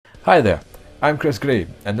Hi there, I'm Chris Gray,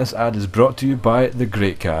 and this ad is brought to you by The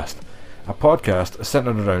Greatcast, a podcast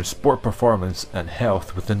centred around sport performance and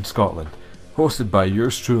health within Scotland, hosted by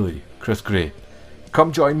yours truly, Chris Gray.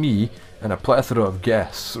 Come join me and a plethora of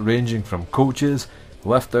guests ranging from coaches,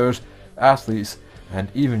 lifters, athletes, and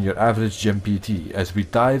even your average gym PT as we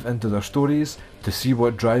dive into their stories to see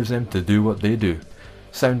what drives them to do what they do.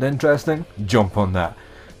 Sound interesting? Jump on that.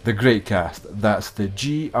 The Greatcast, that's the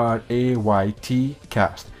Grayt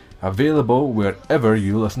cast. Available wherever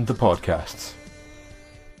you listen to podcasts.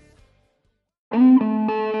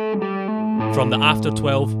 From the After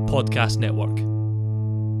 12 Podcast Network.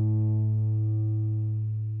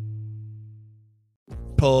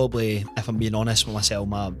 Probably, if I'm being honest with myself,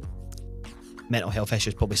 my mental health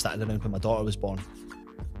issues probably started around when my daughter was born.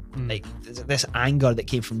 Like, this anger that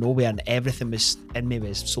came from nowhere, and everything was in me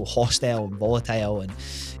was so hostile and volatile, and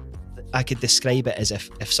I could describe it as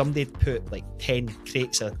if somebody had put like 10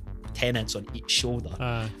 crates of tenants on each shoulder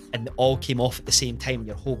and they all came off at the same time,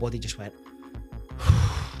 your whole body just went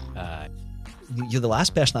you're the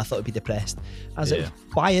last person I thought would be depressed. I was like,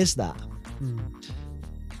 why is that?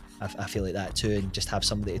 I feel like that too, and just have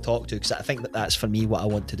somebody to talk to, because I think that's for me what I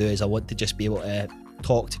want to do. Is I want to just be able to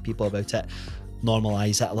talk to people about it,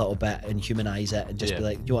 normalise it a little bit and humanise it, and just be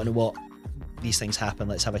like, you want to know what, these things happen,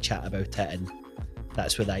 let's have a chat about it. And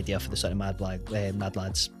that's where the idea for the sort of Mad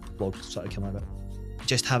Lads blog sort of came about.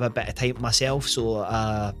 Just have a bit of time with myself, so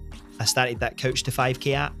I started that Couch to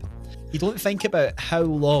 5k app. You don't think about how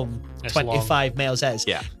long 25 miles is.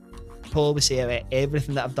 Probably say about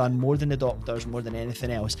everything that I've done, more than the doctors, more than anything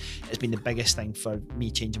else, it's been the biggest thing for me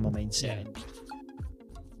changing my mindset.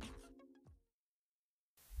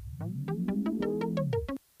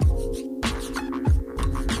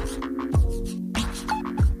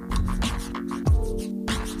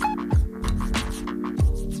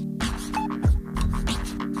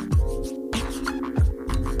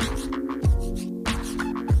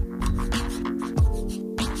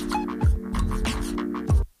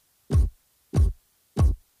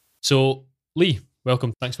 So, Lee,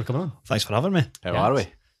 welcome. Thanks for coming on. Thanks for having me. How are we?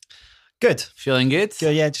 Good. Feeling good?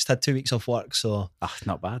 Yeah, just had 2 weeks off work, so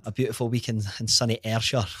Not bad. a beautiful week in sunny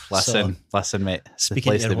Ayrshire. Listen, mate. It's the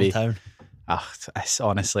Speaking place of to your be. hometown.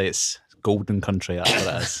 Honestly, it's golden country.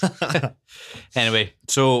 That's what it is. Anyway,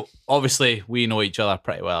 so obviously we know each other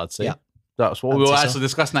pretty well, I'd say. Yeah. That's what I'd we were say so. actually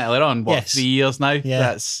discussing that earlier on. What, Yes. 3 years now? Yeah.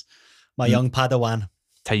 That's My young Padawan.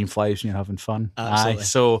 time flies when you're having fun. Absolutely. Aye.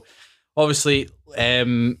 So obviously,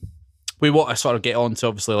 we want to sort of get on to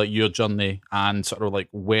obviously like your journey and sort of like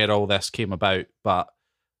where all this came about. But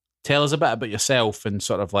tell us a bit about yourself and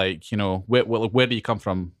sort of like, you know, where do you come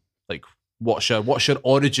from? Like, what's your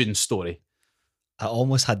origin story? I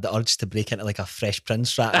almost had the urge to break into like a Fresh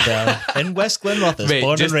Prince rap there. In West Glenrothes, Mate,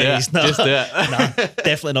 born and just do it. raised. No, Just do it. no,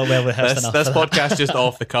 definitely not well rehearsed enough. This for that. podcast just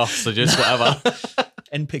off the cuff, so just whatever.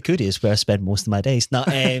 In Pitcourie is where I spend most of my days. No,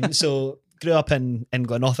 so grew up in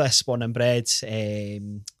Glenrothes, born and bred.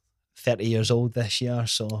 30 years old this year,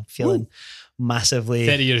 so feeling massively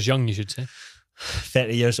 30 years young, you should say.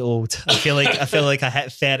 30 years old. I feel like I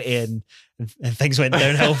hit 30 and things went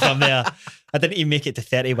downhill from there. I didn't even make it to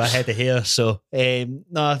 30 with a head of hair, so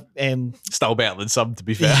Still better than some, to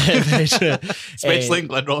be fair. yeah, very true. Especially in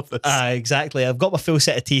Glenrothes. Exactly. I've got my full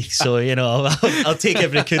set of teeth, so you know I'll take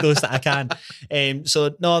every kudos that I can.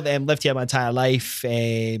 Lived here my entire life.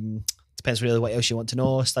 Depends really what else you want to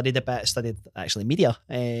know. Studied a bit. Studied actually media.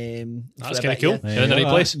 That's for a kind of bit, cool. yeah. You're in the right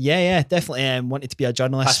place. Yeah, definitely. Wanted to be a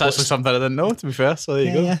journalist. That's actually something I didn't know, to be fair. So there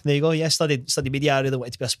you go. Yeah, there you go. Yeah, studied media. I really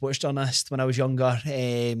wanted to be a sports journalist when I was younger,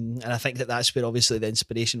 and I think that's where obviously the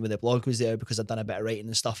inspiration with the blog was there, because I'd done a bit of writing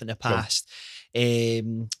and stuff in the past.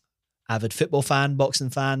 Avid football fan,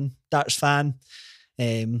 boxing fan, darts fan,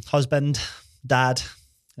 husband, dad,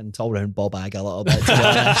 and all round ball bag a little bit, to be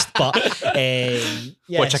honest. But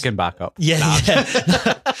Which I can back up. yeah.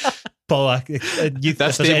 Paul,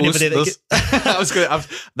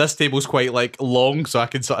 This table's quite like long, so I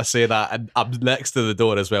can sort of say that, and I'm next to the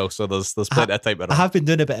door as well, so there's plenty of time to I run. have been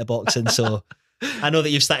doing a bit of boxing, so I know that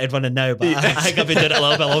you've started running now, but I think I've been doing it a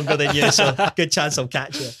little bit longer than you, so good chance I'll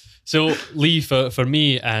catch you. So, Lee, for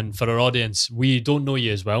me and for our audience, we don't know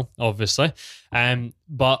you as well, obviously,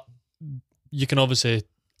 but you can obviously,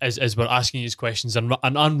 as we're asking you these questions and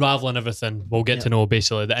unraveling everything, we'll get to know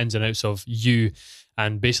basically the ins and outs of you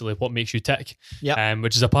and basically what makes you tick,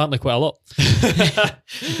 which is apparently quite a lot.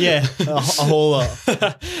 Yeah, a whole lot.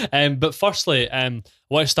 But firstly, I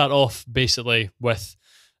want to start off basically with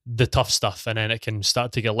the tough stuff, and then it can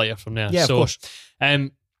start to get lighter from there. Yeah, of course.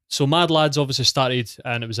 So Mad Lads obviously started,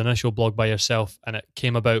 and it was an initial blog by yourself, and it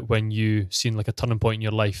came about when you seen like a turning point in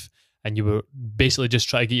your life, and you were basically just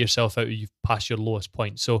trying to get yourself out. You've passed your lowest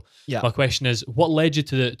point. So Yeah. my question is, what led you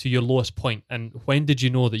to your lowest point, and when did you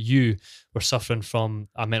know that you were suffering from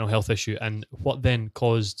a mental health issue, and what then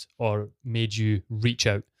caused or made you reach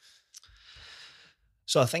out?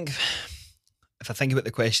 So I think if I think about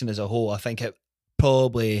the question as a whole, I think it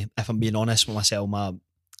probably, if I'm being honest with myself, my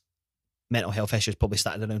mental health issues probably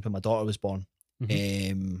started around when my daughter was born.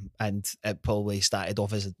 And it probably started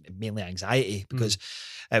off as mainly anxiety, because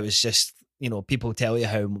it was just, you know, people tell you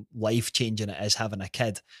how life changing it is having a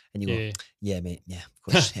kid, and you go, yeah, mate, yeah, of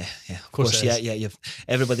course, yeah, of course, yeah. You've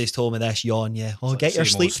everybody's told me this, yawn, yeah. Oh, get your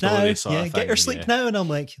sleep now, yeah, get your sleep now, and I'm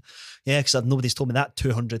like, yeah, because nobody's told me that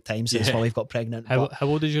 200 times since my wife got pregnant. How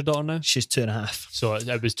old is your daughter now? She's 2.5. So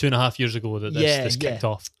it was 2.5 years ago that this kicked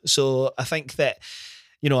off. So I think that,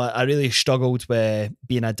 you know, I really struggled with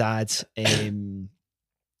being a dad.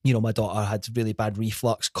 You know, my daughter had really bad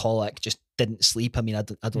reflux, colic, just didn't sleep. I mean, I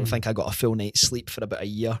don't think I got a full night's sleep for about a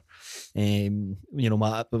year. You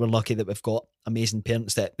know, we were lucky that we've got amazing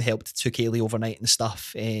parents that helped took Kaylee overnight and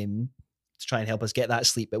stuff to try and help us get that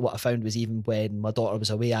sleep. But what I found was, even when my daughter was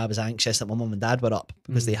away, I was anxious that my mum and dad were up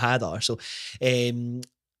because they had her. So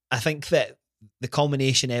I think that the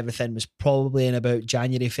culmination of everything was probably in about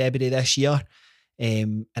January, February this year.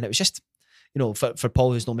 And it was just, you know, for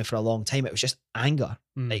Paul, who's known me for a long time, it was just anger.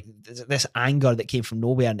 Like this anger that came from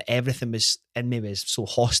nowhere, and everything was in me was so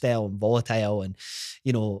hostile and volatile. And,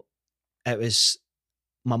 you know, it was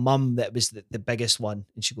my mum that was the biggest one.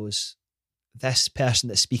 And she goes, this person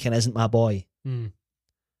that's speaking isn't my boy.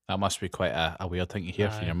 That must be quite a weird thing to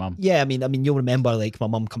hear from your mum. Yeah, I mean, you'll remember like my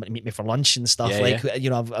mum coming to meet me for lunch and stuff. You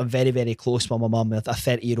know, I'm very, very close with my mum. A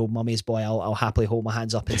 30-year-old mummy's boy, I'll happily hold my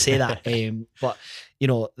hands up and say that. But you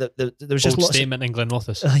know, there was just bold lots statement in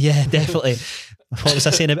Glenrothes. Yeah, definitely. What was I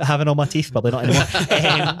saying about having all my teeth? Probably not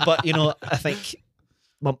anymore. But you know, I think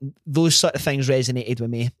those sort of things resonated with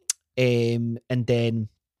me. And then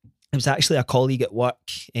it was actually a colleague at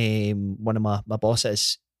work, one of my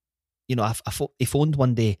bosses. You know, he phoned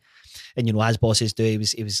one day, and you know, as bosses do, he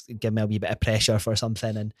was giving me a wee bit of pressure for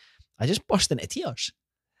something, and I just burst into tears.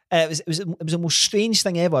 It was the most strange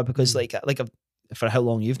thing ever, because like for how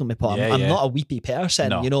long you've known me, Paul, I'm not a weepy person.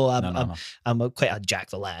 No, you know, I'm quite a Jack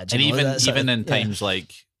the Lad. And even in times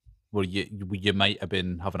like where you might have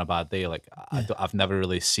been having a bad day, like I've never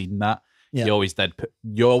really seen that. Yeah.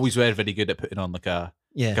 You always were very good at putting on like a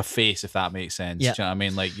face, if that makes sense. Yeah. Do you know what I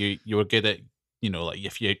mean? Like you were good at, you know, like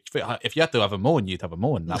if you had to have a moan, you'd have a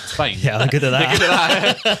moan. That was fine. Yeah, I'm good at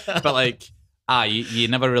that. But like, you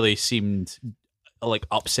never really seemed like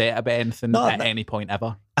upset about anything at any point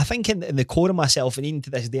ever. I think in the core of myself, and even to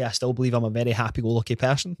this day, I still believe I'm a very happy-go-lucky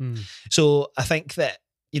person. So I think that,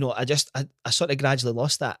 you know, I sort of gradually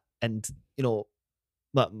lost that. And, you know,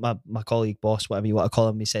 my colleague, boss, whatever you want to call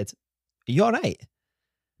him, he said, "Are you all right?"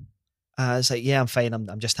 I was like, "Yeah, I'm fine.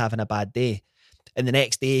 I'm just having a bad day." And the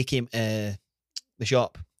next day he came to the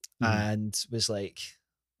shop and was like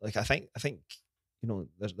I think you know,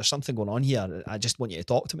 there's something going on here. I just want you to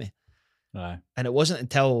talk to me. Right. And it wasn't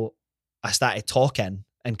until I started talking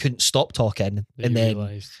and couldn't stop talking, and then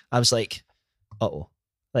realized. I was like, "Uh-oh,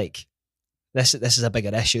 like this is a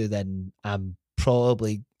bigger issue than I'm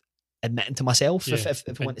probably admitting to myself." If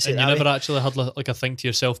I want to say that. You never actually had like a thing to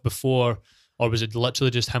yourself before, or was it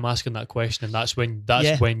literally just him asking that question, and that's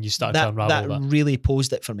when you started to unravel that? That really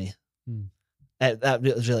posed it for me. That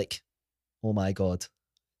was really like, oh my God,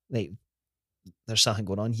 like there's something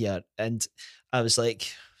going on here. And I was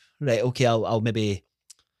like, right, okay, I'll maybe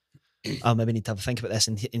need to have a think about this.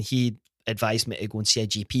 And he advised me to go and see a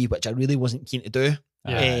GP, which I really wasn't keen to do.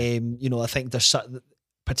 You know, I think there's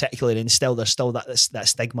particularly, and there's still that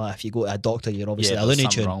stigma. If you go to a doctor, you're obviously a Looney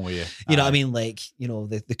Tune. Wrong with you. You know what I mean? Like, you know,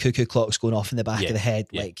 the cuckoo clock's going off in the back of the head.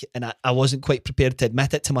 Like, and I wasn't quite prepared to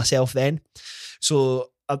admit it to myself then. So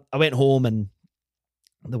I went home, and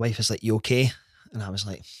the wife was like, "You okay?" And I was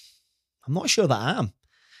like, "I'm not sure that I am."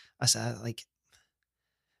 I said, like,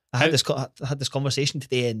 I had this conversation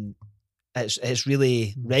today, and it's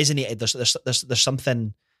really resonated. There's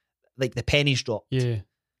something, like the pennies dropped. Yeah.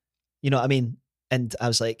 You know what I mean? And I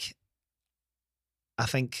was like, I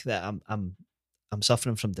think that I'm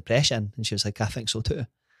suffering from depression. And she was like, "I think so too."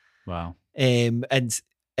 Wow. And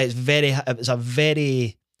it was a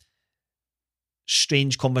very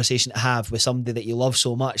strange conversation to have with somebody that you love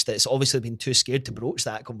so much, that's obviously been too scared to broach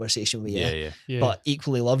that conversation with you. Yeah. But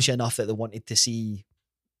equally loves you enough that they wanted to see,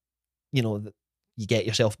 you know, that you get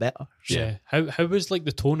yourself better. So. Yeah. How was like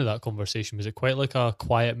the tone of that conversation? Was it quite like a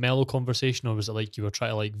quiet, mellow conversation, or was it like you were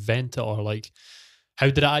trying to like vent it, or like How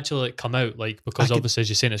did it actually like come out? Like, because obviously, as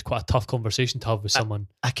you're saying, it's quite a tough conversation to have with someone.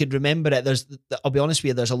 I could remember it. I'll be honest with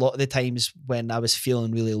you, there's a lot of the times when I was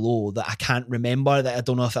feeling really low that I can't remember, that I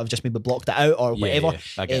don't know if I've just maybe blocked it out or whatever. Yeah,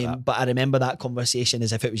 I get that. But I remember that conversation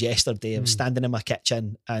as if it was yesterday. I was standing in my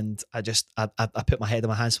kitchen and I put my head in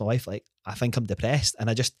my hands to my wife, like, I think I'm depressed. And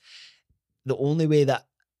the only way that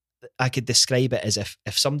I could describe it is if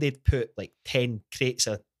somebody had put like 10 crates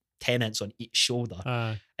of Tennent's on each shoulder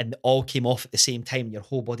and they all came off at the same time and your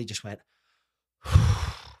whole body just went.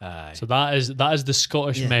 So that is the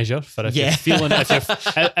Scottish measure for if you're feeling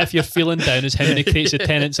if you're feeling down, is how many crates of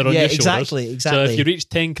Tennent's are on your shoulders. Exactly. So if you reach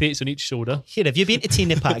 10 crates on each shoulder. Here, have you been to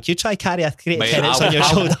Teena Park? You try carry a crate of Tennent's on your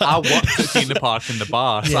shoulder. I worked at Teena Park in the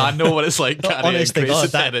bar, so I know what it's like carrying crates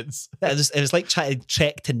of Tennent's. It was like trying to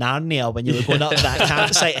trek to Narnia when you were going up that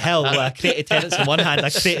campsite hill with a crate of Tennent's in one hand, a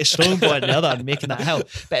crate of Strongbow in the other, and making that hill.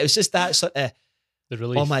 But it was just that sort of, the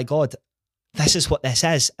relief. Oh my God, this is what this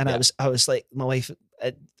is. And I was like, my wife,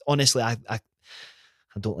 honestly, I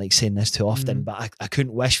don't like saying this too often, but I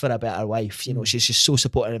couldn't wish for a better wife. You know, she's just so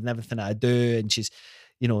supportive in everything I do. And she's,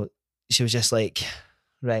 you know, she was just like,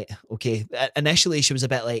 right, okay. Initially, she was a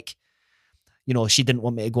bit like, you know, she didn't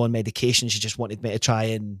want me to go on medication. She just wanted me to try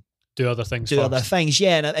and do other things.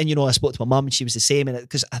 Yeah. And you know, I spoke to my mum and she was the same. And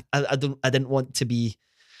because I didn't want to be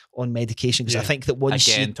on medication, because I think that once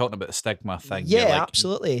talking about the stigma thing,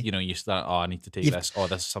 absolutely, you know, you start, I need to take this,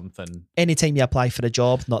 this is something. Anytime you apply for a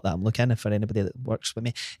job, not that I'm looking for anybody that works with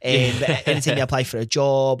me, but anytime you apply for a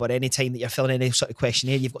job or anytime that you're filling any sort of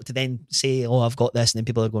questionnaire, you've got to then say, oh, I've got this, and then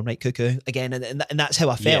people are going, right, cuckoo again, and that's how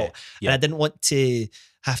I felt. And I didn't want to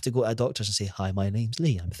have to go to a doctor's and say, hi, my name's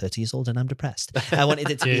Lee, I'm 30 years old and I'm depressed. I wanted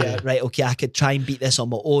it to be right, okay, I could try and beat this on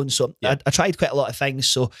my own. So I tried quite a lot of things.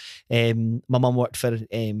 So my mum worked for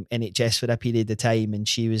NHS for a period of time, and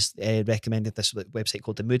she was recommended this website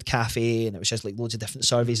called the Mood Cafe, and it was just like loads of different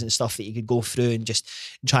surveys and stuff that you could go through and just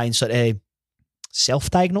try and sort of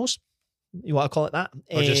self-diagnose. You want to call it that?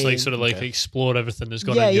 Or just like sort of like explore everything that's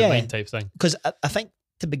gone in your mind type thing. Because I think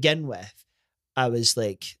to begin with, I was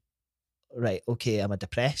like, right, okay, am I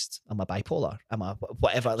depressed? Am I bipolar? Am I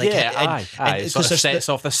whatever? Like, it sort of sets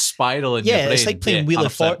off the spiral in your brain. It's like playing Wheel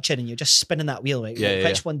of Fortune, and you're just spinning that wheel, right?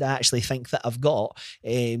 Which one do I actually think that I've got?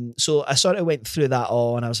 So I sort of went through that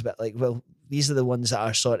all, and I was a bit like, well, these are the ones that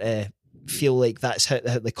are sort of feel like that's how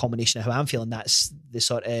the combination of how I'm feeling. That's the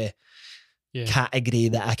sort of category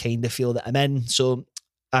that I kind of feel that I'm in. So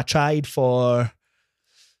I tried for,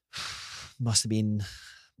 must have been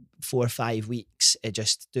 4 or 5 weeks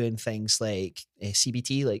just doing things like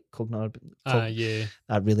CBT, like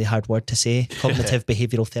a really hard word to say, cognitive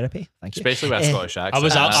behavioural therapy. Thank you. Especially with a Scottish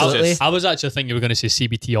accent. I was actually thinking you were going to say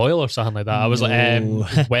CBT oil or something like that. I was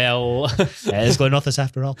like, well, it's going off this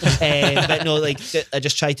after all. But no, like I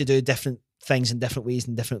just tried to do different things in different ways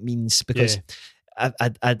and different means, because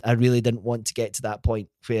I really didn't want to get to that point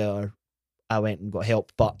where I went and got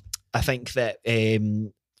help. But I think that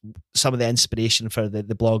some of the inspiration for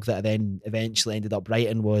the blog that I then eventually ended up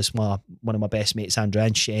writing was one of my best mates, Andrew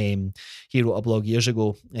Inch. He wrote a blog years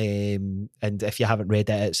ago, and if you haven't read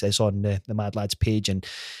it, it's on the Mad Lads page. And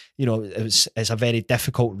you know, it's a very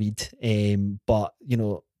difficult read, but you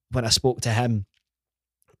know, when I spoke to him,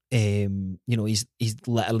 you know, he's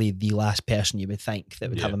literally the last person you would think that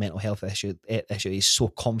would have a mental health issue. He's so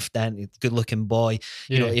confident, good looking boy.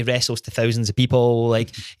 You know, he wrestles to thousands of people.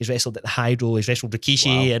 Like, he's wrestled at the Hydro, he's wrestled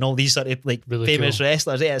Rikishi and all these sort of like really famous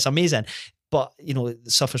wrestlers. Yeah, it's amazing. But you know,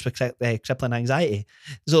 suffers with crippling anxiety.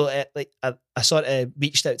 So I sort of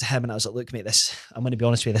reached out to him and I was like, look, mate, I'm going to be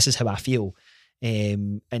honest with you, this is how I feel.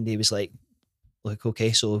 And he was like,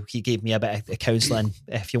 okay, so he gave me a bit of counselling,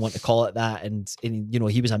 if you want to call it that, and you know,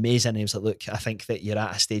 he was amazing. He was like, look, I think that you're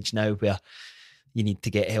at a stage now where you need to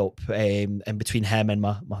get help. And between him and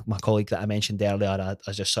my colleague that I mentioned earlier,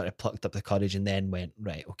 I just sort of plucked up the courage and then went,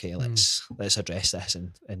 right, okay, let's address this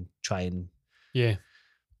and try and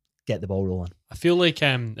get the ball rolling. I feel like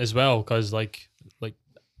as well, because like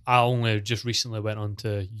I only just recently went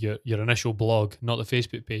onto your initial blog, not the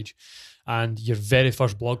Facebook page, and your very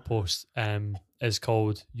first blog post is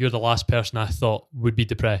called "You're the last person I thought would be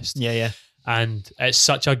depressed." Yeah. And it's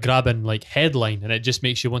such a grabbing like headline, and it just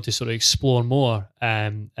makes you want to sort of explore more.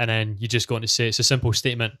 And then you just go on to say it's a simple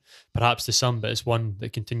statement, perhaps to some, but it's one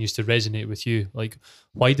that continues to resonate with you. Like,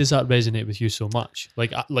 why does that resonate with you so much?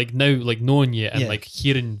 Like now, like knowing you and like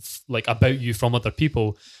hearing like about you from other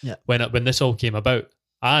people. Yeah. When this all came about,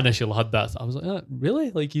 I initially had that. I was like, really?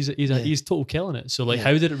 Like he's total killing it. So like,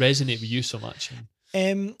 how did it resonate with you so much?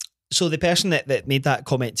 So the person that made that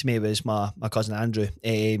comment to me was my cousin Andrew.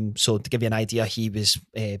 So to give you an idea, he was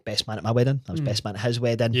best man at my wedding. I was best man at his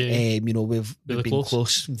wedding. Yeah. You know, we've Really been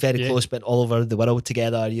close, very close, been all over the world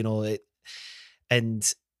together. You know,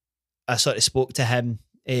 and I sort of spoke to him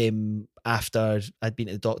after I'd been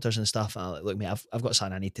to the doctors and stuff. And I'm like, look, mate, I've got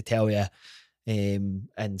something I need to tell you.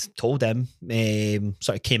 And told him,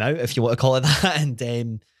 sort of came out, if you want to call it that.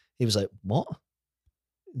 And he was like, what?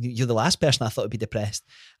 You're the last person I thought would be depressed.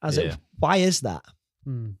 I was like, why is that?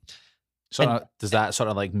 Does that sort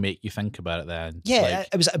of like make you think about it then? Yeah,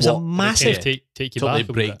 like, it was a massive take you totally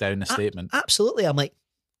back break down a statement. Absolutely. I'm like,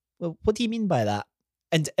 well, what do you mean by that?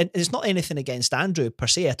 And it's not anything against Andrew per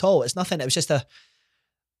se at all. It's nothing. It was just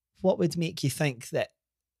what would make you think that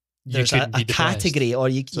there's a category, or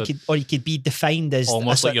you could be defined as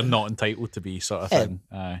almost like you're not entitled to be, sort of thing.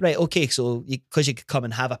 Right. Okay. So because you could come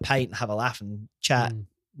and have a pint and have a laugh and chat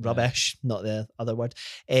rubbish, not the other word,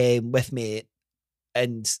 with me,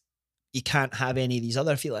 and you can't have any of these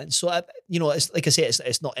other feelings. So it's like I say,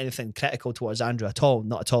 it's not anything critical towards Andrew at all.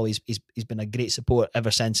 Not at all. He's been a great support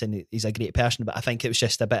ever since, and he's a great person. But I think it was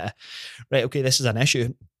just a bit of, right, okay, this is an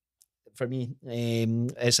issue for me.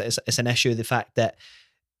 It's an issue, the fact that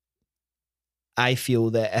I feel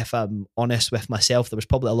that if I'm honest with myself, there was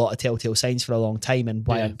probably a lot of telltale signs for a long time, and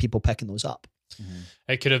why aren't people picking those up?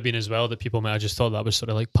 It could have been as well that people might have just thought that was sort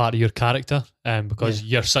of like part of your character, because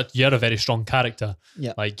you're a very strong character.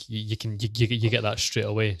 Yeah, like you get that straight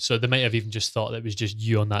away. So they might have even just thought that it was just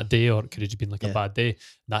you on that day, or it could have just been like a bad day. And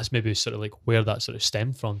that's maybe sort of like where that sort of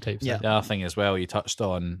stemmed from, type thing. The other thing as well, you touched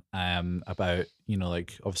on about, you know,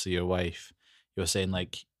 like obviously your wife. You were saying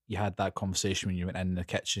like you had that conversation when you went in the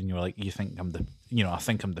kitchen. You were like, I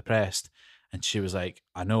think I'm depressed, and she was like,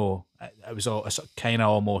 I know. It was all kind of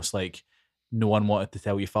almost like no one wanted to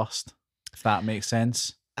tell you first, if that makes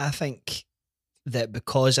sense. I think that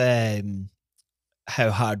because how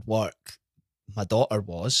hard work my daughter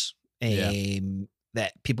was,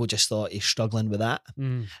 that people just thought he's struggling with that.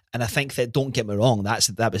 And I think that, don't get me wrong, that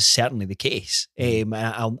was certainly the case. And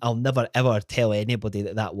I'll never ever tell anybody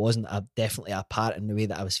that wasn't definitely a part in the way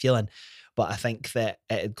that I was feeling. But I think that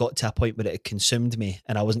it had got to a point where it had consumed me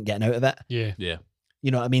and I wasn't getting out of it. Yeah. You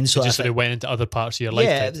know what I mean? So it just sort of went into other parts of your life.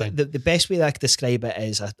 Yeah, type thing. The best way that I could describe it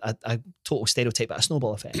is a total stereotype, but a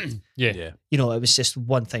snowball effect. Yeah. You know, it was just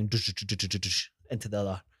one thing into the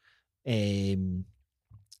other.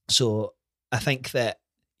 So I think that,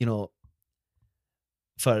 you know,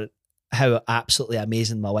 for how absolutely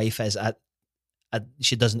amazing my wife is,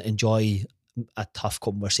 she doesn't enjoy a tough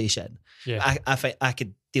conversation. Yeah. I think I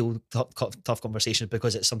could deal with tough conversations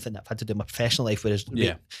because it's something that I've had to do in my professional life, whereas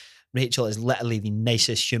Rachel is literally the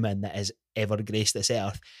nicest human that has ever graced this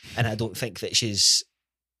earth. And I didn't think that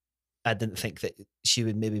she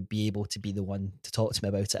would maybe be able to be the one to talk to me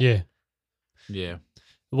about it. Yeah.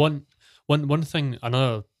 One thing,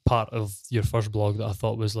 another part of your first blog that I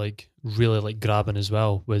thought was like really like grabbing as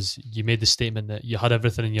well, was you made the statement that you had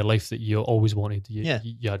everything in your life that you always wanted. You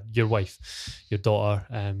had your wife, your daughter,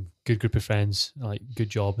 good group of friends, like good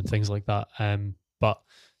job and things like that. But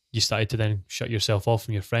you started to then shut yourself off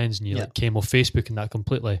from your friends, and you like came off Facebook and that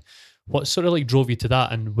completely. What sort of like drove you to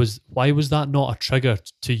that, and why was that not a trigger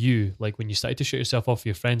to you? Like when you started to shut yourself off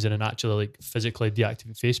your friends and then actually like physically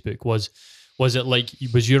deactivate Facebook, was it like,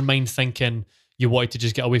 was your mind thinking you wanted to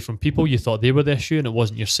just get away from people? You thought they were the issue and it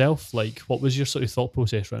wasn't yourself? Like what was your sort of thought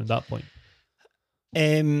process around that point?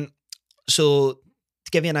 So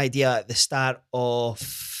to give you an idea, at the start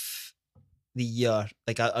of the year,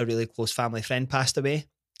 like a really close family friend passed away.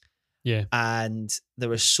 Yeah. And there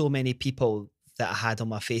were so many people that I had on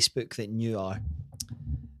my Facebook that knew her.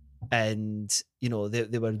 And, you know,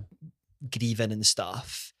 they were grieving and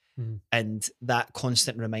stuff. Mm-hmm. And that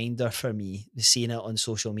constant reminder for me, seeing it on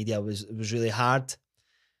social media was really hard.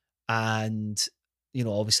 And, you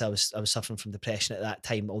know, obviously I was suffering from depression at that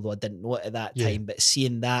time, although I didn't know it at that time. But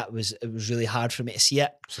seeing that it was really hard for me to see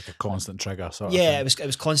it. It's like a constant trigger, sort of thing. It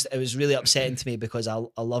was constant. It was really upsetting to me because I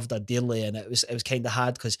loved her dearly, and it was kind of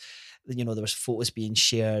hard because, you know, there was photos being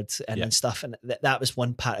shared and stuff, and that was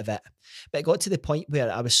one part of it. But it got to the point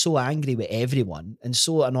where I was so angry with everyone and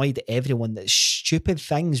so annoyed at everyone that stupid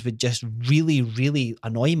things would just really, really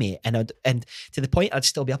annoy me, and to the point I'd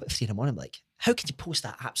still be up at 3 a.m. like, how could you post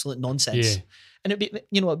that absolute nonsense? And it'd be,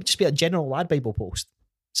 you know, it would just be a general lad Bible post.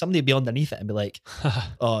 Somebody would be underneath it and be like,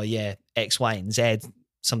 oh yeah, X, Y, and Z,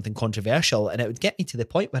 something controversial, and it would get me to the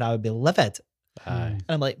point where I would be livid. And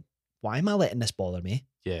I'm like, why am I letting this bother me?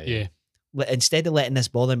 Yeah. Instead of letting this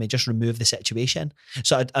bother me, just remove the situation.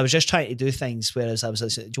 So I was just trying to do things, whereas I was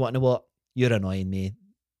like, do you want to know what? You're annoying me.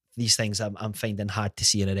 these things I'm finding hard to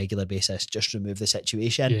see on a regular basis. Just remove the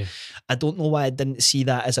situation. Yeah. I don't know why I didn't see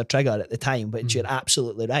that as a trigger at the time, but you're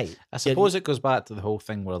absolutely right. I suppose it goes back to the whole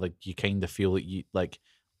thing where like you kind of feel like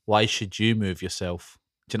why should you move yourself?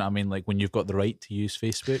 Do you know what I mean? Like when you've got the right to use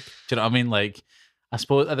Facebook. Do you know what I mean? Like I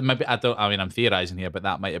suppose maybe I'm theorizing here, but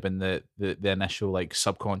that might have been the initial like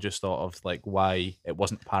subconscious thought of like why it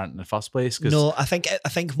wasn't apparent in the first place. No, I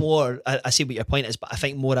think more. I see what your point is, but I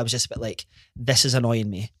think more I was just a bit like, this is annoying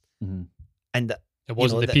me, and it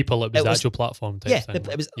wasn't the people; it was the actual platform. Type thing.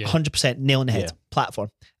 It was 100% nail on the head platform,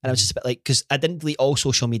 and I was just a bit like, because I didn't delete all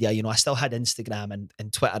social media. You know, I still had Instagram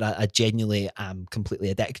and Twitter. I genuinely am completely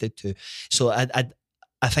addicted to. So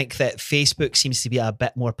I think that Facebook seems to be a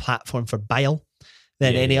bit more platform for bile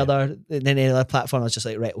than any other platform. I was just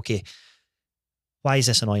like, right, okay, why is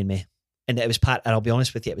this annoying me? And it was and I'll be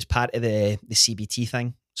honest with you, it was part of the CBT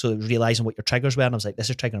thing. So realizing what your triggers were, and I was like, this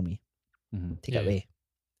is triggering me. Take it away.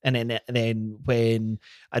 And then when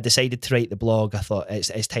I decided to write the blog, I thought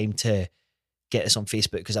it's time to get this on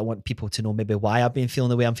Facebook because I want people to know maybe why I've been feeling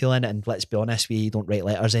the way I'm feeling. And let's be honest, we don't write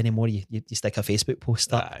letters anymore. You stick a Facebook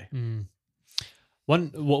post up.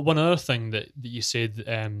 One other thing that you said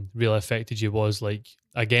really affected you was like,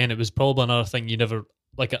 again, it was probably another thing you never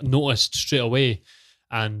like noticed straight away.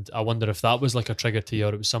 And I wonder if that was like a trigger to you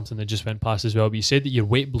or it was something that just went past as well. But you said that your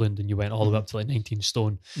weight ballooned and you went all the way up to like 19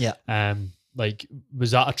 stone. Yeah. Like,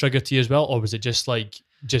 was that a trigger to you as well? Or was it just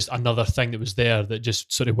another thing that was there that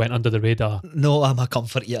just sort of went under the radar? No, I'm a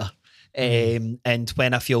comfort eater. And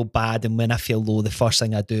when I feel bad and when I feel low, the first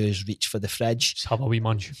thing I do is reach for the fridge. Just have a wee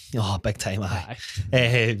munch. Oh, big time!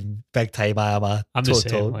 Big time! I'm the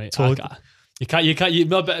same. Like, you can't.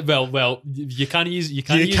 You can't use me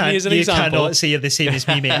as an example. You cannot say you're the same as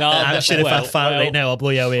me, mate. No, I'm sure if I fart right now, I'll blow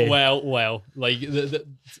you away. Well, like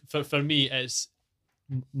for me, it's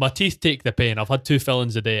my teeth take the pain. I've had 2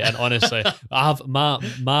 fillings a day, and honestly, I have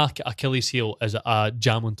my Achilles heel is a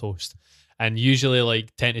jam on toast. And usually,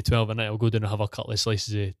 like 10 to 12 at night, I'll go down and have a couple of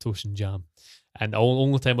slices of toast and jam. And the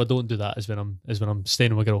only time I don't do that is when I'm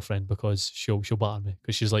staying with my girlfriend because she'll batter me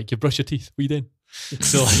because she's like, "You brush your teeth. What are you doing?"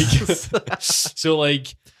 So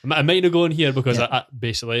like, I might not go in here because I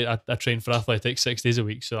train for athletics 6 days a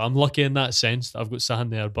week. So I'm lucky in that sense that I've got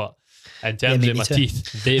sand there. But in terms of my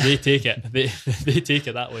teeth, they take it. They take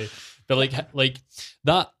it that way. But like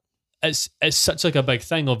that. It's such like a big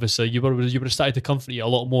thing. Obviously, you were starting to comfort you a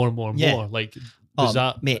lot more and more and more. Like, was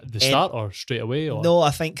that the start or straight away? Or? No, I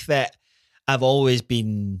think that I've always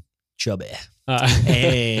been chubby.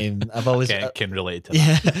 I've always can relate to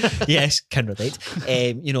that. Yes, can relate.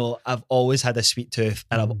 You know, I've always had a sweet tooth,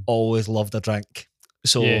 and I've always loved a drink.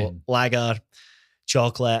 So lager,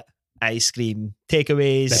 chocolate, ice cream,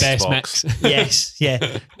 takeaways, the best mix. Yes,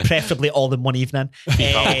 yeah, preferably all in one evening.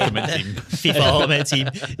 FIFA Ultimate Team. FIFA Ultimate Team.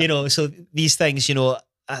 You know, so these things, you know,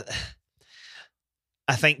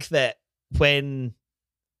 I think that when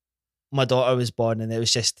my daughter was born, and it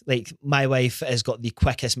was just like, my wife has got the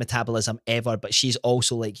quickest metabolism ever, but she's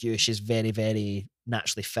also like you. She's very, very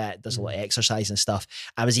naturally fit, does a lot of exercise and stuff.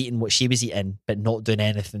 I was eating what she was eating, but not doing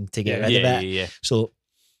anything to get rid of it. Yeah. So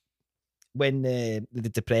when the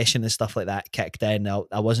depression and stuff like that kicked in,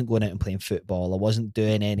 I wasn't going out and playing football. I wasn't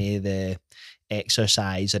doing any of the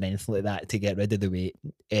exercise or anything like that to get rid of the weight.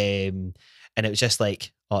 And it was just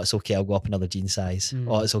like, oh, it's okay, I'll go up another jean size.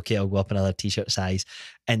 Oh, it's okay, I'll go up another t-shirt size.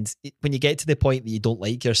 And when you get to the point that you don't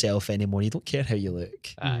like yourself anymore, you don't care how you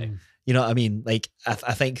look. You know what I mean? Like,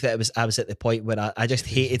 I think that I was at the point where I just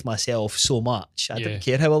hated myself so much. I didn't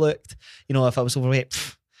care how I looked. You know, if I was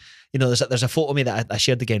overweight, you know, there's a photo of me that I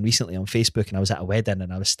shared again recently on Facebook, and I was at a wedding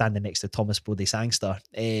and I was standing next to Thomas Brodie Sangster,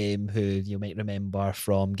 who you might remember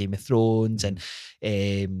from Game of Thrones, and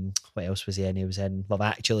what else was he in? He was in Love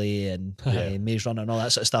Actually and Maze Runner and all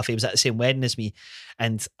that sort of stuff. He was at the same wedding as me,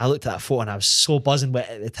 and I looked at that photo and I was so buzzing with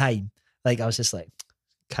it at the time. Like, I was just like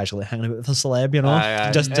casually hanging out with a celeb, you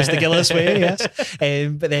know, just to get us way, yes.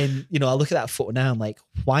 But then, you know, I look at that photo now, I'm like,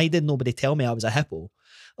 why did nobody tell me I was a hippo?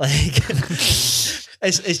 Like,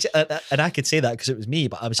 it's and I could say that because it was me,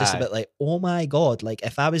 but I was just a bit like, oh my God, like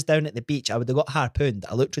if I was down at the beach, I would have got harpooned.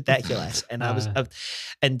 I looked ridiculous. And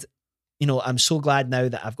and you know, I'm so glad now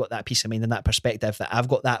that I've got that peace of mind and that perspective that I've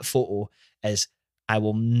got that photo is I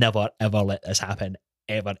will never, ever let this happen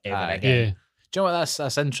ever again. Yeah. Do you know what?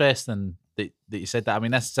 That's interesting that you said that. I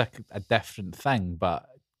mean, this is a different thing, but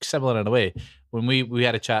similar in a way. When we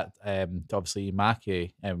had a chat to obviously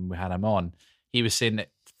Mackie, and we had him on, he was saying that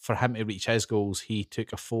for him to reach his goals, he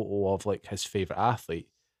took a photo of like his favorite athlete.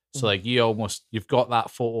 So like you've got that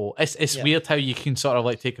photo. It's weird how you can sort of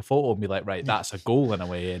like take a photo and be like, right, that's a goal in a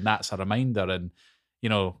way, and that's a reminder. And you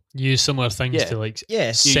know, use similar things Yeah. to like Yeah.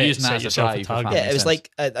 you're set, using that set as a yourself a drive. if target. that Yeah, makes it was sense.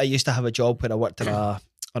 like I used to have a job when I worked in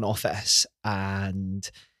an office, and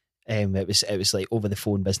it was like over the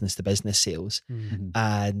phone business to business sales, Mm.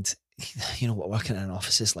 and you know what working in an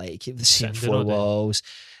office is like. You have the same Sitting four all day. walls.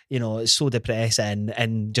 You know, it's so depressing,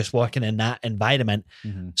 and just working in that environment.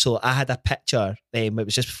 Mhm. So I had a picture. It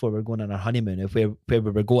was just before we were going on our honeymoon of where we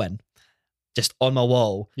were going, just on my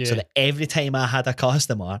wall. Yeah. So that every time I had a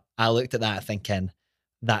customer, I looked at that thinking,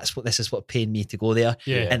 this is what paid me to go there.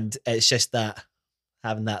 Yeah. And it's just that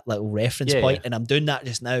having that little reference Yeah, point. yeah. And I'm doing that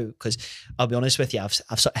just now because I'll be honest with you, I've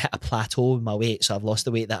sort of hit a plateau in my weight. So I've lost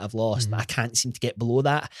the weight that I've lost. Mhm. I can't seem to get below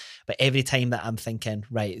that. But every time that I'm thinking,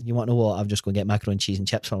 right, you want to know what? I'm just going to get macaroni and cheese and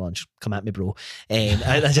chips for lunch. Come at me, bro.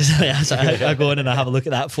 I go in and I have a look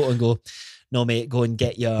at that photo and go, no, mate, go and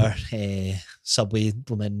get your Subway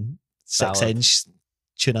blooming Salad. 6-inch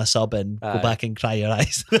tuna sub and go Aye. back and cry your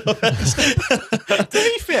eyes. To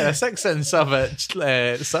be fair, a 6-inch sub at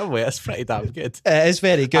Subway, that's pretty damn good. It's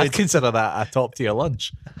very good. I'd consider that a top tier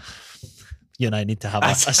lunch. You and I need to have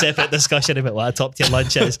a separate discussion about what a top tier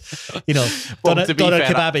lunch is. You know, Well, doner to be fair,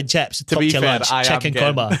 kebab and chips, top be tier fair, lunch. I am Chicken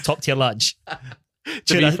getting- korma, top tier lunch.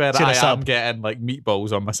 To be fair, I am sub. getting like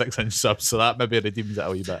meatballs on my 6-inch sub, so that maybe redeems it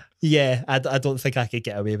a wee bit. Yeah, I don't think I could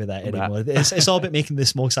get away with that anymore. It's all about making the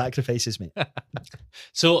small sacrifices, mate.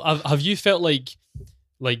 So have you felt like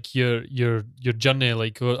your journey,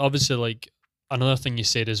 like obviously like another thing you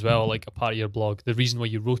said as well, like a part of your blog, the reason why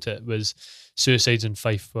you wrote it was suicides in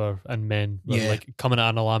Fife and men were Yeah. like coming at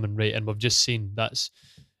an alarming rate, and we've just seen that's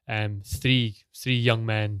three young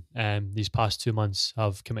men these past 2 months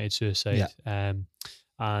have committed suicide.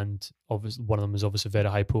 And obviously one of them is obviously very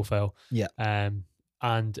high profile. Yeah. And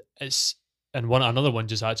another one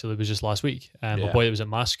just actually was just last week. A Yeah. boy that was at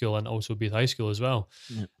Mass School and also Beath High School as well.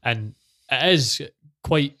 Yeah. And it is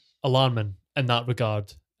quite alarming in that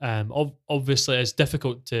regard. Obviously it's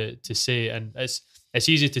difficult to say, and it's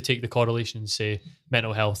easy to take the correlation and say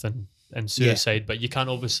mental health and suicide, but you can't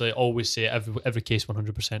obviously always say every case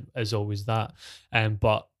 100% is always that.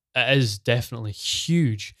 But it is definitely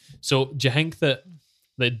huge. So do you think that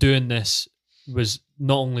doing this was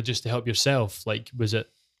not only just to help yourself, like were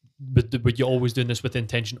you always doing this with the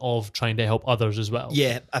intention of trying to help others as well?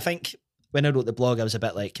 Yeah, I think when I wrote the blog, I was a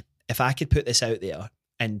bit like, if I could put this out there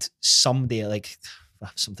and somebody like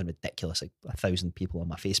something ridiculous, like 1,000 people on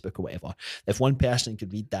my Facebook or whatever, if one person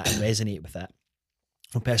could read that and resonate with it,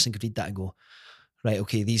 one person could read that and go, right,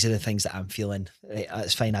 okay, these are the things that I'm feeling. Right,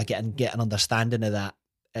 that's fine. I get an understanding of that.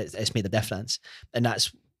 It's made a difference. And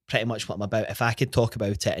that's pretty much what I'm about. If I could talk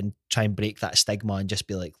about it and try and break that stigma and just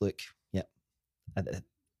be like, look, yeah,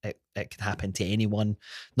 it could happen to anyone.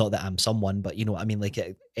 Not that I'm someone, but you know what I mean? Like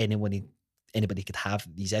anybody could have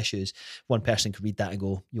these issues. One person could read that and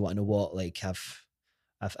go, you want to know what? Like I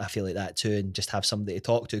feel like that too, and just have somebody to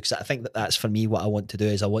talk to. Because I think that's for me what I want to do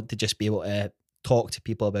is I want to just be able to talk to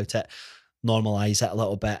people about it, normalize it a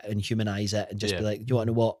little bit and humanize it, and just be like, you want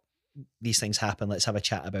to know what? These things happen. Let's have a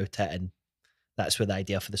chat about it. And that's where the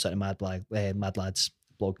idea for the sort of Mad Lads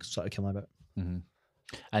blog sort of came about. Mm-hmm.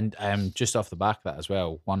 And just off the back of that as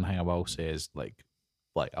well, one thing I will say is like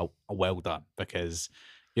a well done, because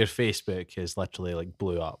your Facebook is literally like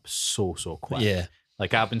blew up so quick. Yeah.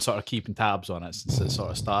 Like I've been sort of keeping tabs on it since it sort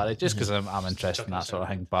of started, just because I'm interested in that sort of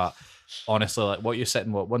thing. But honestly, like what you're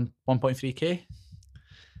sitting, 1.3k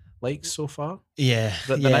likes so far? Yeah.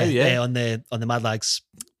 Now, on the Mad Lads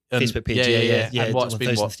And- Facebook page. Yeah. And what's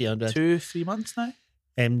been 1,300. 2-3 months now?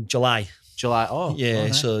 July. Oh, Yeah, all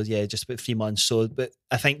right. so yeah, just about 3 months. So, but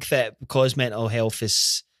I think that because mental health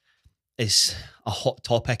is a hot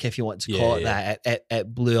topic, if you want to call it that,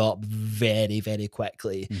 it blew up very, very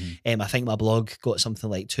quickly. Mhm. I think my blog got something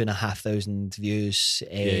like 2,500 views.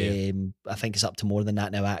 I think it's up to more than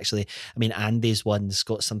that now, actually. I mean, Andy's one's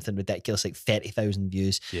got something ridiculous, like 30,000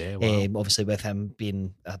 views. Yeah, wow. Obviously, with him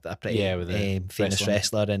being a pretty with the famous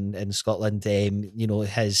wrestling. wrestler in Scotland, you know,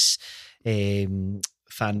 his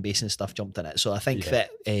fan base and stuff jumped in it. So I think that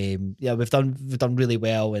we've done really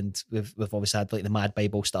well, and we've obviously had like the Mad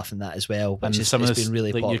Bible stuff and that as well, which And some of it's this, been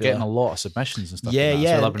really like, popular. you're getting a lot of submissions and stuff. Yeah, like that.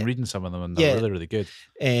 yeah. So I've been reading some of them, and they're really, really good.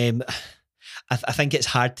 I think it's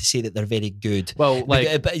hard to say that they're very good. Well,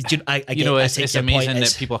 like, but I you know, I it's take your amazing point.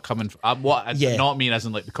 that people are coming. Not mean as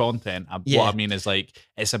in like the content. Yeah. What I mean is like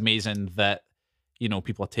it's amazing that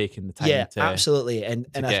people are taking the time to absolutely, and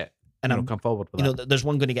get come forward with that. there's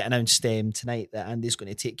one going to get announced tonight that Andy's going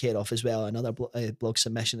to take care of as well, another blog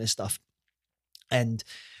submission and stuff. And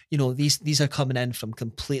these are coming in from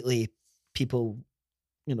completely people,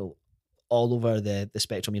 all over the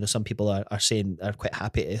spectrum. You know, some people are saying are quite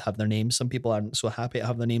happy to have their names. Some people aren't so happy to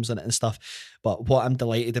have their names on it and stuff. But what I'm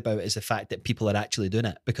delighted about is the fact that people are actually doing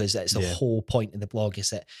it, because it's the whole point of the blog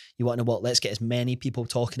is that you want to know what, let's get as many people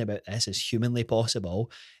talking about this as humanly possible,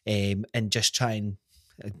 and just try and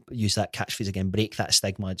use that catchphrase again, break that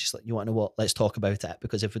stigma. Just like, you want to know what, let's talk about it,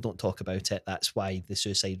 because if we don't talk about it, that's why the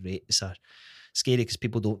suicide rates are scary, because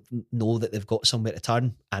people don't know that they've got somewhere to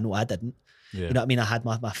turn. I know I didn't. You know what I mean? I had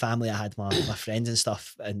my family, I had my friends and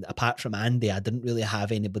stuff, and apart from Andy, I didn't really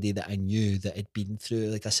have anybody that I knew that had been through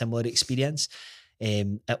like a similar experience.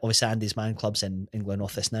 Obviously Andy's man club's in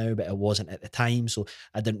Glenrothes now, but it wasn't at the time, so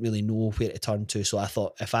I didn't really know where to turn to. So I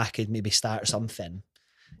thought if I could maybe start something,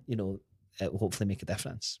 you know, it will hopefully make a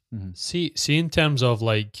difference. See, in terms of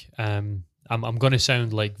like, I'm going to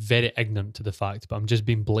sound like very ignorant to the fact, but I'm just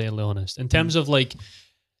being blatantly honest. In terms of like,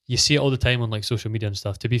 you see it all the time on like social media and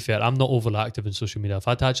stuff. To be fair, I'm not overly active in social media. I've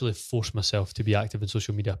had to actually force myself to be active in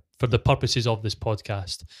social media for the purposes of this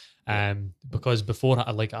podcast. Because before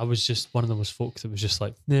I was just one of those folks that was just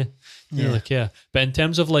like, nah, didn't really care. But in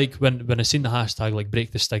terms of like when I seen the hashtag like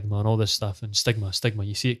break the stigma and all this stuff, and stigma,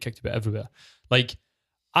 you see it kicked about everywhere. Like,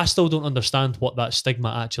 I still don't understand what that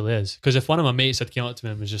stigma actually is. Because if one of my mates had came up to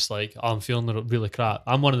me and was just like, oh, I'm feeling really crap,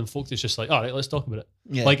 I'm one of them folks that's just like, all right, let's talk about it.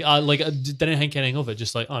 Yeah. I didn't think anything of it,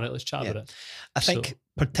 just like, all right, let's chat about it. I think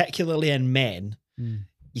particularly in men,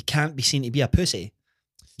 you can't be seen to be a pussy.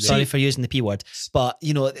 Sorry for using the P word, but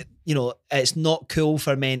you know, it's not cool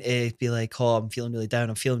for men to be like, oh, I'm feeling really down,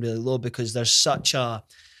 I'm feeling really low, because there's such a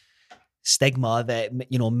stigma that,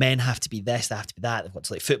 you know, men have to be this, they have to be that, they've got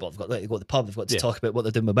to like football, they've got to go to the pub, they've got to talk about what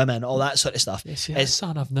they're doing with women, all that sort of stuff. It's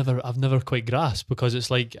something I've never quite grasped, because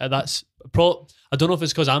it's like I don't know if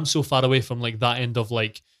it's because I'm so far away from like that end of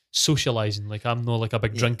like socializing. Like I'm not like a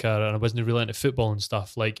big drinker, and I wasn't really into football and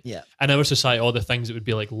stuff. Like in our society, all the things that would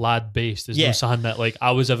be like lad based is not something that like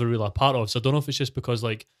I was ever really a part of. So I don't know if it's just because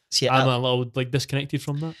like I'm a little like disconnected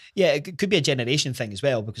from that. Yeah, it could be a generation thing as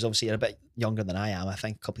well, because obviously you're a bit younger than I am. I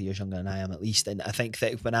think a couple of years younger than I am at least. And I think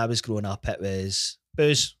that when I was growing up, it was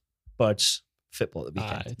booze, birds, football at the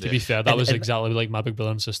weekend. To be fair, that was exactly like my big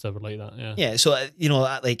brother and sister were like that. Yeah. So you know,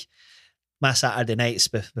 like my Saturday nights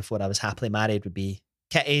before I was happily married would be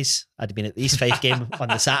kitties. I'd been at the East Fife game on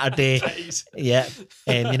the Saturday. Yeah.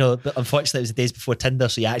 You know, but unfortunately it was the days before Tinder,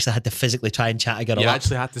 so you actually had to physically try and chat a girl up. You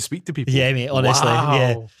actually had to speak to people. Yeah, mate, honestly. Wow.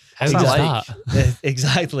 Yeah. How's that?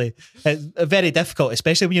 Exactly. It's very difficult,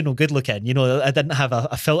 especially when you're no good looking. You know, I didn't have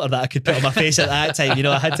a filter that I could put on my face at that time. You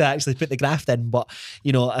know, I had to actually put the graft in. But,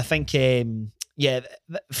 you know, I think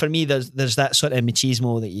for me, there's that sort of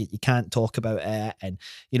machismo that you can't talk about it, and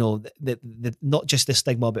you know, the not just the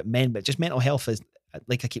stigma about men, but just mental health is,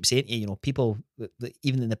 like I keep saying to you, you know, people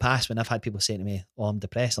even in the past when I've had people saying to me, "Oh, I'm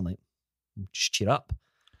depressed," I'm like, just cheer up.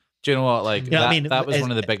 Do you know what? Like you know that, what I mean? That was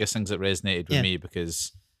one of the biggest things that resonated with me,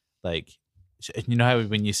 because like, you know how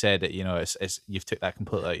when you said it, you know, it's you've took that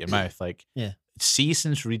completely out of your mouth. Like, see,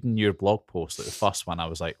 since reading your blog post, like the first one, I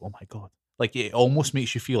was like, oh my God, like it almost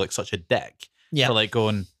makes you feel like such a dick. For like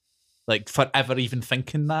going, like forever even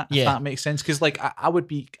thinking that, if that makes sense. Because like I would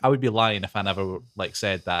be lying if I never like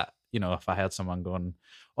said that, you know, if I heard someone going,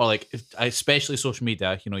 or like especially social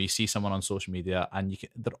media, you know, you see someone on social media and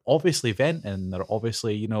they're obviously venting, they're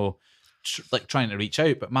obviously, you know, like trying to reach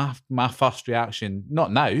out. But my first reaction, not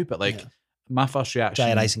now, but like my first reaction,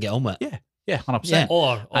 dry your eyes and get on with it. Yeah, 100%.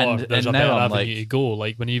 Or there's a better avenue to go.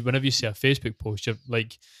 Like whenever you see a Facebook post, you're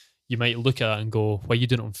like, you might look at it and go, why are you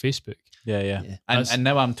doing it on Facebook? Yeah. And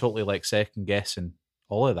now I'm totally like second guessing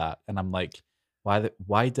all of that. And I'm like,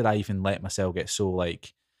 why did I even let myself get so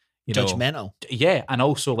like, you know, judgmental? Yeah. And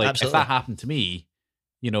also like, Absolutely. if that happened to me,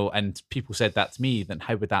 you know, and people said that to me, then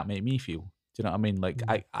how would that make me feel? Do you know what I mean? Like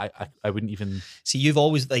I wouldn't even see. You've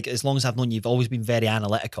always, like, as long as I've known you, you've always been very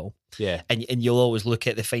analytical. Yeah. And you'll always look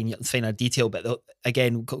at the finer detail. But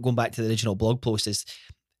again, going back to the original blog post, is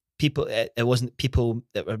people, it wasn't people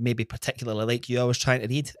that were maybe particularly like you I was trying to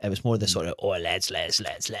read. It was more the sort of, lads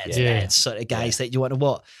sort of guys that you want to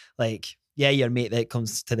what? Like, your mate that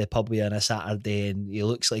comes to the pub with you on a Saturday and he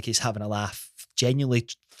looks like he's having a laugh, genuinely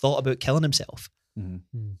thought about killing himself.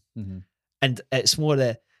 And it's more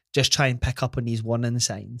the just try and pick up on these warning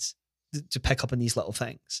signs, to pick up on these little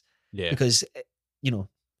things. Yeah. Because, you know,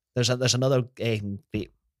 there's another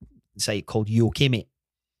great site called You Okay Mate?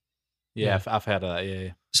 Yeah, I've heard of that.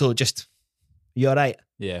 Yeah. So just, you all right?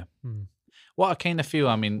 Yeah. What I kind of feel,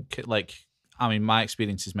 I mean, my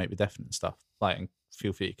experiences might be different and stuff. Like, and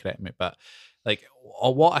feel free to correct me, but like,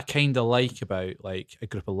 what I kind of like about like a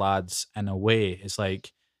group of lads in a way is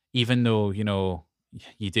like, even though, you know,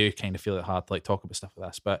 you do kind of feel it hard to like talk about stuff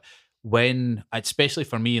like this, but when, especially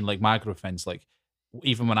for me and like my group of friends, like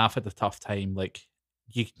even when I've had a tough time, like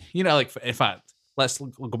you know, like in fact, let's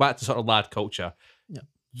go back to sort of lad culture. Yeah.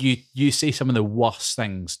 You say some of the worst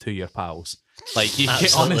things to your pals. Like you can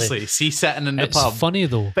Absolutely. honestly see sitting in the It's pub. funny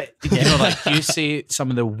though. But you know, like you say some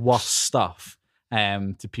of the worst stuff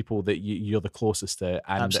to people that you're the closest to,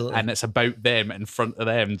 Absolutely. and it's about them in front of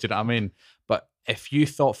them. Do you know what I mean? But if you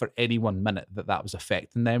thought for any 1 minute that was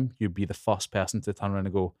affecting them, you'd be the first person to turn around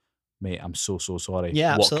and go, "Mate, I'm so sorry.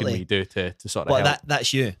 Yeah, what absolutely. can we do to sort of Well, help?"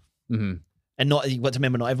 that's you. Mm-hmm. And not what to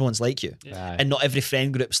remember, not everyone's like you. And not every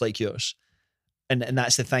friend group's like yours. And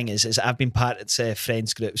that's the thing is I've been part of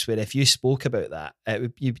friends groups where if you spoke about that,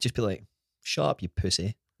 you'd just be like, "Shut up, you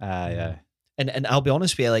pussy." Yeah. And I'll be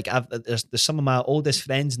honest with you, like there's some of my oldest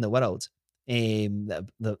friends in the world,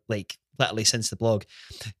 that like literally since the blog.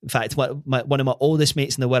 In fact, one of my oldest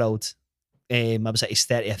mates in the world, I was at his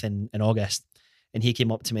 30th in August, and he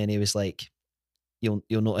came up to me and he was like, "You'll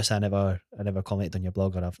notice I never commented on your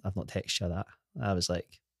blog, or I've not texted you that." I was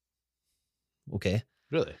like, "Okay."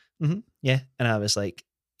 Really? Yeah. And I was like,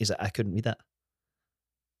 he's like, "I couldn't read it."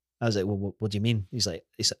 I was like, "Well, what do you mean?" He's like,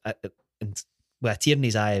 and with a tear in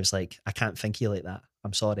his eye, I was like, "I can't think of you like that.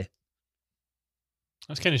 I'm sorry."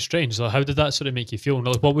 That's kind of strange. So how did that sort of make you feel?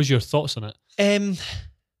 Like, what was your thoughts on it? Um,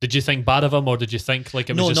 Did you think bad of him, or did you think like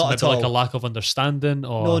it was No, just not maybe at like a all. lack of understanding?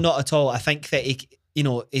 Or no, not at all. I think that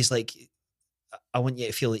he's like, "I want you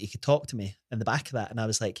to feel like you could talk to me," in the back of that. And I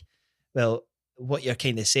was like, "Well, what you're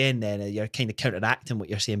kind of saying then, you're kind of counteracting what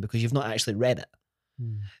you're saying because you've not actually read it."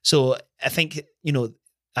 So I think, I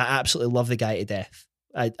absolutely love the guy to death.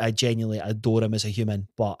 I genuinely adore him as a human,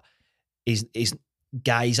 but he's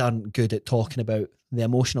guys aren't good at talking about the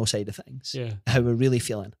emotional side of things, Yeah. how we're really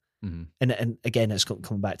feeling. Mm-hmm. And again, it's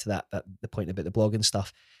coming back to that the point about the blog and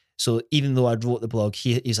stuff. So even though I wrote the blog,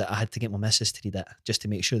 he's like, "I had to get my missus to read it just to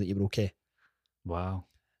make sure that you were okay." Wow.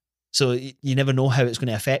 So you never know how it's going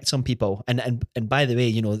to affect some people. And by the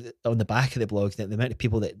way, on the back of the blog, the amount of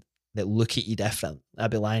people that look at you different,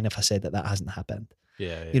 I'd be lying if I said that hasn't happened.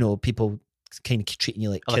 Yeah. People kind of treating you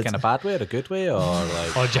like Like kids. in a bad way or a good way, or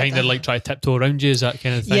like Or do you think they like try to tiptoe around you? Is that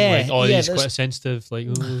kind of thing? Yeah, Like, oh, yeah, he's there's- quite sensitive. Like,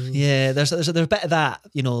 ooh, Yeah, there's a bit of that,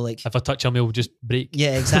 like. if I touch him, he'll just break.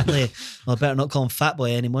 Yeah, exactly. Well, I better not call him fat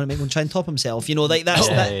boy anymore. Make him try and top himself. Like that's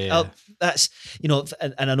Yeah, that. yeah. That's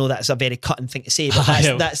and I know that's a very cutting thing to say, but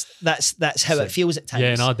Yeah. that's how it feels at times.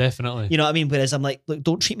 Yeah, no, definitely. You know what I mean? Whereas I'm like, look,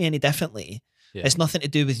 don't treat me any differently. Yeah. It's nothing to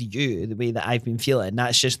do with you, the way that I've been feeling.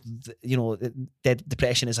 That's just,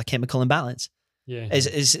 depression is a chemical imbalance. Yeah. It's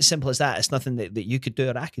as simple as that. It's nothing that you could do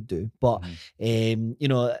or I could do. But,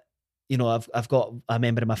 I've got a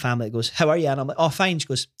member of my family that goes, "How are you?" And I'm like, "Oh, fine." She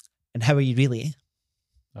goes, "And how are you really?"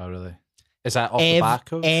 Oh, really? Is that off the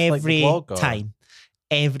back of like, the every blog? Or? time.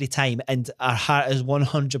 Every time. And our heart is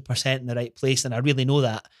 100% in the right place. And I really know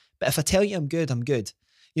that. But if I tell you I'm good, I'm good.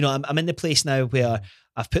 I'm in the place now where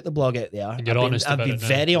I've put the blog out there. And you're honest I've about been it now.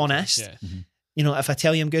 very honest. Yeah. If I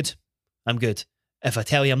tell you I'm good, I'm good. If I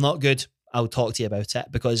tell you I'm not good, I'll talk to you about it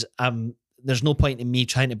because there's no point in me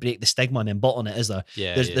trying to break the stigma and then bottling it, is there?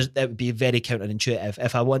 Yeah, That would be very counterintuitive.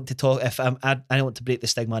 If I want to talk, I want to break the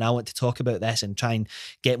stigma and I want to talk about this and try and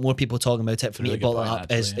get more people talking about it, for Really me to good bottle it point,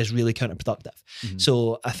 up actually, is really counterproductive. Mhm.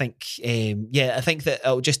 So I think, I think that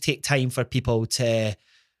it'll just take time for people to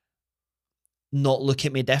not look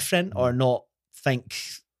at me different or not think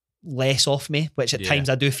less of me, which at Yeah. times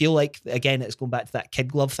I do feel like. Again, it's going back to that kid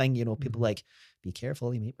glove thing. People like, "Be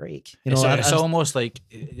careful, you might break." It's I- almost like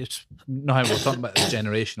it's no how we're talking about the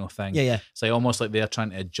generational thing. yeah. It's like almost like they're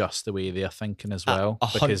trying to adjust the way they're thinking as well,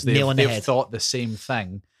 because nail on the they've head. thought the same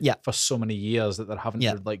thing Yeah. for so many years that they're having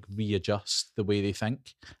Yeah. to like readjust the way they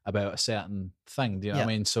think about a certain thing. Do you know what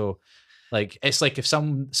I Yeah. mean? So like it's like if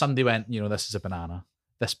somebody went, this is a banana.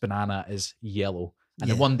 This banana is yellow, and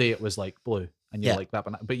then Yeah. one day it was like blue, and you're Yeah. like that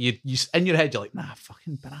banana. But you in your head you're like, nah,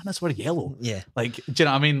 fucking bananas were yellow. Yeah. Like, do you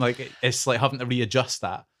know what I mean? Like it's like having to readjust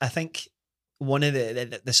that. I think one of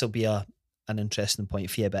this will be an interesting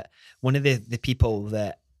point for you, but one of the people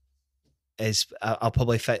that is I'll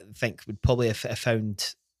probably think would probably have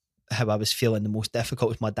found how I was feeling the most difficult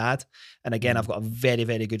with my dad. And again, I've got a very,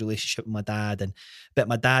 very good relationship with my dad, but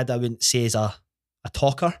my dad I wouldn't say is a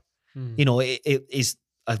talker. He's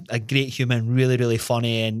a great human, really, really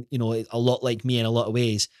funny, and a lot like me in a lot of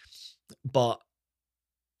ways. But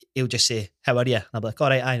he'll just say, "How are you?" And I'll be like, "All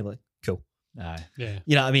right," I'm like, "Cool." Aye. Yeah.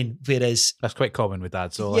 You know what I mean? Whereas, That's quite common with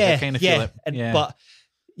dads. So like, I kind of feel it. Yeah. But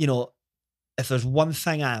if there's one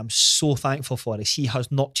thing I am so thankful for is he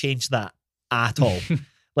has not changed that at all.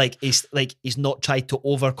 He's not tried to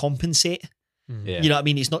overcompensate. Yeah. You know what I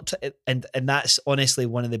mean? He's not, and that's honestly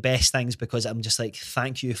one of the best things, because I'm just like,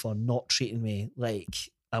 thank you for not treating me like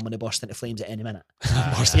I'm going to burst into flames at any minute.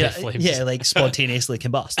 Burst into flames. Yeah, like spontaneously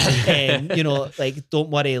combust. You know, like, don't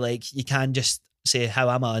worry, like, you can just say, how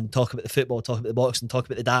am I, and talk about the football, talk about the boxing, talk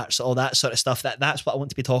about the darts, all that sort of stuff. That's what I want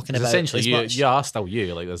to be talking about. Essentially, as you are still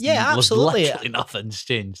you. Like, there's absolutely. literally nothing's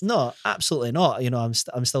changed. No, absolutely not. You know, I'm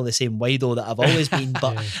still the same wido that I've always been.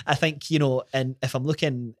 But I think, you know, and if I'm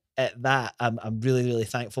looking at that, I'm really, really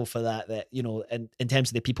thankful for that. That, you know, in terms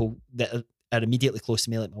of the people that are immediately close to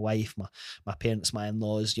me, like my wife, my parents, my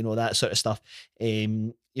in-laws, you know, that sort of stuff.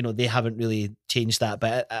 You know, they haven't really changed that,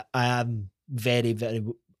 but I am very, very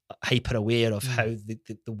hyper aware of how the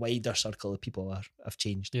wider circle of people have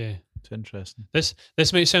changed. Yeah, it's interesting. This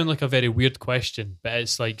might sound like a very weird question, but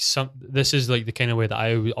it's like this is like the kind of way that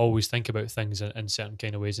I always think about things in certain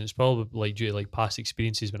kind of ways, and it's probably like due to like past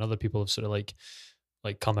experiences when other people have sort of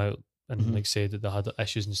like come out and like said that they had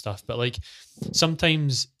issues and stuff. But like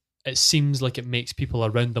sometimes it seems like it makes people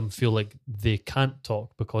around them feel like they can't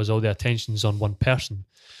talk because all the attention's on one person.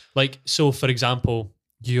 Like, so for example,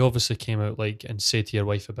 you obviously came out like and said to your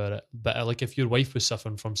wife about it, but like if your wife was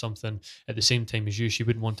suffering from something at the same time as you, she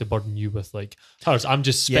wouldn't want to burden you with like hers. I'm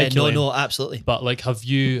just speculating. No, absolutely. But like, have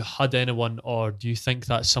you had anyone, or do you think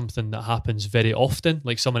that's something that happens very often?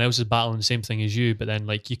 Like someone else is battling the same thing as you, but then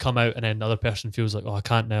like you come out and then the other person feels like, oh, I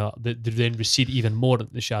can't now. They then recede even more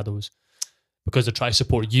into the shadows because they try to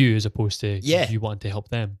support you as opposed to you wanting to help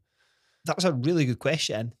them. That's a really good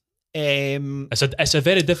question. It's a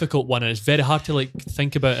very difficult one, and it's very hard to like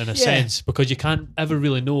think about in a sense, because you can't ever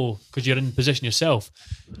really know, because you're in the position yourself.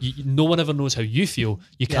 No one ever knows how you feel.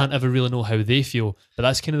 You can't ever really know how they feel. But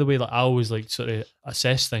that's kind of the way that I always like sort of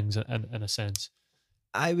assess things in a sense.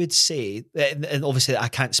 I would say, and obviously I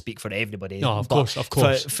can't speak for everybody. No, of course.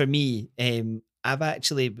 For me, I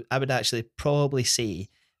would actually probably say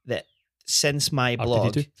that since my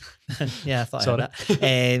blog, I thought I had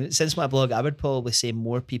that. Since my blog, I would probably say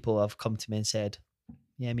more people have come to me and said,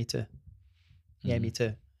 "Yeah, me too. Yeah, me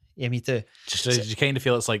too. Yeah, me too." Just you kind of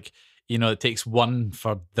feel it's like, you know, it takes one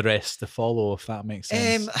for the rest to follow, if that makes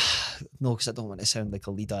sense. No, because I don't want to sound like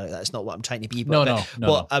a leader. That's not what I'm trying to be. But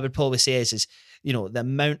what I would probably say is, you know, the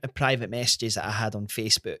amount of private messages that I had on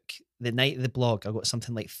Facebook the night of the blog, I got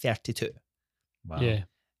something like 32. Wow. Yeah.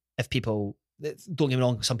 If people, don't get me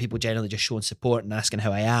wrong, some people generally just showing support and asking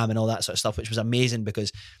how I am and all that sort of stuff, which was amazing,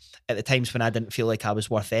 because at the times when I didn't feel like I was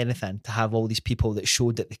worth anything, to have all these people that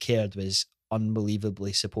showed that they cared was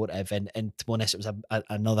unbelievably supportive. And to be honest, it was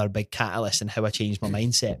another big catalyst in how I changed my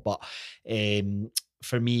mindset. But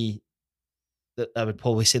for me, I would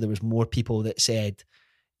probably say there was more people that said,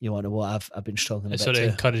 you want to know what, I've been struggling a bit sort of too.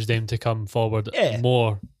 Encourage them to come forward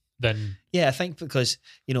more than... Yeah, I think because,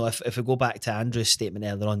 you know, if we go back to Andrew's statement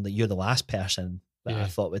earlier on, that you're the last person that I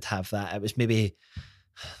thought would have that, it was maybe,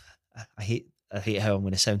 I hate how I'm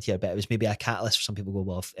going to sound here, but it was maybe a catalyst for some people to go,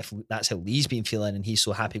 well, if that's how Lee's been feeling and he's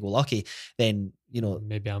so happy-go-lucky, then, you know...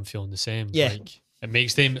 Maybe I'm feeling the same. Yeah. Like, it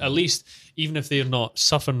makes them, at least, even if they're not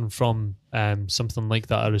suffering from something like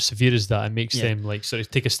that or as severe as that, it makes them like sort of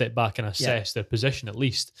take a step back and assess their position at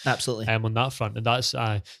least. Absolutely. On that front, and that's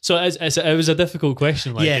so it was a difficult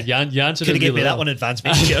question. Like you answered could it. Could have really given me that one in advance,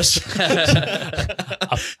 mate. Cheers.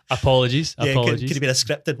 Apologies. Could have been a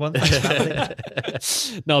scripted one.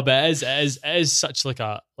 No, but it is such like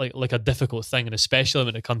a difficult thing, and especially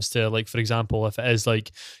when it comes to, like, for example, if it is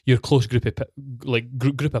like your close group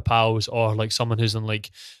of pals, or like someone who's in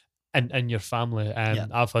like in your family.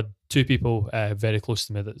 I've had two people very close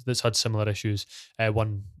to me that's had similar issues.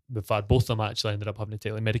 One, in fact, both of them actually ended up having to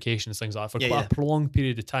take like medication and things like that for quite a prolonged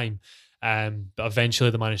period of time. But eventually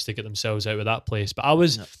they managed to get themselves out of that place. But I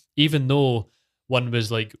was, even though one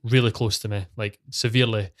was like really close to me, like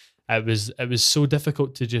severely, it was so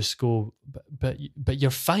difficult to just go, but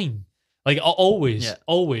you're fine. Like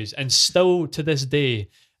always. And still to this day,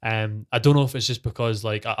 I don't know if it's just because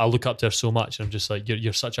like I look up to her so much and I'm just like,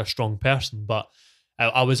 you're such a strong person, but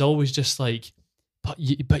I was always just like, but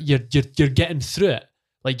you're getting through it.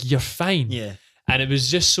 Like, you're fine. Yeah. And it was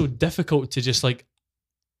just so difficult to just like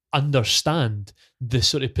understand the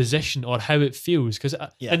sort of position or how it feels, because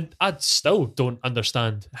and I still don't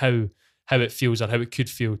understand how it feels or how it could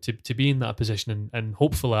feel to be in that position, and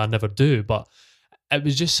hopefully I never do, but it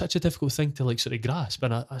was just such a difficult thing to like sort of grasp,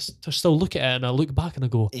 and I still look at it and I look back and I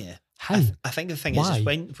go, how? I think the thing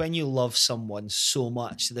is when you love someone so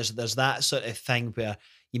much, there's that sort of thing where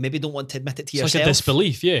you maybe don't want to admit it to yourself. It's like a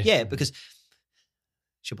disbelief, yeah, because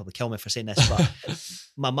she'll probably kill me for saying this, but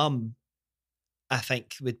my mum, I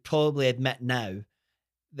think, would probably admit now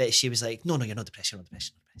that she was like, no, you're not depressed, you're not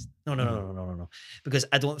depressed, you're not No. Because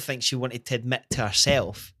I don't think she wanted to admit to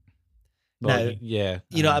herself. Well, Now, yeah.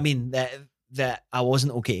 you know what I mean? That I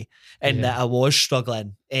wasn't okay and that I was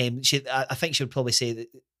struggling. I think she would probably say that,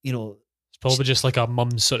 you know, It's probably just like a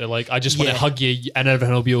mum's sort of like, I just want Yeah. to hug you and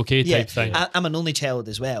everything will be okay type thing. I'm an only child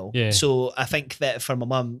as well. Yeah. So I think that for my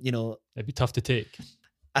mum, you know, It'd be tough to take.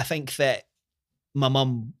 I think that my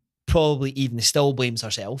mum probably even still blames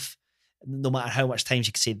herself. No matter how much time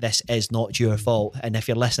she could say, this is not your fault. And if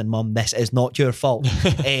you're listening, mum, this is not your fault.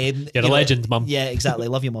 You're a legend, mum. Yeah, exactly.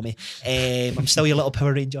 Love you, mummy. I'm still your little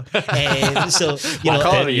Power Ranger. So, you What know,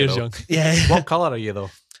 colour 10 are you, years though? young. yeah, What colour are you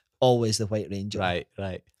though? always the White Ranger. Right.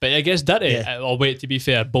 But I guess Dirty, Yeah. I'll wait to be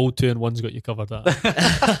fair, Bold 2 and 1's got you covered.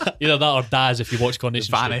 That. Either that or Daz if you watch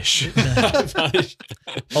Coronation Vanish. Street. Vanish.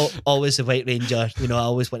 Always the White Ranger. You know, I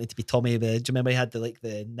always wanted to be Tommy. Do you remember he had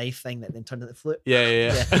the knife thing that then turned into the flute?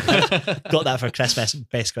 Yeah. Got that for Christmas.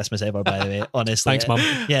 Best Christmas ever, by the way. Honestly. Thanks, mum.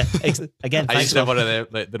 Yeah. Again, I thanks, used to have mum. one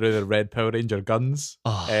of the red Power Ranger guns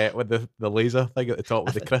Oh. with the laser thing at the top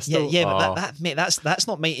with the crystal. Yeah, Oh. but mate, that's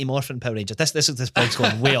not Mighty Morphin Power Rangers. This point's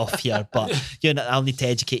going way off here, but I'll need to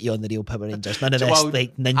educate you on the real Power Rangers. None of this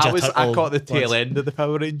like Ninja Turtle. I caught the tail ones. end of the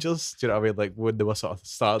Power Rangers. Do you know what I mean? Like when they were sort of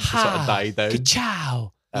starting to sort of die down.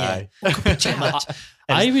 Ciao. Yeah. Aye. Too much.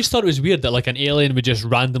 I always thought it was weird that like an alien would just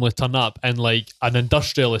randomly turn up in like an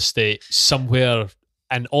industrial estate somewhere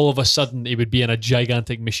and all of a sudden he would be in a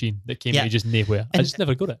gigantic machine that came Yeah. out of just nowhere. I And- just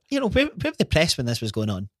never got it. Where were the press when this was going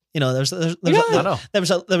on? You know, there was I know. there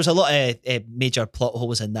was a lot of major plot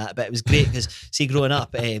holes in that, but it was great because see, growing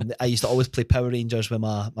up, I used to always play Power Rangers with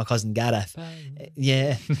my cousin Gareth.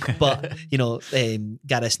 Yeah, but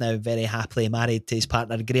Gareth's now very happily married to his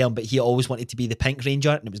partner Graham, but he always wanted to be the Pink Ranger,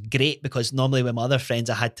 and it was great because normally with my other friends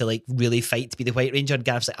I had to like really fight to be the White Ranger. And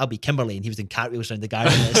Gareth's like, I'll be Kimberly, and he was doing cartwheels around the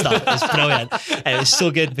garden and stuff. It was brilliant. And it was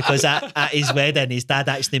so good because at his wedding, his dad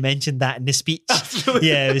actually mentioned that in the speech.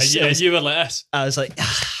 Yeah, it was, And you were like this, I was like.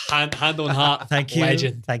 hand on heart. Thank you.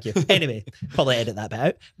 Legend. Thank you. Anyway, probably edit that bit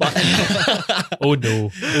out. But Oh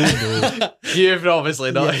no. Oh no. You've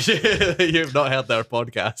obviously not. You've not heard their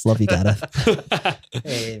podcast. love you, Gareth.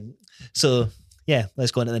 So yeah,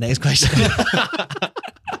 let's go on to the next question.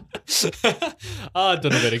 I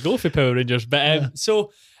don't know where to go for Power Rangers, but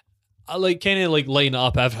so I like kind of like line it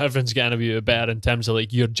up. Everyone's getting a bit better in terms of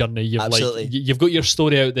like your journey. You've Absolutely. like you've got your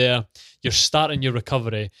story out there. You're starting your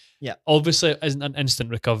recovery. Yeah. Obviously, it isn't an instant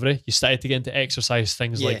recovery. You started to get into exercise,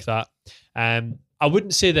 things Yeah. like that. I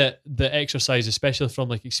wouldn't say that the exercise, especially from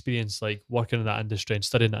like experience, like working in that industry and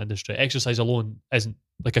studying that industry, exercise alone isn't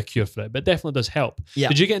like a cure for it, but definitely does help. Yeah.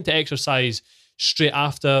 Did you get into exercise straight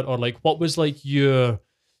after, or like what was like your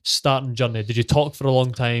starting journey? Did you talk for a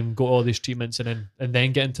long time, go to all these treatments, and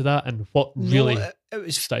then get into that? And what really No, it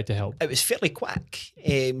was started to help? it was fairly quick.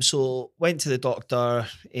 So went to the doctor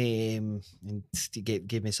and he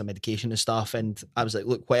gave me some medication and stuff, and I was like,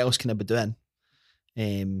 look, what else can I be doing?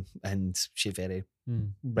 And she very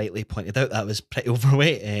rightly pointed out that I was pretty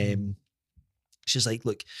overweight. She's like,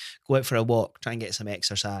 look, go out for a walk, try and get some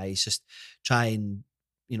exercise, just try and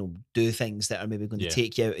do things that are maybe going to Yeah.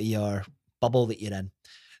 take you out of your bubble that you're in.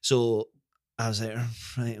 So I was like,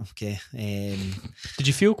 right, okay. Did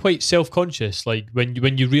you feel quite self-conscious, like when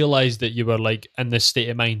you realised that you were like in this state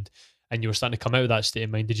of mind and you were starting to come out of that state of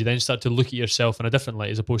mind? Did you then start to look at yourself in a different light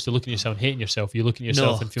as opposed to looking at yourself and hating yourself? You looking at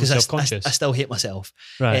yourself and feeling 'cause self-conscious? I still hate myself.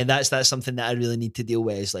 Right. And that's something that I really need to deal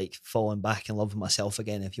with, is like falling back and loving myself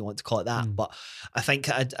again, if you want to call it that. But I think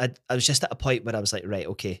I was just at a point where I was like, right,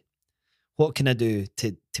 okay, what can I do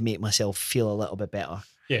to make myself feel a little bit better?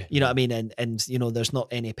 Yeah. You know what I mean? And there's not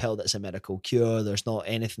any pill that's a miracle cure. There's not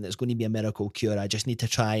anything that's going to be a miracle cure. I just need to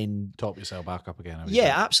try and Top yourself back up again.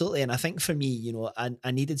 yeah, absolutely. And I think for me,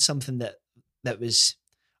 I needed something that was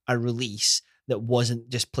a release that wasn't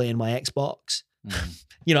just playing my Xbox.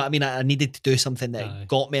 You know what I mean? I needed to do something that Aye.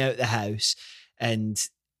 got me out of the house and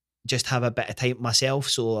just have a bit of time myself.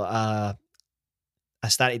 So I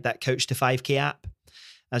started that Couch to 5K app.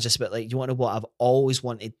 I was just a bit like, you want to know what? I've always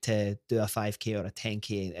wanted to do a 5K or a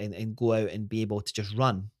 10K and go out and be able to just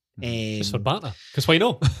run. Just for banter. Because why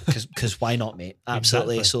not? Because why not, mate?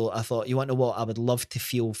 Absolutely. Exactly. So I thought, you want to know what? I would love to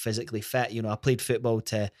feel physically fit. I played football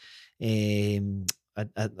to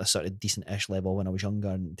a sort of decent-ish level when I was younger.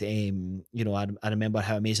 And, I remember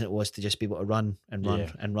how amazing it was to just be able to run and run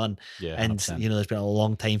Yeah. and run. Yeah, And, 100%. there's been a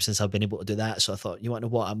long time since I've been able to do that. So I thought, you want to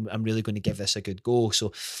know what? I'm really going to give this a good go.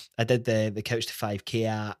 So I did the Couch to 5K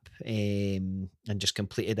app and just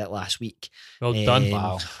completed it last week. Well done.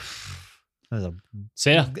 Wow.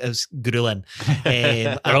 Sarah. It was grueling.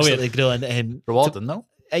 Absolutely grueling. Rewarding, no?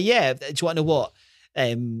 Yeah, do you want to know what?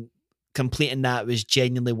 completing that was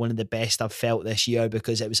genuinely one of the best I've felt this year,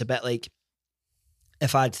 because it was a bit like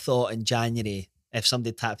if I'd thought in January, if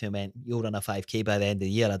somebody tapped me and went, you'll run a 5K by the end of the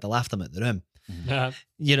year, I'd have laughed them out the room. Yeah.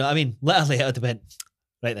 You know, I mean, literally, I'd have went,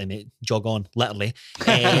 right then, mate, jog on, literally.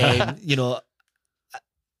 You know,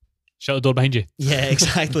 Shut the door behind you. yeah,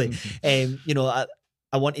 exactly. You know,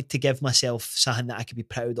 I wanted to give myself something that I could be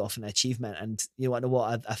proud of, an achievement. And you know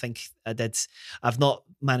what? I think I did. I've not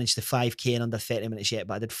managed the 5K in under 30 minutes yet,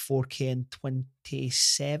 but I did 4K in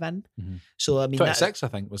 27. Mhm. So, I mean, 26, I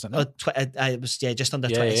think, wasn't it? I was, just under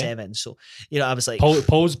Yeah, 27. So, you know, I was like,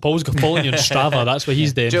 Paul's following you on Strava. That's what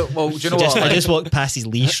he's doing. Do you know what? I just walked past his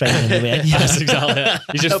leash right on the way. That's exactly it.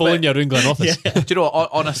 He's just No, following but- you around Glen Office. Yeah. Do you know what,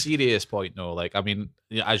 on a serious point though, like, I mean,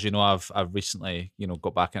 as you know, I've recently, you know,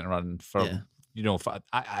 got back into running for, Yeah. you know,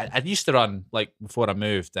 I used to run like before I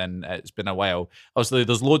moved, and it's been a while. Obviously,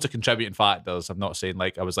 there's loads of contributing factors. I'm not saying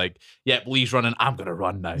like I was like, yeah, Lee's running, I'm gonna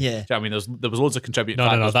run now. Yeah. Do you know what I mean? There was loads of contributing No,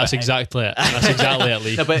 factors. that's but- exactly it. That's exactly it,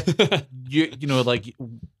 Lee. No, but you know, like,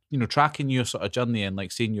 you know, tracking your sort of journey and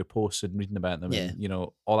like seeing your posts and reading about them, Yeah. and you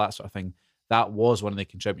know, all that sort of thing. That was one of the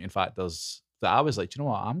contributing factors that I was like, do you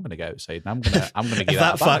know what? I'm gonna go outside and I'm gonna If give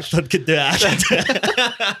that that a bash. factor could do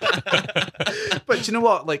it, But do you know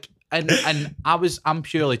what? Like, and I'm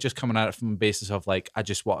purely just coming at it from a basis of like, I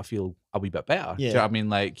just want to feel a wee bit better. Do you know Yeah. what I mean?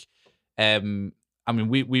 Like, I mean,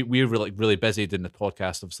 we're really busy doing the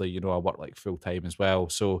podcast. Obviously, you know, I work like full time as well.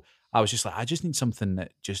 So I was just like, I just need something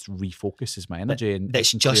that just refocuses my energy and that's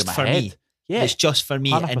it can clear just my for head. me. Yeah, It's just for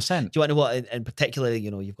me. 100%. And do you want to know what? In particular,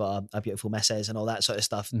 you know, you've got a beautiful missus and all that sort of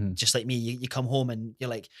stuff. Mhm. Just like me, you come home and you're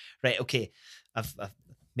like, right, okay, I've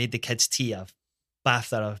made the kids tea, I've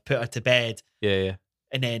bathed her, I've put her to bed, Yeah.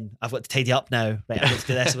 and then I've got to tidy up now. Right, I've got to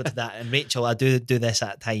do this, I've got to do that. And Rachel, I do this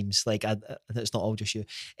at times. Like, it's not all just you.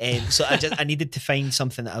 So I needed to find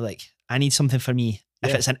something that I need something for me. If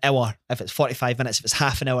Yeah. it's an hour, if it's 45 minutes, if it's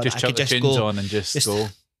half an hour, Just I chuck could the just tunes go on and just go.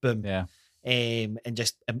 boom. Yeah. And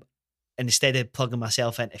just instead of plugging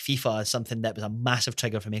myself into FIFA, something that was a massive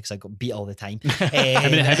trigger for me because I got beat all the time. How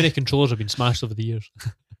many controllers have been smashed over the years?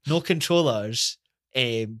 No controllers,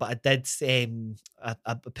 but I did.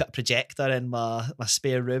 I put a projector in my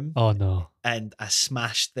spare room, Oh no. and I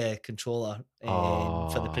smashed the controller for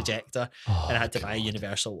the Oh. projector, Oh, and I had to buy a God.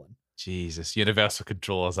 universal one. Jesus, universal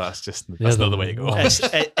controllers. That's They're not the the way to go. worst.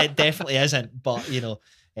 It definitely isn't, but you know,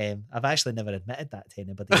 I've actually never admitted that to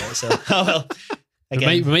anybody yet. So, oh well. We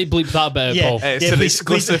might bleep that bit out, Yeah. Paul. It's Yeah, an please-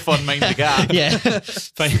 exclusive on Mind the Gap. Yeah.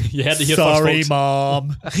 Fine. You heard it here Sorry, first, folks.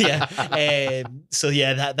 mom. Yeah. So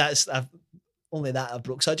yeah, that's only that I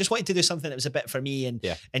broke. So I just wanted to do something that was a bit for me and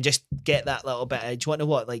Yeah. and just get that little bit. Do you want to know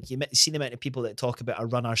what? Like you see the amount of people that talk about a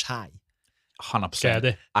runner's high, 100%.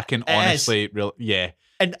 Scaredy. I can It is. honestly, yeah.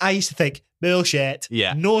 and I used to think bullshit.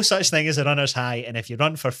 Yeah. No such thing as a runner's high, and if you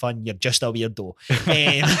run for fun, you're just a weirdo.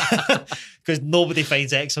 Because nobody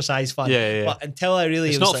finds exercise fun. Yeah. But until I really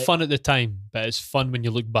It's was not like, fun at the time, but it's fun when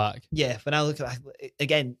you look back. yeah, when I look at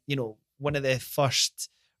again, you know, one of the first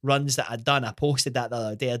runs that I'd done, I posted that the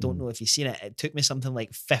other day. I don't know if you've seen it. It took me something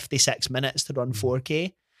like 56 minutes to run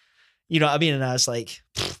 4K. You know what I mean? And I was like,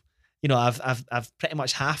 you know, I've pretty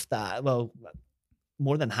much half that. Well,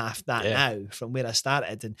 more than half that Yeah. now from where I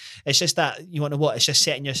started. And it's just that, you want to know what? It's just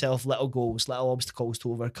setting yourself little goals, little obstacles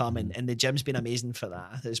to overcome. And the gym's been amazing for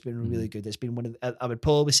that. It's been really good. It's been one of I would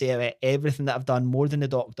probably say out of everything that I've done, more than the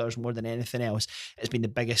doctors, more than anything else, it's been the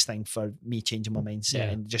biggest thing for me changing my mindset Yeah.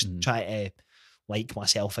 and just try to like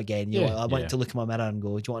myself again. You Yeah. know, I want Yeah. to look in my mirror and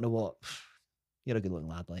go, do you want to know what? You're a good looking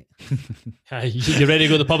lad, like. You ready to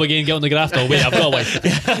go to the pub again, get on the graft? Oh, wait, I've got a wife.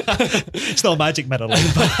 It's not a magic mirror, like.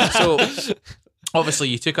 So obviously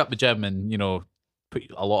you took up the gym and, you know, put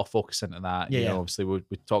a lot of focus into that. You Yeah. know, obviously we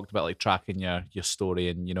talked about like tracking your story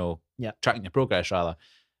and, you know, Yeah. tracking your progress rather.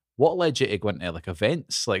 What led you to go into like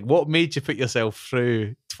events? Like what made you put yourself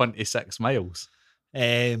through 26 miles?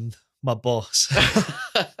 My boss,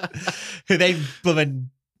 who then blooming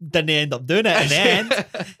didn't end up doing it in the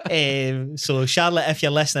end. So Charlotte, if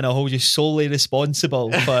you're listening, I'll hold you solely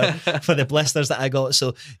responsible for the blisters that I got.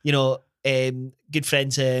 So, you know, good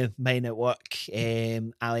friends of mine at work,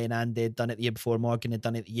 Ali and Andy had done it the year before, Morgan had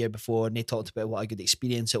done it the year before, and they talked about what a good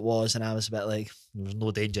experience it was, and I was a bit like, there's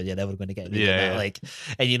no danger you're ever going to get me doing Yeah, that. yeah. Like,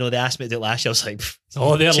 and you know, they asked me to do it last year, I was like,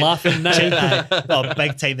 Oh, they're Shit. laughing now. oh,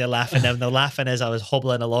 big time they're laughing now. And they're laughing as I was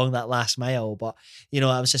hobbling along that last mile. But you know,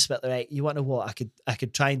 I was just a bit like, right, you want to know what? I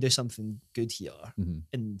could try and do something good here, Mhm.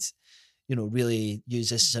 and you know, really use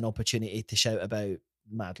this as an opportunity to shout about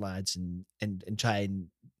Mad Lads and try and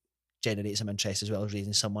generate some interest as well as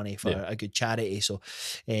raising some money for a good charity. So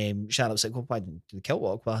Charlotte was like, well, why didn't you do the kilt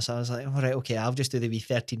walk? Well, so I was like, all right, okay, I'll just do the wee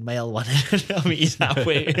 13-mile one. I mean, he's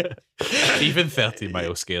halfway. Even 30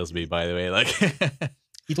 miles scares me, by the way. Like,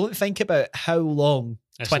 you don't think about how long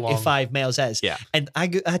It's 25 miles is. Yeah. And I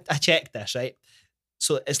checked this, right?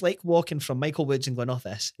 So it's like walking from Michael Woods in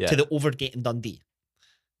Glenoffice to the Overgate in Dundee.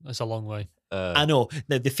 That's a long way. I know.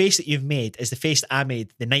 Now, the face that you've made is the face that I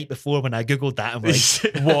made the night before when I Googled that. I'm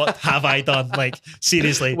like, what have I done? Like,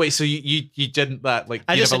 seriously. Wait, so you didn't that, like,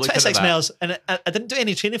 I you just never said looked at 26 that? miles and I didn't do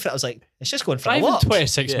any training for it. I was like, it's just going for a Driving walk.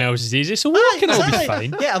 26 Yeah. miles is easy, so walking will be exactly.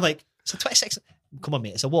 fine. Yeah, I'm like, so 26. Come on,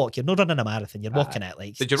 mate, it's a walk. You're not running a marathon. You're walking it.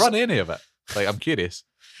 Like, Did you run any of it? Like, I'm curious.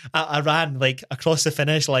 I ran like across the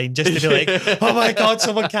finish line just to be like, oh my God,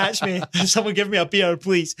 someone catch me. Someone give me a beer,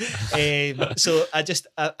 please. So I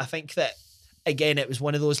think that, again, it was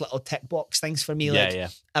one of those little tick box things for me. Like,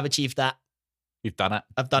 I've achieved that. You've done it.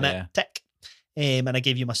 I've done it. Tick. And I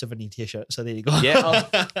gave you my souvenir t-shirt. So there you go. Yeah.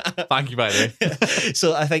 Thank you, by the way.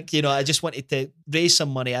 So I think, I just wanted to raise some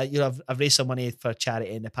money. I've raised some money for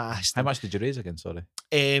charity in the past. How much did you raise again? Sorry.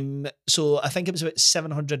 So I think it was about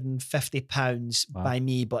 £750 by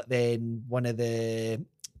me, but then one of the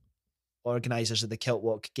organisers of the Kilt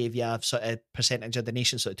Walk gave you a sort of percentage of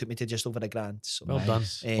donation, so it took me to just over £1,000. So Well done.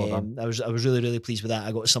 Well done. I was really, really pleased with that.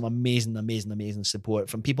 I got some amazing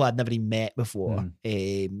support from people I'd never even met before.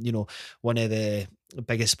 One of the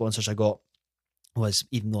biggest sponsors I got was,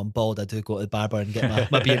 even though I'm bald, I do go to the barber and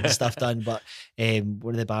get my beard and stuff done. But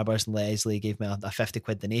one of the barbers in Leslie gave me a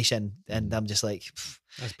 £50 donation, and I'm just like,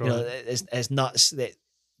 That's brilliant. it's nuts that,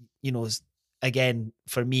 again,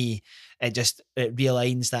 for me, it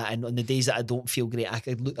realigns that. And on the days that I don't feel great, I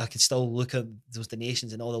could still look at those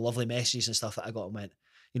donations and all the lovely messages and stuff that I got and went,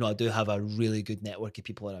 I do have a really good network of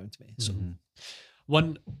people around me. So. Mm-hmm.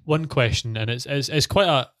 One question, and it's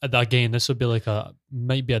quite again, this would be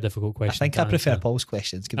might be a difficult question. I think I prefer Paul's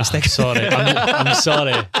questions. Give me a stick. Sorry,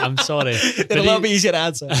 I'm sorry. They're a little bit easier to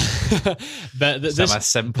answer. But I'm a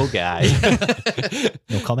simple guy.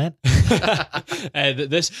 No comment.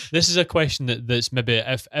 This is a question that's maybe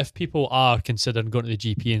if people are considering going to the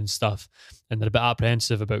GP and stuff, and they're a bit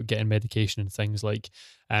apprehensive about getting medication and things like,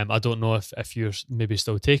 I don't know if you're maybe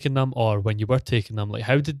still taking them, or when you were taking them, like,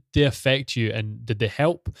 how did they affect you and did they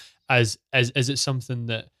help? Is it something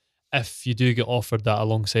that if you do get offered that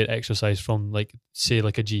alongside exercise from, like, say,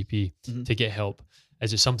 like a GP to get help,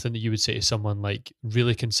 is it something that you would say to someone, like,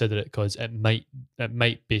 really consider it because it might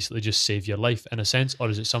basically just save your life in a sense, or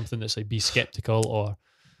is it something that's like, be skeptical? Or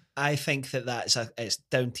I think that it's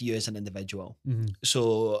down to you as an individual. Mm-hmm.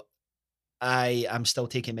 So I am still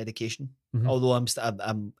taking medication, although I'm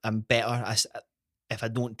better. If I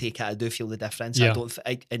don't take it, I do feel the difference. Yeah.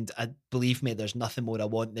 I believe me, there's nothing more I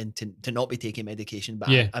want than to not be taking medication. But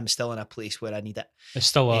I'm still in a place where I need it.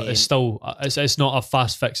 It's not a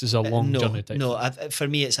fast fix. It's a long journey type. No, for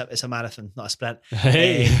me, it's a marathon, not a sprint.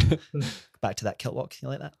 Hey. Back to that Kilt Walk. You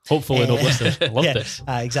like that? Hopefully, no listeners. I love this.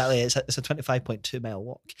 Exactly. It's a 25.2 mile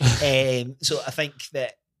walk. So I think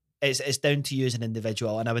that it's down to you as an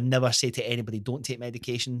individual, and I would never say to anybody, don't take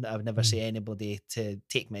medication. I would never say anybody to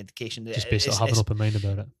take medication. Just basically have an open mind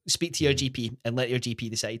about it. Speak to your GP and let your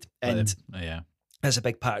GP decide. And Yeah. that's a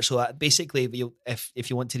big part. So basically, if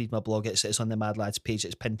you want to read my blog, it's on the Mad Lads page.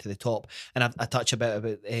 It's pinned to the top, and I touch about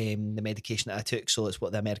the medication that I took. So it's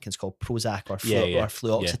what the Americans call Prozac or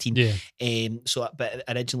fluoxetine. Yeah. But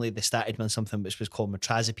originally they started with something which was called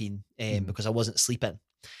metrazapine because I wasn't sleeping.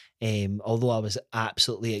 Although I was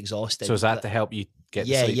absolutely exhausted. So is that to help you get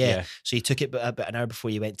to sleep? Yeah. So you took it about an hour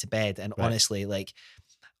before you went to bed, and honestly, like,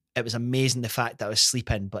 it was amazing the fact that I was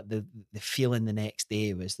sleeping, but the feeling the next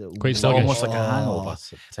day was Quite sluggish. Almost like a hangover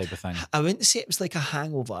type of thing. I wouldn't say it was like a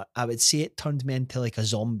hangover. I would say it turned me into like a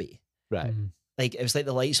zombie. Right. Like, it was like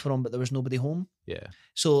the lights were on, but there was nobody home. Yeah.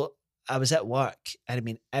 So I was at work, and I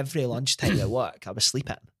mean, every lunchtime at work, I was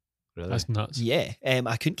sleeping. Really? That's nuts. Yeah,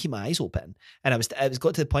 I couldn't keep my eyes open, and I was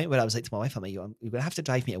got to the point where I was like to my wife, I'm like, you're gonna have to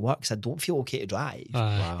drive me to work because I don't feel okay to drive.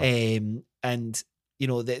 Wow. And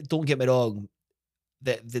don't get me wrong,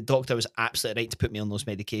 the doctor was absolutely right to put me on that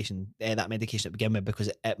medication to begin with, because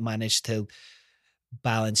it managed to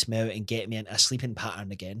balance me out and get me into a sleeping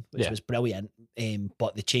pattern again, which was brilliant.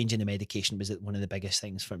 But the change in the medication was one of the biggest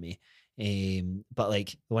things for me. But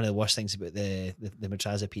like, one of the worst things about the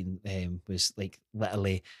metrazapine was, like,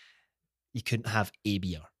 literally, you couldn't have a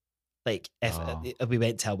beer. Like, if we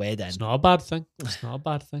went to a wedding, It's not a bad thing. It's not a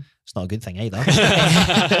bad thing. it's not a good thing either.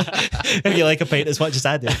 If you like a pint as much as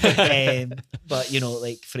I do. But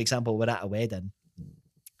like, for example, we're at a wedding,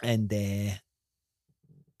 and it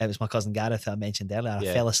was my cousin Gareth I mentioned earlier. I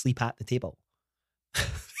fell asleep at the table.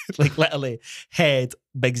 like literally head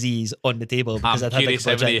Big Z's on the table because I'm I'd had curious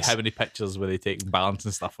like how many pictures were they taking balance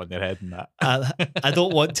and stuff on your head and that. I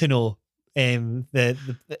don't want to know.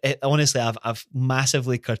 Honestly, I've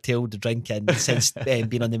massively curtailed the drinking since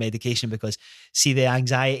being on the medication because see the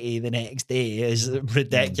anxiety the next day is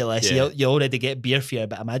ridiculous. Yeah. You already get beer fear,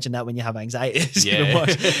 but imagine that when you have anxiety, it's Yeah.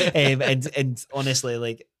 even worse. And honestly,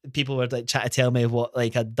 like people were like trying to tell me what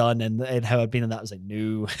like I'd done and how I'd been, and that was like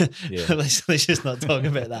no, Yeah. let's just not talk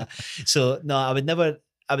about that. So no, I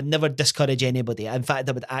would never discourage anybody. In fact,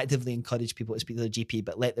 I would actively encourage people to speak to their GP,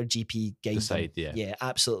 but let their GP guide Decide, them. yeah. Yeah,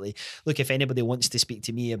 absolutely. Look, if anybody wants to speak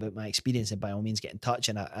to me about my experience, then by all means get in touch,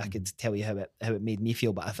 and I could tell you how it made me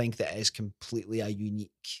feel. But I think that it is completely a unique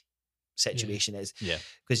situation, is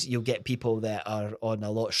because you'll get people that are on a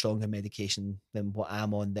lot stronger medication than what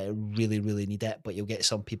I'm on that really, really need it. But you'll get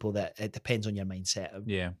some people that it depends on your mindset of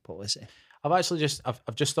policy. I've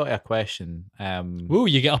just thought of a question. Ooh,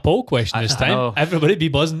 you get a poll question this time. Everybody be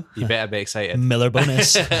buzzing. You better be excited. Miller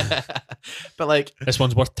bonus. But like this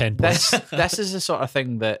one's worth 10 points. This is the sort of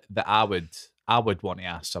thing that I would want to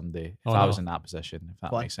ask somebody if I was in that position, if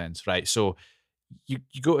that makes sense. Right. So you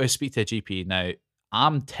go to speak to a GP now.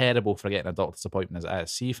 I'm terrible for getting a doctor's appointment as it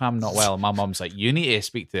is. See if I'm not well and my mum's like, you need to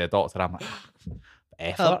speak to the doctor. I'm like,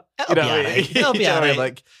 effort. It'll be alright. It'll be alright.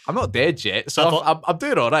 Like, I'm not dead yet, so I'm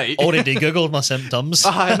doing all right. Already Googled my symptoms.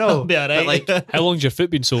 I know. It'll be alright. Like, how long's your foot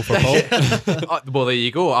been sore for, Paul? Well, there you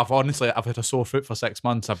go. I've had a sore foot for 6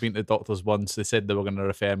 months. I've been to the doctors once. They said they were going to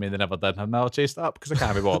refer me. They never did. And now I chased it up because I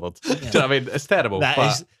can't be bothered. Do you know what I mean? It's terrible.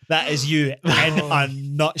 That is you in a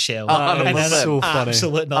nutshell. That's so funny.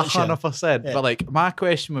 Absolute nutshell. 100%. Yeah. But like, my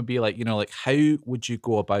question would be like, you know, like, how would you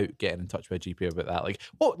go about getting in touch with a GP about that? Like,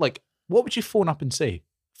 what would you phone up and say?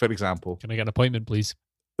 For example, can I get an appointment, please?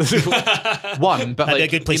 One, but that'd like be a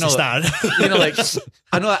good place to start. You know, like,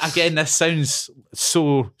 I know again, this sounds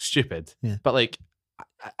so stupid, but like,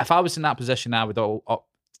 if I was in that position, I would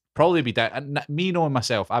probably be doubting. Me knowing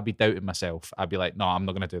myself, I'd be doubting myself. I'd be like, no, I'm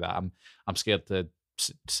not going to do that. I'm scared to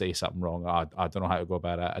say something wrong. I don't know how to go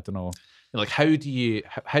about it. I don't know. Like, how do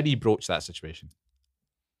you broach that situation?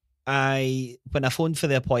 When I phoned for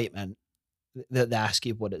the appointment, they ask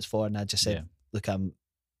you what it's for, and I just said, look, I'm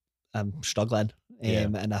struggling,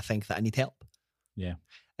 and I think that I need help. Yeah.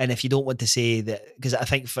 And if you don't want to say that, because I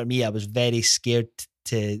think for me, I was very scared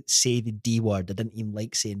to say the D word. I didn't even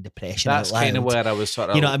like saying depression. That's kind of where I was sort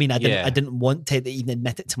of, you know what I mean? I didn't want to even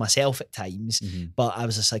admit it to myself at times, but I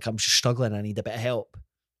was just like, I'm just struggling. I need a bit of help.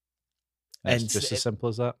 It's just as simple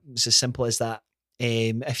as that. It's as simple as that.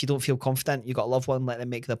 If you don't feel confident, you got a loved one, let them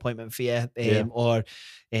make the appointment for you. Or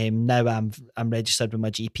now I'm registered with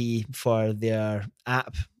my GP for their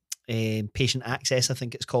app. Patient access, I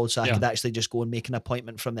think it's called, so I could actually just go and make an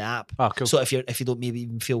appointment from the app. Oh, cool. So if you don't maybe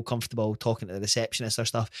even feel comfortable talking to the receptionist or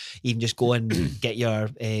stuff, you can just go and get your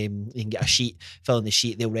you can get a sheet, fill in the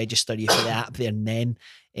sheet, they'll register you for the app there and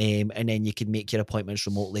then you can make your appointments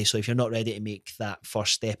remotely. So if you're not ready to make that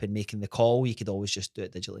first step in making the call, you could always just do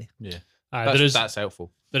it digitally. Yeah. That's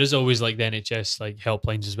helpful. There is always like the NHS like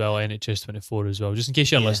helplines as well, NHS 24 as well, just in case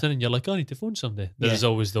you're listening and you're like, I need to phone somebody. There's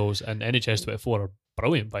always those, and NHS 24 are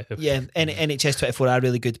brilliant by the way. Yeah, NHS 24 are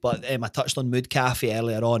really good, but I touched on Mood Cafe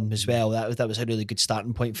earlier on as well. That was a really good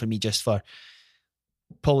starting point for me, just for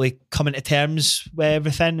probably coming to terms with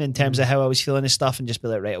everything in terms of how I was feeling and stuff, and just be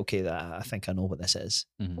like, right, okay, I think I know what this is.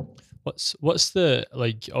 Mm-hmm. What's the,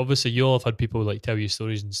 like, obviously you all have had people like tell you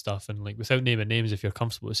stories and stuff, and like without naming names if you're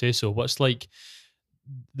comfortable to say so, what's like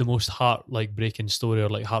the most breaking story or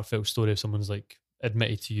like heartfelt story if someone's like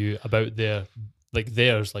admitted to you about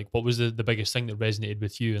theirs, like what was the biggest thing that resonated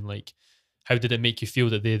with you, and like how did it make you feel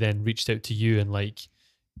that they then reached out to you and like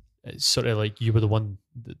it's sort of like you were the one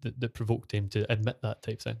that provoked him to admit that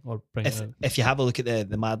type thing or bring it out? If you have a look at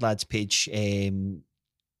the Mad Lads page,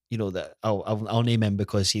 you know that I'll name him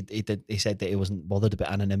because he said that he wasn't bothered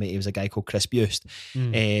about anonymity. He was a guy called Chris Bust.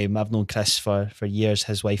 I've known Chris for years.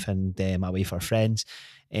 His wife and my wife are friends.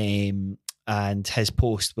 And his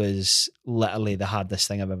post was literally the hardest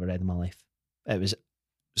thing I've ever read in my life. It was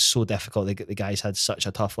so difficult. The guy's had such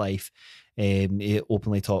a tough life. He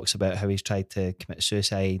openly talks about how he's tried to commit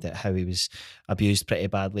suicide, how he was abused pretty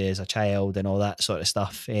badly as a child and all that sort of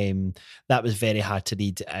stuff. That was very hard to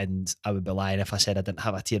read, and I would be lying if I said I didn't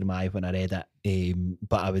have a tear in my eye when I read it.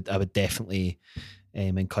 But I would definitely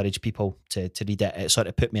encourage people to read it. It sort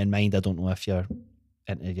of put me in mind. I don't know if you're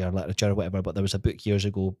into your literature or whatever, but there was a book years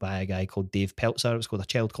ago by a guy called Dave Peltzer. It was called A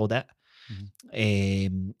Child Called It.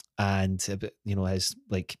 And you know, his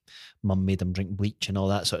like mum made him drink bleach and all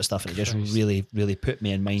that sort of stuff, and it just really, really put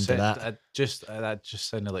me in mind of that. That just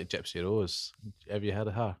sounded like Gypsy Rose. Have you heard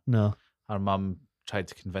of her? No. Her mum tried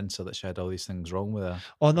to convince her that she had all these things wrong with her.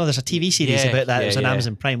 Oh no, there's a TV series Yeah, about that. It was on yeah.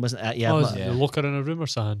 Amazon Prime, wasn't it? Yeah. Oh, I'm is not- it the locker in a room or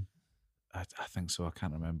something? I think so. I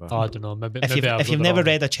can't remember. Oh, I don't know. Maybe if you've never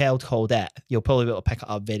read A Child Called It, you'll probably be able to pick it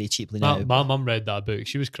up very cheaply now. my mum read that book.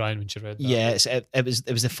 She was crying when she read that. Yeah, it was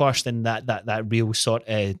the first in that real sort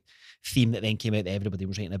of theme that then came out that everybody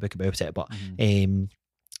was writing a book about it. But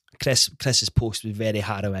Chris's post was very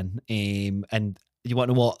harrowing. And you want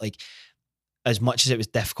to know what? Like, as much as it was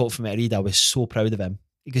difficult for me to read, I was so proud of him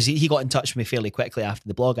because he got in touch with me fairly quickly after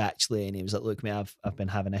the blog actually, and he was like, "Look, mate, I've been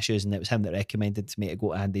having issues," and it was him that recommended to me to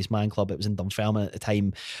go to Andy's Man Club. It was in Dunfermline at the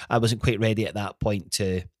time. I wasn't quite ready at that point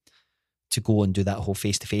to go and do that whole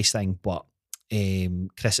face to face thing, but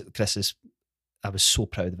Chris is. I was so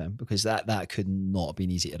proud of him because that could not have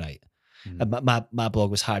been easy to write. And my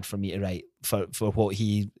blog was hard for me to write for what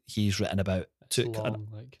he's written about.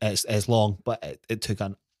 It's long, but it took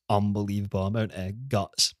an unbelievable amount of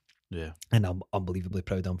guts. Yeah, and I'm unbelievably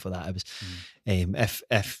proud of him for that. I was,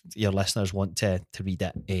 if your listeners want to read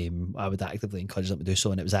it, I would actively encourage them to do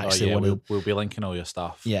so. And it was actually we'll be linking all your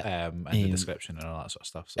stuff, in the description and all that sort of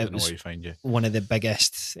stuff, so they know where you find you. One of the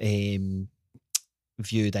biggest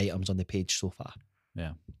viewed items on the page so far.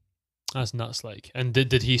 Yeah. That's nuts. Like, and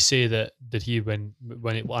did he say that? Did he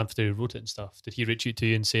after he wrote it and stuff? Did he reach out to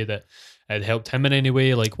you and say that it helped him in any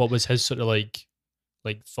way? Like, what was his sort of like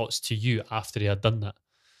thoughts to you after he had done that,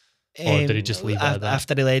 or did he just leave it at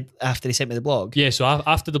that? After he sent me the blog? Yeah. So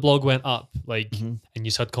after the blog went up, and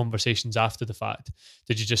you had conversations after the fact,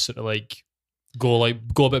 did you just sort of like go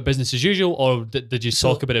about business as usual, or did you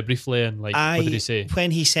talk about it briefly and what did he say? When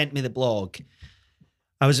he sent me the blog,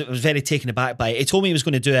 I was very taken aback by it. He told me he was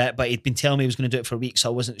going to do it, but he'd been telling me he was going to do it for weeks,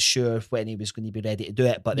 so I wasn't sure when he was going to be ready to do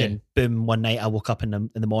it. But then, boom, one night I woke up in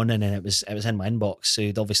the morning and it was in my inbox. So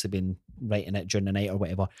he'd obviously been writing it during the night or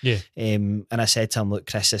whatever. Yeah. And I said to him, "Look,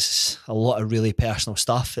 Chris, this is a lot of really personal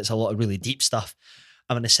stuff. It's a lot of really deep stuff.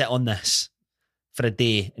 I'm going to sit on this for a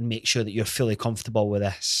day and make sure that you're fully comfortable with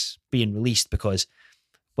this being released, because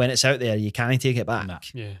when it's out there, you can't take it back. Nah.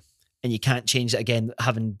 Yeah. And you can't change it again,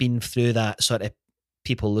 having been through that sort of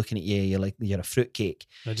people looking at you, you're a fruitcake."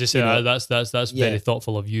 I just say that's very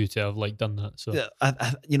thoughtful of you to have done that. So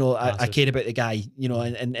I care about the guy,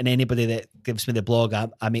 and anybody that gives me the blog,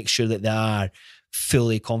 I make sure that they are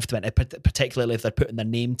fully confident, particularly if they're putting their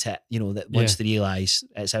name to it. That once they realise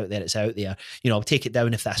it's out there, it's out there. I'll take it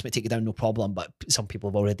down if that's me, take it down, no problem. But some people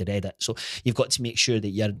have already read it, so you've got to make sure that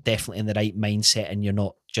you're definitely in the right mindset and you're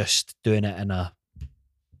not just doing it in a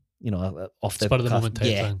off the moment type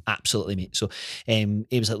thing. Absolutely, mate. So he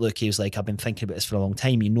was like, "Look," he was like, "I've been thinking about this for a long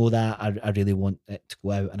time. You know that. I really want it to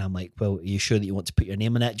go out." And I'm like, "Well, are you sure that you want to put your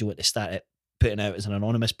name in it? Do you want to start it putting it out as an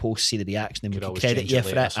anonymous post, see the reaction, and we can credit you for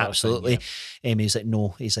it?" Absolutely. He's like, "No."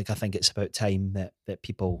 He's like, "I think it's about time that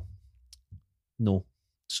people know."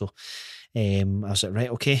 So I was like,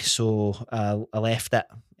 "Right, okay." So I left it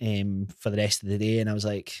for the rest of the day, and I was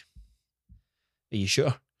like, "Are you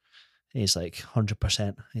sure?" He's like,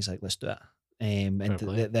 100%. He's like, "Let's do it." And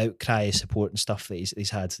the outcry of support and stuff that he's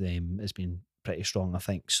had has been pretty strong, I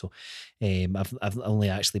think. So I've only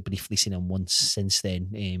actually briefly seen him once since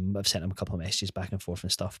then. I've sent him a couple of messages back and forth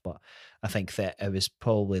and stuff, but I think that it was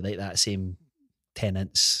probably like that same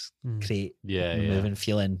tenants crate moving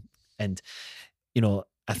feeling. And,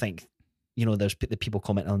 I think, there's the people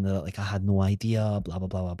commenting on like, "I had no idea, blah, blah,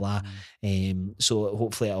 blah, blah, blah." So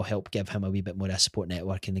hopefully it'll help give him a wee bit more of a support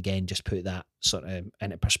network, and again, just put that sort of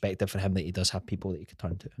into perspective for him that he does have people that he could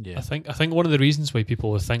turn to. Yeah. I think one of the reasons why people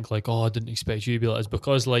would think like, "Oh, I didn't expect you to be like," is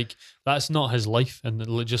because like that's not his life, and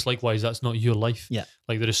just likewise, that's not your life. Yeah.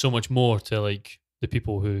 Like there is so much more to like the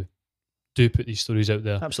people who do put these stories out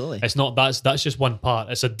there. Absolutely. It's not that's just one part.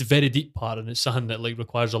 It's a very deep part, and it's something that like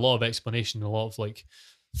requires a lot of explanation, a lot of like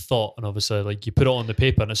thought, and obviously like you put it on the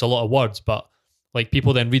paper and it's a lot of words, but like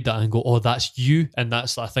people then read that and go, "Oh, that's you," and I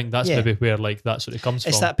think that's maybe where like that sort of comes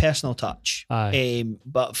from. It's that personal touch. Aye.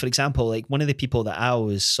 But for example, like one of the people that I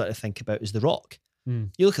always sort of think about is The Rock. You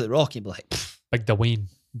look at The Rock and you'd be like, Big Dwayne.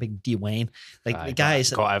 Big Dwayne. Like the guy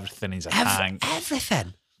has got everything. He's a tank.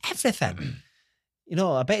 Everything.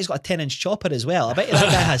 I bet he's got a 10-inch chopper as well. I bet that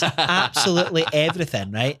guy has absolutely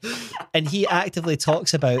everything, right? And he actively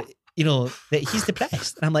talks about, that he's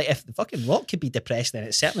depressed. And I'm like, if the fucking Rock could be depressed, then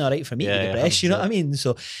it's certainly all right for me to be depressed. You know what I mean?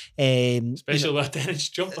 So, especially with a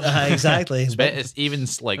 10-inch chopper. Exactly. It's even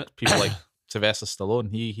like people like Sylvester Stallone.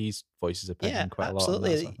 He's voices opinion quite a lot.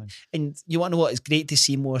 Absolutely. Sort of and you want to know what? It's great to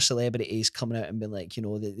see more celebrities coming out and being like,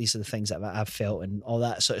 these are the things that I've felt and all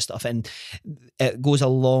that sort of stuff. And it goes a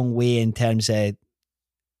long way in terms of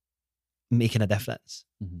making a difference.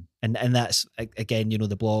 And that's again, the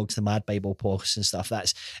blogs, the Mad Bible posts and stuff,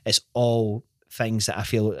 it's all things that I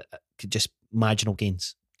feel could just marginal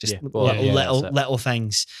gains. Just Yeah. Well, little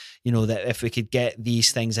things, you know, that if we could get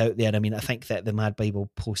these things out there. I mean, I think that the Mad Bible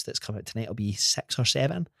post that's come out tonight will be 6 or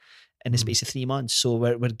 7 in the space of 3 months. So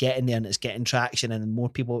we're getting there, and it's getting traction, and the more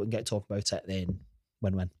people can get to talk about it, then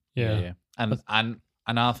win-win. Yeah. And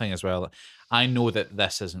another thing as well, I know that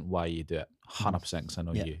this isn't why you do it, 100%, because I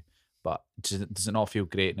know you. But does it not feel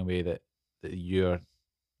great in a way that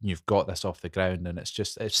you've got this off the ground, and it's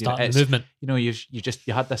starting the movement? You know, you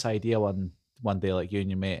had this idea one day, like you and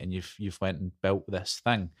your mate, and you've went and built this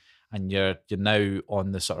thing, and you're now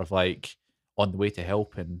on the sort of like on the way to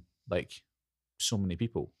helping like so many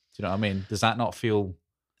people. Do you know what I mean? Does that not feel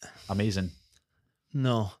amazing?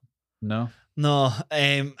 No.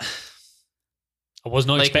 I was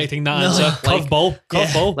not Like, expecting that no, answer. like-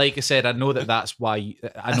 Curveball. Like I said, I know that's why.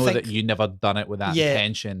 I know that you never done it with that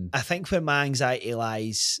intention. I think where my anxiety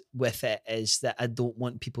lies with it is that I don't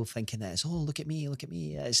want people thinking that it's, oh, look at me.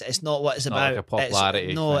 It's not what it's Not about. like a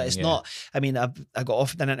popularity thing, it's yeah. not. I mean, I got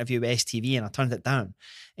offered an interview with STV and I turned it down.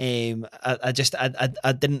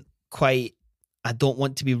 I didn't quite. I don't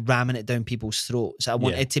want to be ramming it down people's throats. I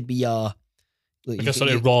want it to be a. Look, Like a sort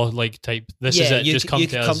of raw like type. This is it. Just come you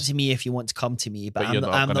to can us. come to me if you want to come to me, but you're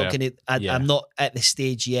I'm not going to. yeah. I'm not at the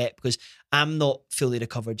stage yet because I'm not fully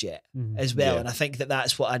recovered yet as well. Yeah. And I think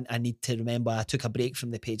that's what I need to remember. I took a break from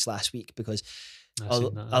the page last week because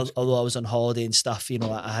although I was on holiday and stuff, you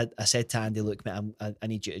know, I said to Andy, look, mate, I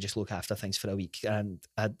need you to just look after things for a week, and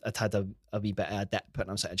I'd had a wee bit of a dip, and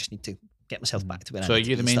I was like, I just need to get myself back to where I So need are to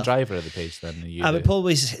you be the and main stuff. driver of the page then? I would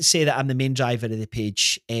probably say that I'm the main driver of the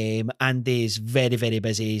page. Andy is very, very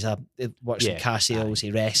busy. He works in car sales,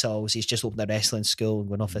 he wrestles, he's just opened a wrestling school and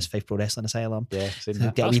going off this 5 Pro Wrestling Asylum. Yeah, seen So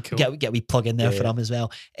that. get a wee plug in there Yeah, for yeah. him as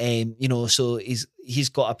well. You know, so he's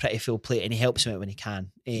got a pretty full plate and he helps me out when he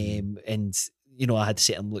can. And you know, I had to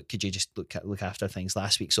say to him, look, could you just look after things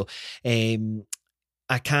last week? So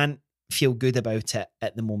I can't feel good about it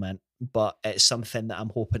at the moment, but it's something that I'm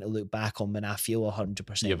hoping to look back on when I feel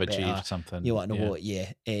 100% You've better. achieved something. You want to know what?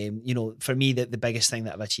 Yeah. You know, for me, the biggest thing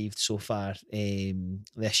that I've achieved so far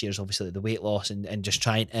this year is obviously the weight loss and just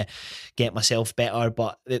trying to get myself better.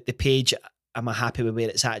 But the page, am I happy with where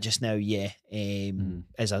it's at just now? Yeah.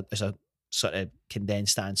 As a sort of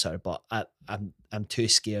condensed answer, but I'm too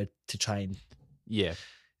scared to try and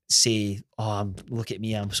say, oh, look at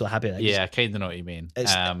me, I'm so happy. Like, Yeah, I kind of know what you mean.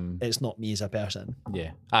 it's not me as a person.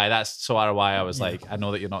 Yeah. That's so why I was like, I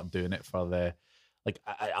know that you're not doing it for the, like,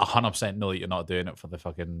 I 100% know that you're not doing it for the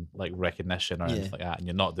fucking, like, recognition or anything like that. And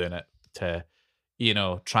you're not doing it to, you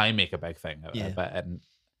know, try and make a big thing out of it. And,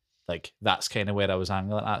 like, that's kind of where I was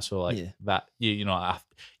angling at. So, like, that, you know,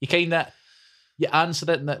 you kind of, you answered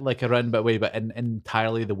it in like a roundabout way, but in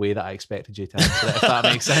entirely the way that I expected you to answer it, if that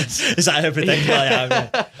makes sense. Is that how predictable I am?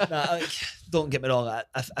 Like, don't get me wrong.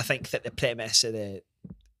 I think that the premise of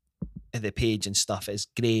the page and stuff is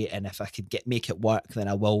great, and if I could make it work, then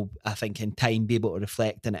I will, I think, in time be able to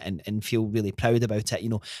reflect on it and feel really proud about it. You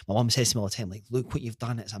know, my mum says to me all the time, like, look what you've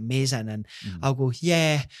done, it's amazing. And I'll go,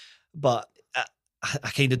 yeah, but I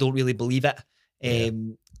kind of don't really believe it.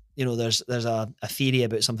 You know, there's a theory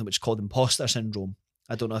about something which is called imposter syndrome.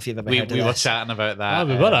 I don't know if you've ever heard of this. We were chatting about that.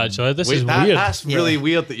 We were actually. This is weird. That's really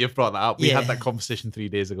weird that you've brought that up. We had that conversation 3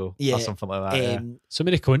 days ago or something like that. So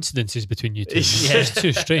many coincidences between you two. It's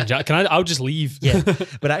too strange. I'll just leave. Yeah,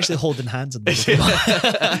 we're actually holding hands on this.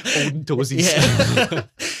 Holding toesies.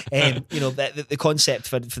 You know, the concept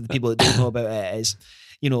for the people that don't know about it is,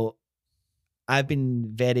 you know, I've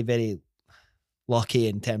been very, very lucky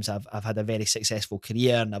in terms of I've had a very successful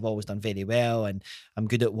career and I've always done very well and I'm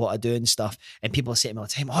good at what I do and stuff. And people say to me all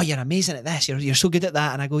the time, oh, you're amazing at this. You're so good at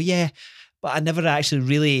that. And I go, yeah, but I never actually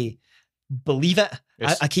really believe it.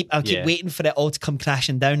 I keep waiting for it all to come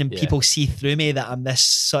crashing down and people see through me that I'm this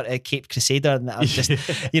sort of Caped Crusader and that I've just,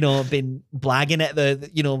 you know, been blagging it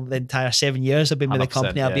the entire 7 years I've been with the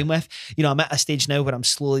company I've been with. You know, I'm at a stage now where I'm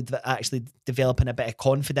slowly actually developing a bit of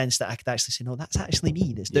confidence that I could actually say, no, that's actually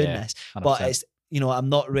me that's doing this. 100%. But it's, you know, I'm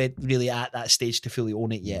not really at that stage to fully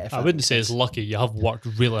own it yet. I wouldn't say it's lucky. You have worked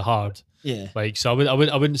really hard. Yeah. Like, so I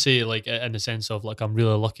wouldn't say like in the sense of like I'm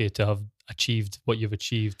really lucky to have achieved what you've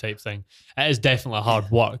achieved type thing. It is definitely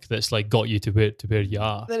hard work that's like got you to where you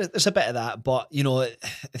are. There's a bit of that, but you know, at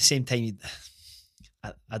the same time,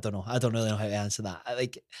 I don't know. I don't really know how to answer that.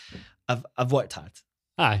 I've worked hard.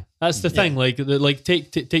 Aye, that's the thing. Like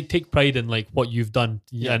take pride in like what you've done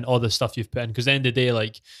and all the stuff you've put in. Because at the end of the day,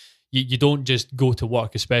 like you don't just go to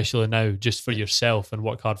work, especially now, just for yourself and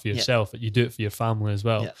work hard for yourself. You do it for your family as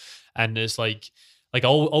well. Yeah. And it's like like I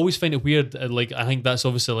always find it weird. Like I think that's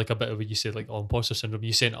obviously like a bit of what you say, like imposter syndrome.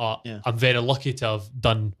 You saying, I'm very lucky to have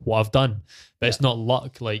done what I've done, but it's not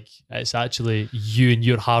luck. Like it's actually you and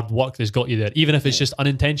your hard work that's got you there, even if it's just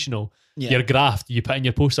unintentional. Your graft, you put in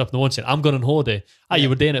your post up in the one saying, I'm going on holiday. You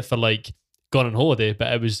were doing it for like going on holiday,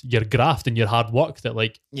 but it was your graft and your hard work that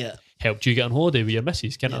like helped you get on holiday with your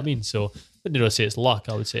missus. You know what I mean? So I wouldn't really say it's luck.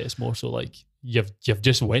 I would say it's more so like you've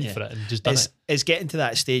just went for it and just done it. It's getting to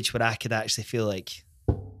that stage where I could actually feel like,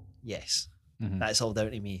 yes, that's all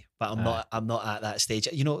down to me. But I'm not at that stage.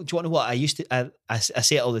 You know, do you want to know what I used to? I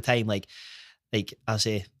say it all the time. Like I'll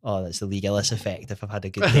say, oh, that's the Lee Gillis effect. If I've had a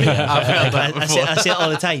good day, I say it all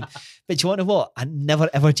the time. But do you want to know what? I never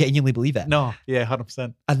ever genuinely believe it. No,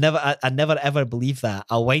 100%. I never ever believe that.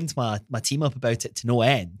 I'll wind my team up about it to no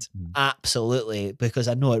end. Absolutely, because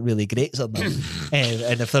I know it really grates on them.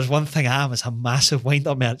 And if there's one thing I am, it's a massive wind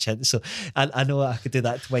up merchant. So I know I could do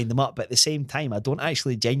that to wind them up. But at the same time, I don't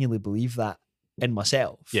actually genuinely believe that in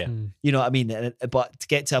myself. You know what I mean? But to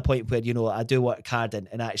get to a point where, you know, I do work hard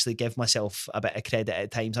and actually give myself a bit of credit at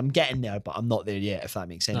times. I'm getting there, but I'm not there yet, if that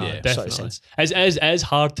makes sense. Definitely. Sort of sense. It's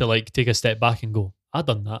hard to like take a step back and go, I've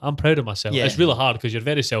done that. I'm proud of myself. It's really hard because you're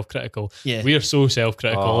very self-critical. We are so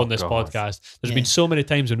self-critical on this podcast. There's been so many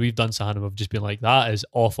times when we've done something and we've just been like, that is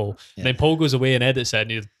awful. And then Paul goes away and edits it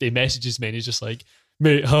and he messages me and he's just like,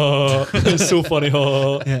 mate, it's so funny.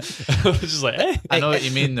 I was just like, I know what you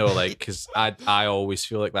mean though, like, because I always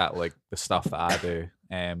feel like that, like the stuff that I do.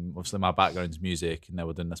 Obviously, my background's music, and now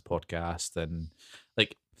we're doing this podcast, and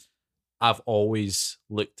like, I've always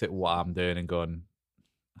looked at what I'm doing and gone,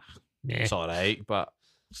 it's all right, but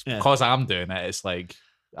because I'm doing it, it's like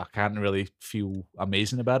I can't really feel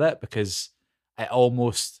amazing about it because it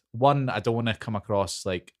almost I don't want to come across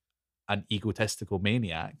like an egotistical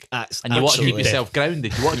maniac, and you want to keep yourself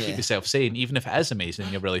grounded. You want to keep yourself sane, even if it is amazing.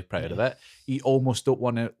 You're really proud of it. You almost don't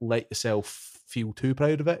want to let yourself feel too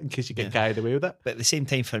proud of it in case you get carried away with it. But at the same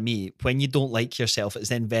time, for me, when you don't like yourself, it's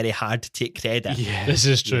then very hard to take credit. This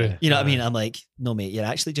is true. You know what I mean? I'm like, no, mate, you're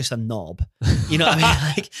actually just a knob. You know what I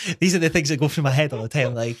mean? Like, these are the things that go through my head all the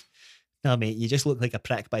time. Like, no, mate, you just look like a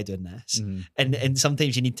prick by doing this. And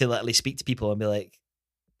sometimes you need to literally speak to people and be like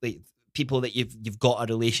people that you've got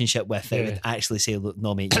a relationship with that would actually say, look,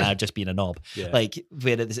 no, mate, you're just being a knob. Like,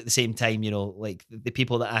 whereas at the same time, you know, like the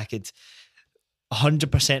people that I could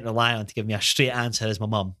 100% rely on to give me a straight answer is my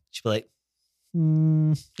mum. She'd be like,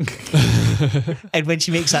 and when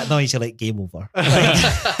she makes that noise, you're like, game over.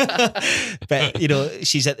 But you know,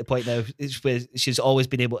 she's at the point now where she's always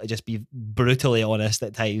been able to just be brutally honest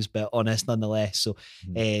at times, but honest nonetheless. So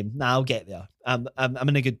now I'll get there. I'm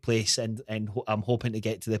in a good place, and I'm hoping to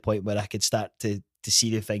get to the point where I could start to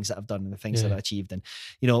see the things that I've done and the things that I've achieved. And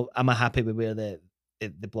you know, am I happy with where the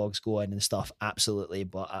blog's going and stuff? Absolutely,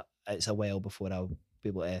 but it's a while before I'll be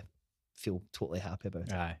able to feel totally happy about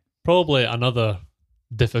it. Probably another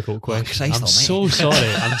difficult question. I'm so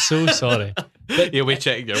sorry. I'm so sorry. You'll be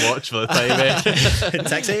checking your watch for the time,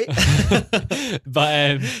 Taxi.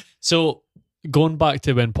 But so going back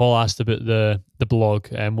to when Paul asked about the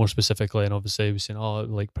blog, more specifically, and obviously he was saying, "Oh,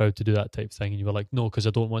 like proud to do that type of thing," and you were like, "No, because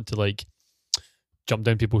I don't want to like jump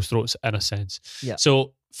down people's throats." In a sense,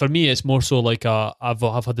 So for me, it's more so like I've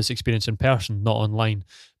had this experience in person, not online.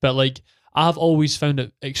 But like I've always found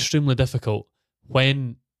it extremely difficult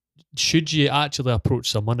when. Should you actually approach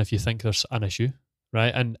someone if you think there's an issue,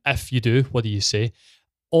 right? And if you do, what do you say?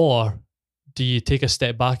 Or do you take a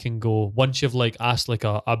step back and go, once you've like asked like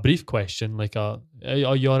a brief question, like are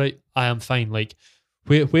you all right? I am fine. Like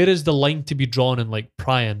where is the line to be drawn in like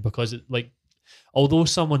prying? Because it, like, although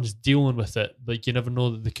someone's dealing with it, like you never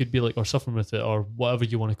know that they could be like, or suffering with it or whatever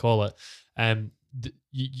you want to call it.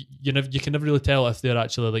 You can never really tell if they're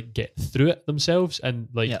actually like get through it themselves, and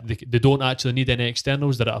like they don't actually need any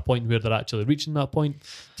externals. They're at a point where they're actually reaching that point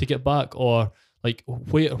to get back, or like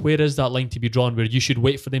where is that line to be drawn where you should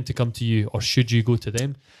wait for them to come to you, or should you go to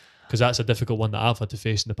them? Because that's a difficult one that I've had to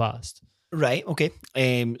face in the past. Right. Okay.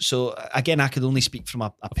 So again, I could only speak from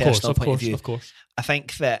a personal point of view. Of course. I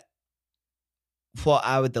think that what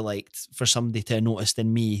I would have liked for somebody to have noticed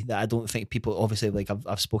in me that I don't think people, obviously, like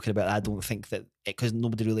I've spoken about, I don't think that because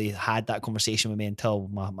nobody really had that conversation with me until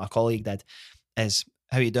my colleague did, is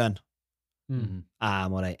how are you doing? I'm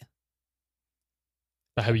all right.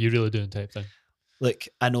 But how are you really doing type thing? Look,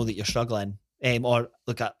 I know that you're struggling. Or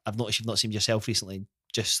look, I've noticed you've not seen yourself recently.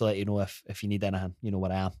 Just to let you know if you need anything, you know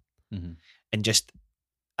where I am. And just,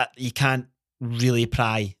 you can't really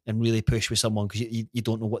pry and really push with someone because you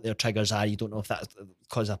don't know what their triggers are. You don't know if that's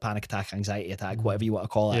cause a panic attack, anxiety attack, whatever you want to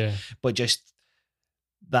call it. But just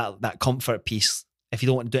that comfort piece if you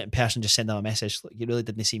don't want to do it in person, just send them a message. Look, you really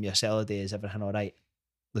didn't see me your cellar day. Is everything all right?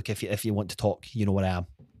 Look, if you want to talk, you know where I am.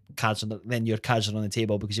 Then your cards are on the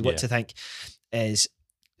table, because you've got to think is,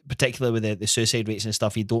 particularly with the suicide rates and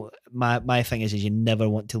stuff, you don't. My thing is you never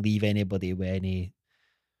want to leave anybody with any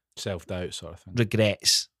self-doubt sort of thing.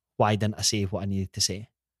 regrets. Why didn't I say what I needed to say?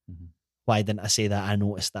 Mm-hmm. Why didn't I say that? I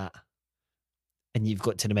noticed that. And you've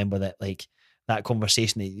got to remember that, like, that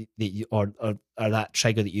conversation that you or that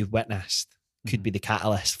trigger that you've witnessed could be the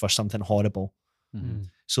catalyst for something horrible. Mm-hmm.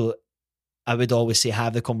 So I would always say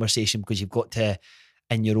have the conversation, because you've got to,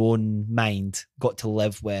 in your own mind, got to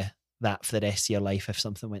live with that for the rest of your life if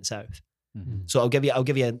something went south. Mm-hmm. So I'll give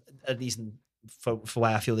you a reason for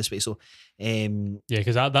why I feel this way. So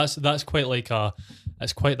because that's quite like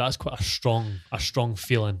that's quite a strong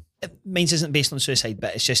feeling. Mine isn't based on suicide,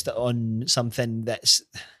 but it's just on something that's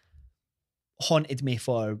haunted me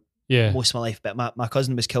for most of my life. But my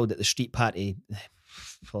cousin was killed at the street party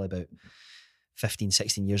probably about 15,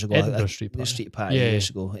 16 years ago. Edinburgh street party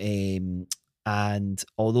years ago. And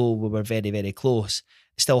although we were very, very close,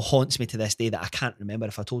 it still haunts me to this day that I can't remember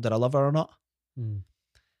if I told her I love her or not.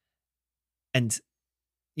 And,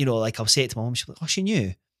 you know, like I'll say it to my mum, she'll be like, oh, she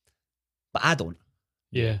knew. But I don't.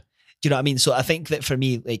 Yeah. Do you know what I mean? So I think that for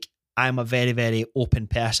me, like, I'm a very, very open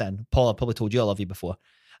person. Paul, I probably told you I love you before,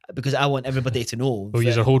 because I want everybody to know. Well,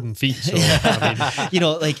 you're holding feet. So, I mean. You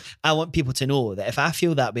know, like, I want people to know that if I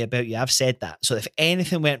feel that way about you, I've said that. So if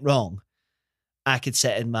anything went wrong, I could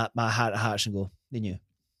sit in my heart of hearts and go, they knew.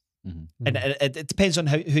 Mm-hmm. And it depends on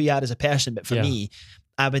who you are as a person. But for me,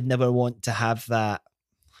 I would never want to have that,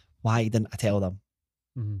 why didn't I tell them?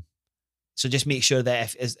 Mm-hmm. So just make sure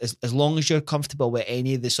that as long as you're comfortable with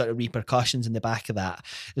any of the sort of repercussions in the back of that,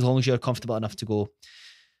 as long as you're comfortable enough to go,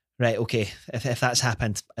 right, okay, if that's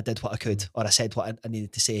happened, I did what I could, or I said what I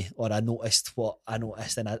needed to say, or I noticed what I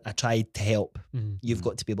noticed and I tried to help. Mm-hmm. You've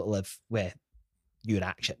got to be able to live with your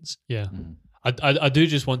actions. Yeah. Mm-hmm. I do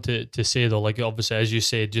just want to say though, like obviously as you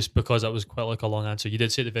said, just because that was quite like a long answer, you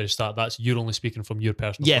did say at the very start that's you're only speaking from your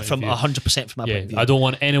personal point from of view. 100% from my point of view. I don't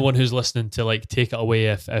want anyone who's listening to like take it away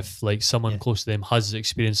if like someone close to them has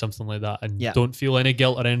experienced something like that and don't feel any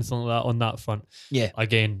guilt or anything like that on that front. Yeah.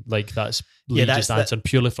 Again, like that's Lee just answered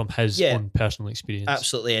purely from his own personal experience.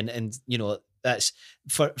 Absolutely. And you know, that's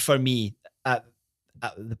for me at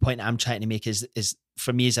the point I'm trying to make is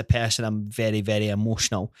for me as a person, I'm very, very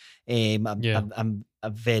emotional. I'm a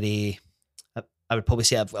very, I would probably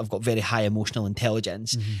say I've got very high emotional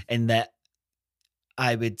intelligence, and that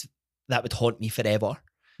would haunt me forever.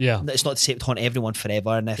 Yeah, it's not to say it would haunt everyone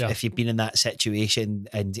forever. And if you've been in that situation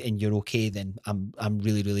and you're okay, then I'm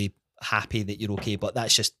really, really happy that you're okay. But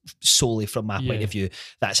that's just solely from my point of view.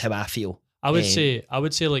 That's how I feel. I would say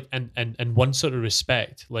like in one sort of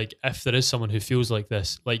respect, like if there is someone who feels like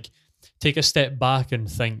this, like take a step back and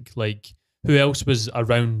think like who else was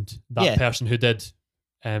around that person who did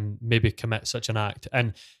maybe commit such an act,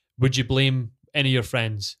 and would you blame any of your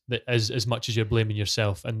friends that as much as you're blaming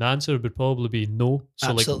yourself? And the answer would probably be no. So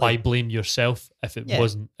Absolutely. Like why blame yourself if it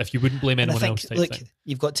wasn't, if you wouldn't blame anyone else type thing.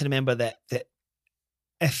 You've got to remember that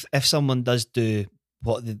if someone does do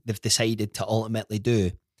what they've decided to ultimately do,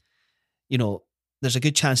 you know, there's a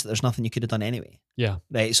good chance that there's nothing you could have done anyway. Yeah.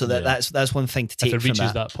 Right. So that's one thing to take if it reaches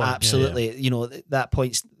from that point. Absolutely. Yeah. You know, that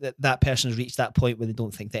point's that person's reached that point where they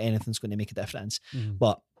don't think that anything's going to make a difference. Mm-hmm.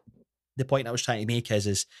 But the point I was trying to make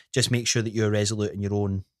is just make sure that you're resolute in your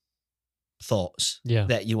own thoughts. Yeah.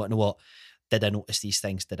 That you want to know what, did I notice these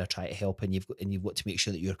things? Did I try to help? And you've got to make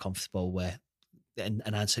sure that you're comfortable with an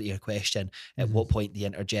answer to your question. At what point do you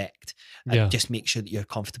interject? And just make sure that you're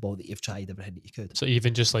comfortable that you've tried everything that you could. So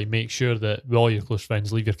even just like make sure that with all your close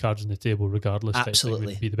friends, leave your cards on the table regardless. Absolutely.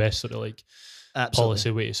 Would be the best sort of like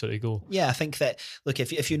policy way to sort of go. Yeah, I think that, look,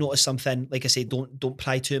 if you notice something, like I say, don't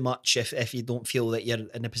pry too much if you don't feel that you're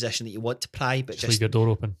in a position that you want to pry, but just leave your door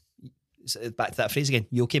open. Back to that phrase again.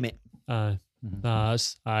 You okay, mate?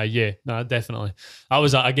 Definitely. That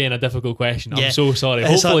was again a difficult question. I'm so sorry.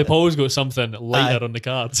 Hopefully Paul's got something lighter on the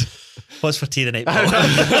cards. What's for tea tonight?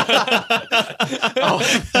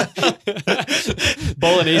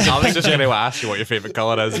 Bolognese. I was just going to ask you what your favourite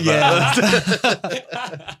colour is. Yeah.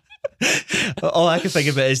 All I can think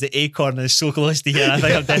about is the acorn is so close to here. I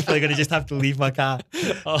think I'm definitely going to just have to leave my car.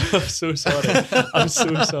 Oh, I'm so sorry. I'm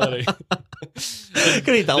so sorry. I'm going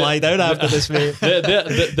to need to lie down after this, mate.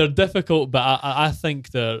 They're difficult, but I think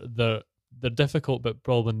they're they're difficult but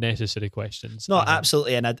probably necessary questions. No,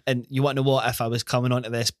 absolutely. And you want to know what? If I was coming onto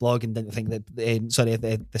this blog and didn't think that,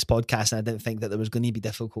 this podcast, and I didn't think that there was going to be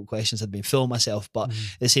difficult questions, I'd been fooling myself. But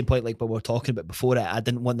at the same point, like what we were talking about before it, I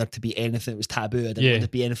didn't want there to be anything that was taboo. I didn't want there to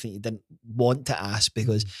be anything you didn't want to ask,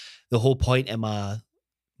 because the whole point of my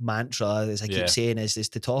mantra, as I keep saying, is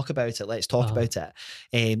to talk about it. Let's talk about it.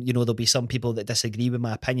 There'll be some people that disagree with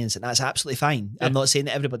my opinions, and that's absolutely fine. I'm not saying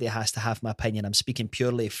that everybody has to have my opinion. I'm speaking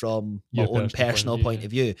purely from my own personal point of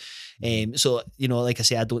view. So, like I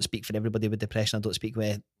say, I don't speak for everybody with depression. I don't speak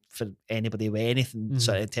for anybody with anything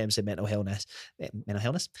sort of in terms of mental health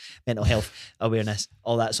awareness,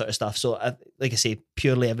 all that sort of stuff. So, like I say,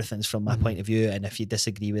 purely everything's from my point of view. And if you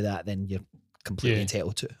disagree with that, then you're completely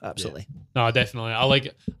entitled to. Absolutely. No, definitely. I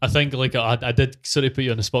think I did sort of put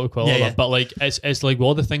you on the spot quite a lot, but like it's like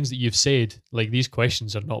all the things that you've said, like these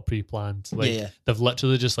questions are not pre-planned. Like they've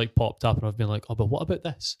literally just like popped up, and I've been like, oh, but what about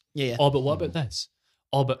this? Oh, but what about this?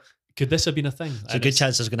 Oh, but could this have been a thing? It's a good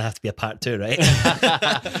chance there's going to have to be a part 2, right?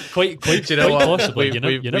 quite possibly. You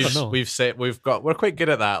never know. We're quite good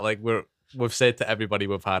at that. Like we've said to everybody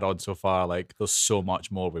we've had on so far, like there's so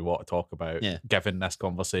much more we want to talk about given this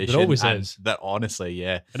conversation. There always is. That honestly,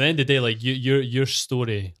 At the end of the day, like your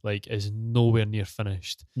story like is nowhere near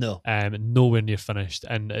finished. No. Nowhere near finished,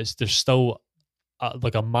 and there's still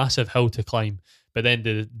like a massive hill to climb. But then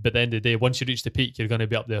the end of the day, once you reach the peak, you're going to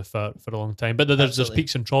be up there for a long time. But there's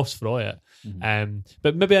peaks and troughs for all it.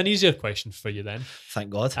 But maybe an easier question for you then. Thank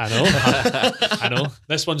God. I know. I know.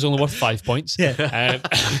 This one's only worth 5 points.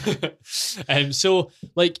 So,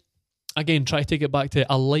 like, again, try to take it back to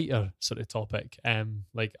a lighter sort of topic.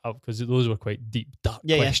 Because those were quite deep, dark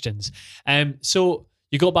questions. So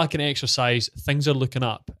you got back in exercise, things are looking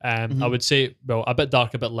up. I would say, well, a bit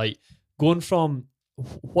dark, a bit light. Going from,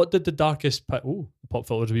 what did the darkest part, the pop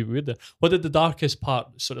filter's a wee bit weird there. What did the darkest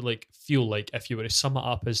part sort of like feel like, if you were to sum it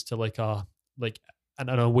up as to like a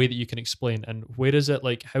way that you can explain? And where is it,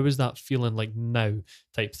 like, how is that feeling like now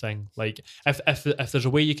type thing? Like if there's a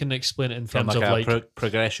way you can explain it in terms of like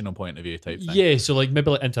progressional point of view type thing. Yeah, so like maybe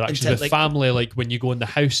like interactions with family, like when you go in the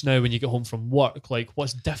house now, when you get home from work, like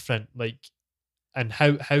what's different, like, and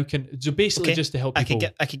how can, so basically just to help people.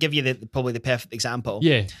 I could give you probably the perfect example.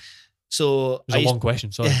 Yeah. So it's a long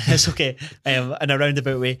question, sorry. It's okay. In a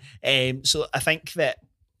roundabout way. So I think that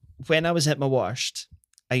when I was at my worst,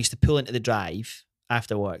 I used to pull into the drive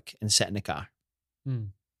after work and sit in the car.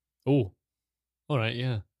 Oh, all right,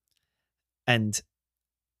 yeah. And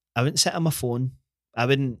I wouldn't sit on my phone. I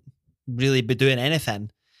wouldn't really be doing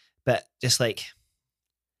anything, but just like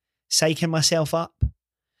psyching myself up,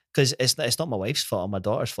 because it's not my wife's fault or my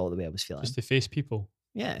daughter's fault the way I was feeling. Just to face people.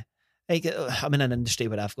 Yeah. Like, I'm in an industry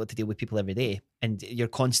where I've got to deal with people every day, and you're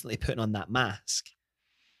constantly putting on that mask.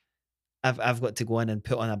 I've got to go in and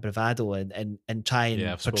put on a bravado and try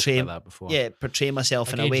and portray that before. Portray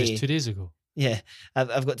myself in a way. Just 2 days ago. Yeah,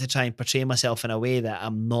 I've got to try and portray myself in a way that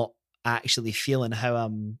I'm not actually feeling how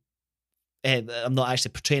I'm not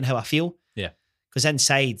actually portraying how I feel. Yeah. Because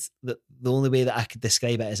inside, the only way that I could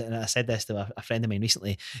describe it is, and I said this to a friend of mine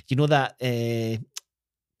recently. You know that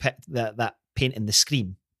that painting, The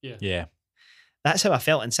Scream. Yeah. That's how I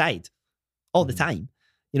felt inside all the time.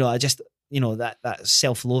 I just, that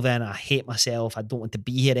self-loathing. I hate myself. I don't want to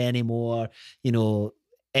be here anymore.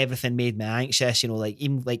 Everything made me anxious.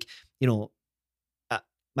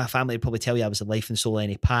 My family would probably tell you I was the life and soul of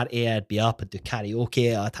any party. I'd be up, I'd do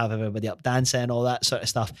karaoke, I'd have everybody up dancing, all that sort of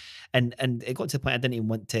stuff. And it got to the point I didn't even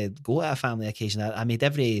want to go at a family occasion. I made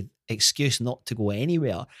every excuse not to go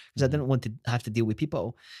anywhere because I didn't want to have to deal with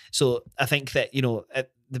people. So I think that,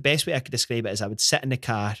 the best way I could describe it is I would sit in the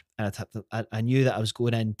car, and I knew that I was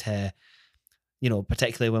going into,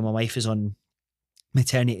 particularly when my wife is on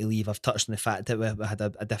maternity leave. I've touched on the fact that we had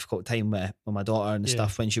a difficult time with my daughter and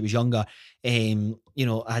stuff when she was younger. I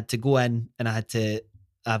had to go in, and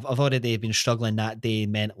I've already been struggling that day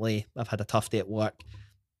mentally. I've had a tough day at work.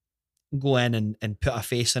 Go in and put a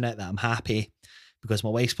face on it that I'm happy, because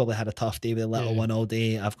my wife's probably had a tough day with a little one all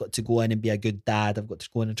day. I've got to go in and be a good dad. I've got to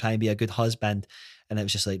go in and try and be a good husband. And it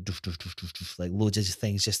was just like, like loads of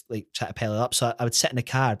things, just like try to pile it up. So I would sit in the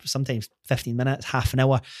car, sometimes 15 minutes, half an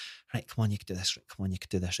hour. Right, come on, you could do this. Right, come on, you could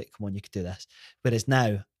do this. Right, come on, you could do this. Whereas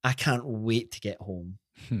now, I can't wait to get home.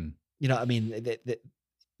 You know what I mean?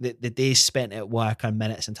 The days spent at work are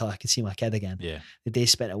minutes until I could see my kid again. Yeah. The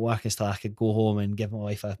days spent at work is till I could go home and give my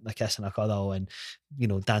wife a kiss and a cuddle, and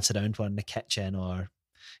dance around for her in the kitchen, or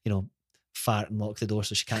fart and lock the door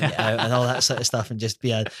so she can't get out and all that sort of stuff, and just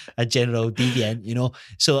be a general deviant.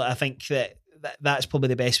 So I think that's probably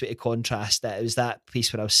the best way to contrast that. It was that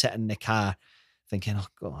piece where I was sitting in the car thinking, oh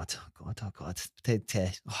God, I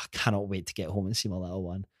cannot wait to get home and see my little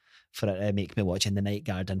one, for it to make me watch In the Night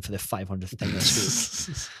Garden for the 500th time this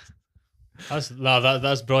week.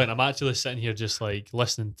 That's brilliant. I'm actually sitting here just like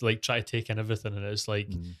listening, like try to take in everything, and it's like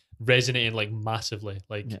resonating like massively.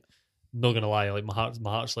 Like, not gonna lie, like my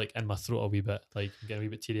heart's like in my throat a wee bit. Like I'm getting a wee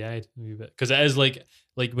bit teary eyed, a wee bit, because it is like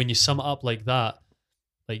when you sum it up like that,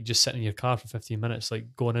 like just sitting in your car for 15 minutes,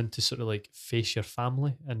 like going in to sort of like face your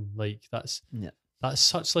family, and like that's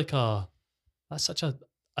such a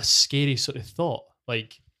scary sort of thought.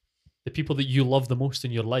 Like the people that you love the most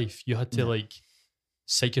in your life, you had to like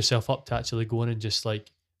psych yourself up to actually go in and just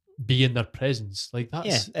like be in their presence. Like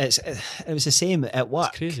that's it was the same at work.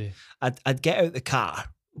 It's crazy. I'd get out the car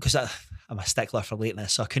because I'm a stickler for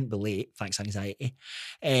lateness, so I couldn't be late, thanks anxiety.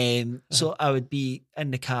 So I would be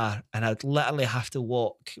in the car and I'd literally have to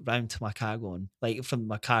walk round to my car going, like from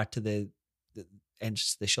my car to the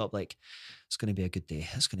entrance to the shop, like, it's going to be a good day.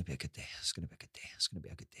 It's going to be a good day. It's going to be a good day. It's going to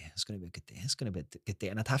be a good day. It's going to be a good day. It's going to be a good day.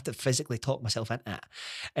 And I'd have to physically talk myself into it.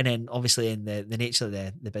 And then obviously in the nature of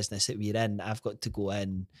the business that we're in, I've got to go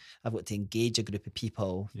in, I've got to engage a group of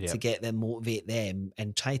people to get them, motivate them,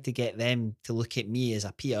 and try to get them to look at me as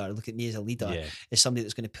a peer, look at me as a leader, as somebody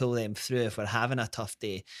that's going to pull them through if we're having a tough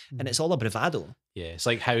day. And it's all a bravado. Yeah, it's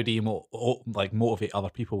like, how do you motivate other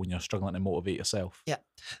people when you're struggling to motivate yourself? Yeah.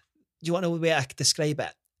 Do you want to know the way I could describe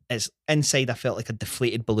it? Is inside I felt like a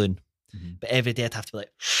deflated balloon, but every day I'd have to be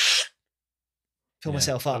like fill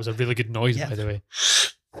myself up. That was a really good noise, by the way.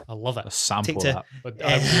 I love it. A sample of that.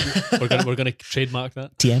 But, we're gonna trademark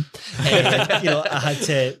that. TM. I had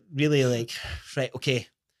to really like, right, okay,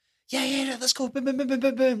 yeah, let's go, boom, boom, boom, boom,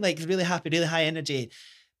 boom, boom, like really happy, really high energy.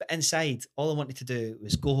 But inside, all I wanted to do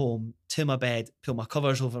was go home to my bed, pull my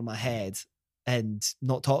covers over my head, and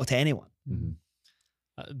not talk to anyone. Mm-hmm.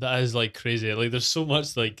 That is like crazy. Like there's so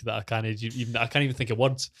much like that I can't even think of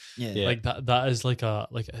words. Yeah. Like that is like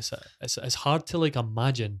it's hard to like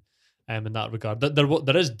imagine in that regard.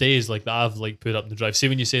 There is days like that I've like put up the drive. See,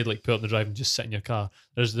 when you say like put up the drive and just sit in your car,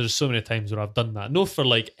 there's so many times where I've done that. No for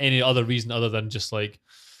like any other reason other than just like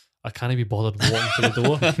I can't be bothered walking to the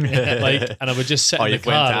door. Like, and I would just sit in the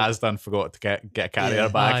car. Or you went to Asda and forgot to get a carrier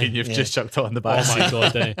back, and you've just chucked it on the back. Oh my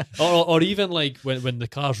God, didn't you? Or even like when the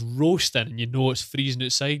car's roasting and you know it's freezing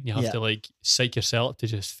outside and you have to like psych yourself to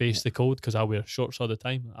just face the cold, because I wear shorts all the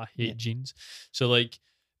time. I hate jeans. So like,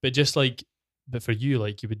 but for you,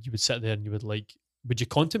 like you would sit there and you would like, would you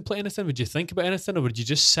contemplate anything? Would you think about anything? Or would you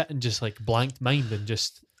just sit and just like blanked mind and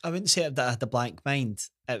just... I wouldn't say that I had a blank mind.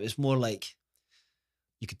 It was more like,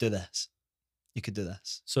 you could do this. You could do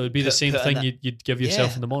this. So it'd be the same thing you'd give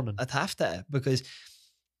yourself in the morning. I'd have to, because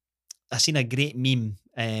I seen a great meme.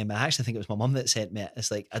 I actually think it was my mum that sent me it.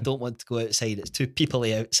 It's like, I don't want to go outside. It's too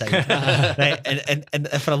peoply outside, right? And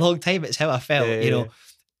for a long time, it's how I felt, you know.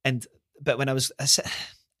 But when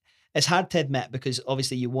it's hard to admit, because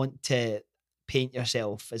obviously you want to paint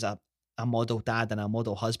yourself as a model dad and a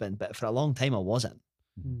model husband, but for a long time I wasn't,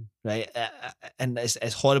 right? And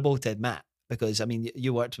it's horrible to admit. Because, I mean,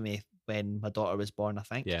 you worked with me when my daughter was born, I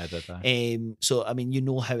think. Yeah, I did that. So, I mean, you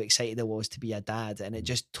know how excited I was to be a dad, and it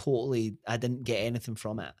just totally, I didn't get anything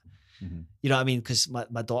from it. Mm-hmm. You know what I mean? Because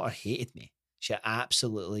my daughter hated me. She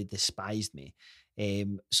absolutely despised me.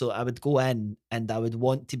 So I would go in and I would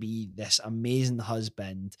want to be this amazing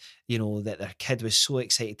husband, you know, that their kid was so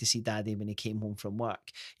excited to see daddy when he came home from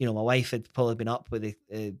work. You know, my wife had probably been up with the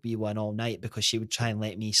B1 all night because she would try and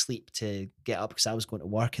let me sleep to get up because I was going to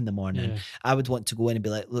work in the morning. Yeah. I would want to go in and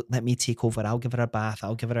be like, look, let me take over. I'll give her a bath.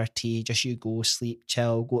 I'll give her tea. Just you go, sleep,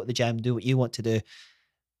 chill, go to the gym, do what you want to do.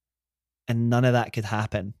 And none of that could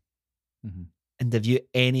happen. Mm-hmm. And have you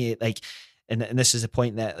any, like, and this is a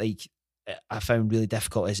point that, like, I found really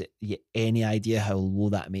difficult. Is it any idea how low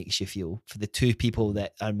that makes you feel for the two people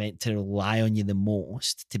that are meant to rely on you the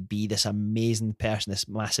most to be this amazing person, this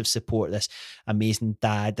massive support, this amazing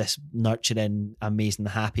dad, this nurturing, amazing,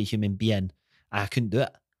 happy human being? I couldn't do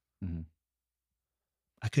it. Mm-hmm.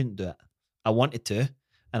 I couldn't do it. I wanted to,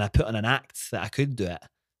 and I put on an act that I could do it.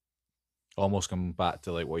 Almost coming back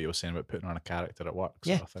to like what you were saying about putting on a character at work.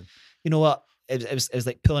 Sort of thing. You know what? It was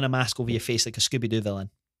like pulling a mask over your face like a Scooby-Doo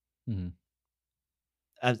villain. Mm-hmm.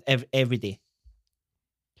 Every day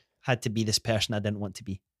had to be this person I didn't want to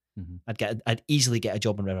be. Mm-hmm. I'd easily get a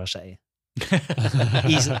job in River City.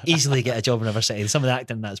 easily get a job in River City. Some of the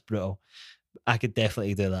acting, that's brutal. I could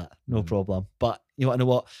definitely do that, no problem. But you want to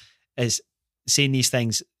know what is saying these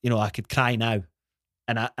things? You know, I could cry now,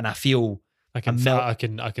 and I feel I can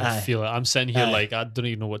feel it. I'm sitting here like I don't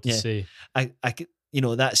even know what to say. I could. You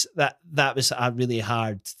know, that was a really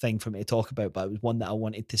hard thing for me to talk about, but it was one that I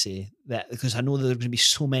wanted to say, that because I know that there's going to be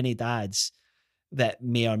so many dads that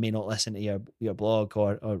may or may not listen to your blog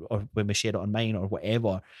or when we share it on mine or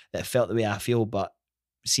whatever, that felt the way I feel. But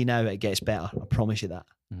see, now it gets better. I promise you that.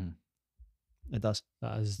 It does.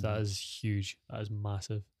 That is huge. That is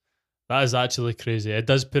massive. That is actually crazy. It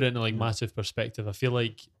does put it into like massive perspective. I feel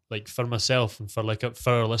like for myself and for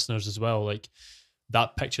our listeners as well, like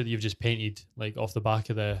that picture that you've just painted, like off the back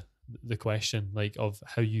of the question, like of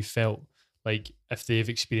how you felt, like if they've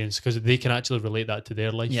experienced, because they can actually relate that to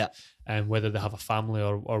their life, and whether they have a family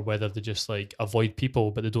or whether they just like avoid people,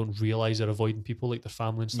 but they don't realize they're avoiding people, like their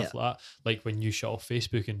family and stuff like that. Like when you shut off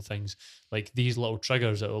Facebook and things, like these little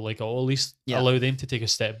triggers that will at least allow them to take a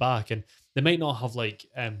step back, and they might not have like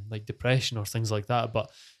depression or things like that, but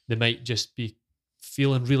they might just be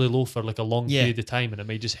feeling really low for like a long period of time, and it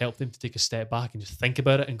might just help them to take a step back and just think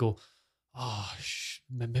about it and go, oh,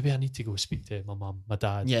 maybe I need to go speak to my mum, my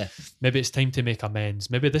dad. Yeah. Maybe it's time to make amends.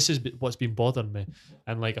 Maybe this is what's been bothering me.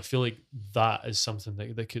 And like, I feel like that is something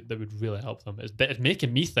that would really help them. It's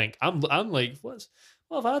making me think. I'm like, what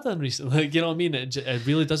have I done recently? Like, you know what I mean? It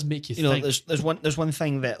really does make you think. There's one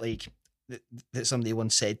thing that like that somebody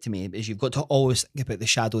once said to me is you've got to always think about the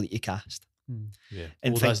shadow that you cast. Yeah.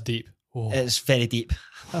 And that's deep. Oh. It's very deep.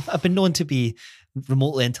 I've been known to be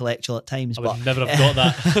remotely intellectual at times, I would never have got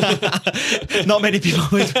that. Not many people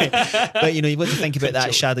would be. But you want to think about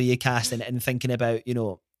that shadow you cast and thinking about,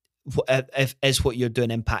 is what you're doing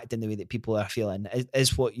impacting the way that people are feeling?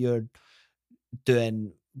 Is what you're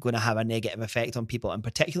doing going to have a negative effect on people, and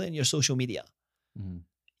particularly in your social media?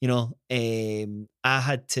 I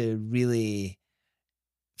had to really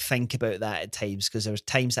think about that at times, because there was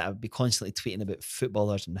times that I would be constantly tweeting about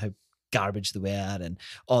footballers and how garbage they were and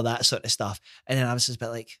all that sort of stuff, and then I was just a bit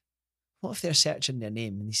like, what if they're searching their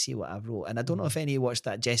name and they see what I wrote? And I don't know if any of you watched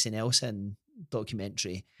that Jessie Nelson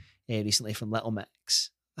documentary recently from Little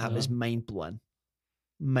Mix. That was mind-blowing.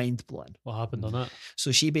 What happened on that?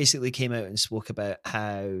 So she basically came out and spoke about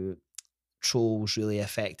how trolls really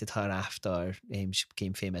affected her after she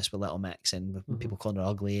became famous with Little Mix, and people calling her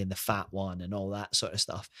ugly and the fat one and all that sort of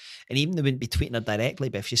stuff. And even they wouldn't be tweeting her directly,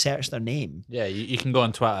 but if you search their name, you can go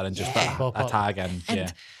on Twitter and just put a tag in,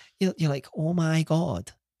 and you're like, oh my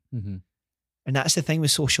god. And that's the thing with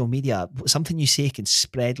social media. Something you say can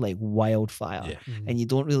spread like wildfire, and you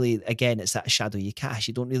don't really, again, it's that shadow you cast.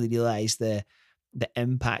 You don't really realize the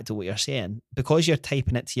impact of what you're saying, because you're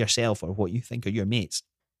typing it to yourself or what you think are your mates.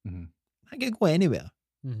 I could go anywhere.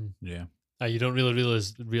 Yeah. You don't really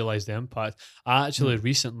realize the impact. I actually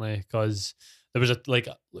recently, because there was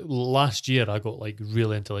last year I got like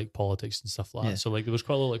really into like politics and stuff like that. So like there was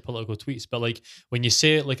quite a lot of like political tweets, but like when you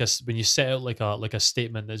say it when you set out like a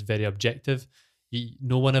statement that's very objective,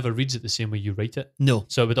 no one ever reads it the same way you write it. No.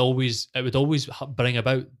 So it would always bring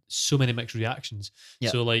about so many mixed reactions.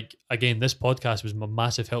 So like, again, this podcast was a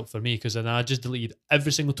massive help for me, because then I just deleted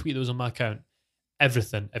every single tweet that was on my account.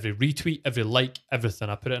 Everything, every retweet, every like, everything.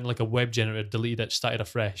 I put it in like a web generator, deleted it, started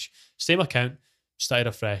afresh. Same account, started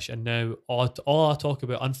afresh. And now all I talk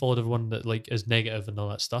about, unfollowed everyone that like is negative and all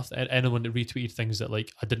that stuff. And anyone that retweeted things that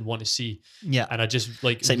like I didn't want to see. Yeah. And I just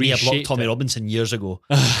like, it's like me, I blocked Tommy Robinson years ago,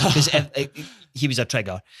 because he was a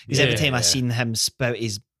trigger. Because every time I seen him spout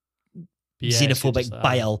his xenophobic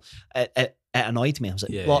bile, it annoyed me. I was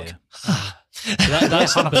like, block.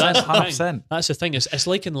 That's 100%. That's the thing. It's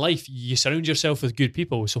like in life, you surround yourself with good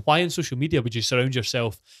people. So why on social media would you surround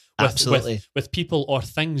yourself with people or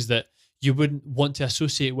things that you wouldn't want to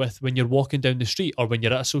associate with when you're walking down the street or when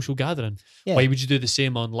you're at a social gathering? Why would you do the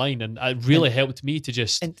same online? And it really helped me to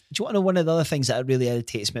just... And do you want to know one of the other things that really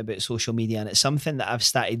irritates me about social media, and it's something that I've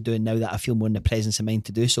started doing now that I feel more in the presence of mind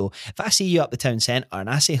to do so. If I see you up the town centre and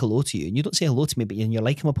I say hello to you and you don't say hello to me, but you're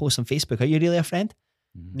liking my post on Facebook, are you really a friend?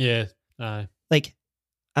 Yeah. Like,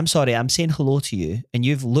 I'm sorry, I'm saying hello to you and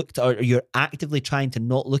you've looked, or you're actively trying to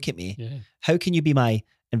not look at me. How can you be my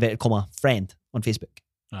inverted comma friend on Facebook?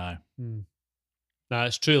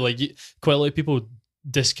 It's true. Like, quite a lot of people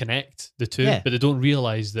disconnect the two, but they don't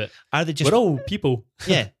realize that we're all people.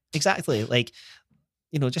 Yeah, exactly. Like,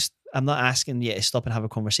 just, I'm not asking you to stop and have a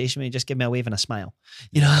conversation with me. Just give me a wave and a smile.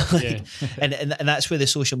 And that's where the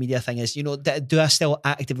social media thing is. Do I still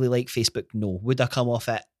actively like Facebook? No. Would I come off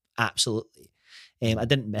it? Absolutely. I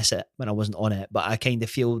didn't miss it when I wasn't on it, but I kind of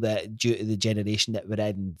feel that due to the generation that we're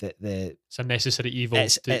in, that it's a necessary evil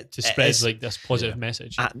to spread like this positive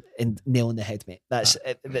message. And nail on the head, mate. That's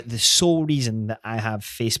the sole reason that I have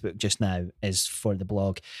Facebook just now is for the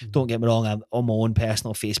blog. Don't get me wrong. I'm on my own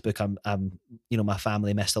personal Facebook. I'm my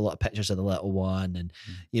family missed a lot of pictures of the little one, and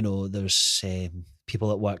there's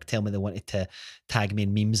people at work tell me they wanted to tag me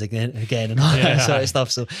in memes again and all that sort of stuff.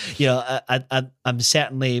 So, you know, I'm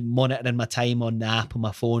certainly monitoring my time on the app on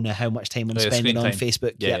my phone and how much time I'm spending on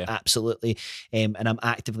Facebook. Yeah, absolutely. And I'm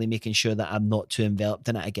actively making sure that I'm not too enveloped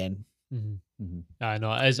in it again. I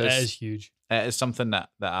know, it is huge. It is something that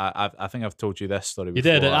I think I've told you this story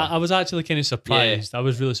before. You did. I was actually kind of surprised. I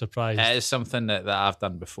was really surprised. It is something that I've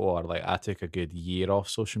done before. Like, I took a good year off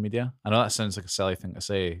social media. I know that sounds like a silly thing to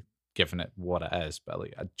say, given it what it is, but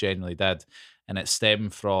like, I genuinely did. And it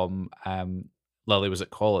stemmed from Lily was at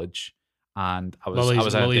college, and I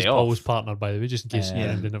was on a day off. Paul's partner, by the way, just in case you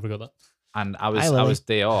never got that. And I was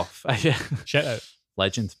day off. Shout out,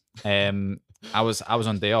 legend. I was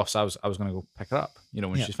on day off, so I was going to go pick her up, you know,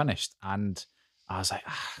 when she's finished. And I was like,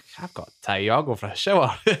 I've got time, I'll go for a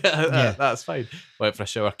shower. That's fine. Went for a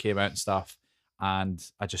shower, came out and stuff. And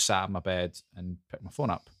I just sat in my bed and picked my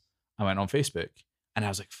phone up. I went on Facebook and I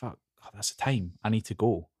was like, fuck, that's the time. I need to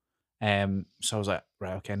go. So I was like,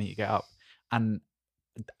 right, okay, I need to get up. And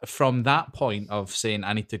from that point of saying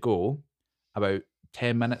I need to go, about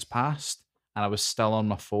 10 minutes passed and I was still on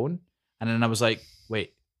my phone. And then I was like,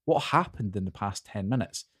 wait, what happened in the past 10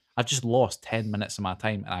 minutes? I've just lost 10 minutes of my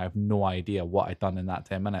time and I have no idea what I'd done in that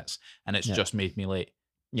 10 minutes. And it's just made me late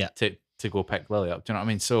to go pick Lily up. Do you know what I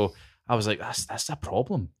mean? So I was like, that's a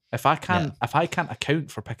problem. If I can't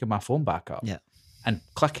account for picking my phone back up and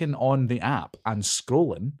clicking on the app and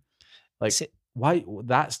scrolling, like, why?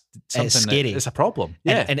 That's something it's scary. It's a problem.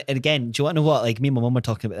 Yeah. And again, do you want to know what? Like, me and my mum were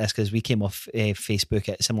talking about this because we came off Facebook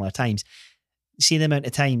at similar times. See the amount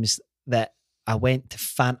of times that I went to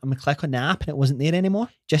phantom click on the app and it wasn't there anymore,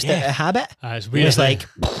 just out of habit. It's weird. It was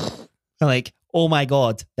like, oh my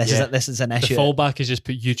god, this is an issue. The fallback is just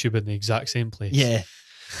put YouTube in the exact same place. Yeah.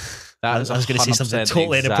 I was going to say something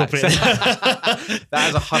totally inappropriate. That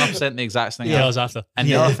is 100% the exact thing. Yeah, I was after. And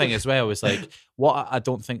the other thing as well is like, what I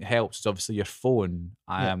don't think helps is obviously your phone.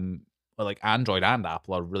 Like Android and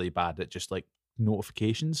Apple are really bad at just like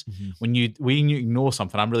notifications. When you know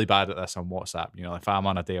something, I'm really bad at this on WhatsApp. You know, if I'm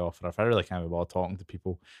on a day off or if I really can't be bothered talking to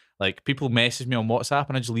people, like people message me on WhatsApp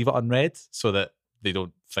and I just leave it unread so that they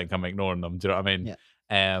don't think I'm ignoring them. Do you know what I mean? Yeah.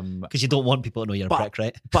 Because you don't want people to know you're a prick,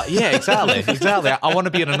 right? But yeah, exactly. I want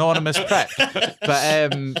to be an anonymous prick.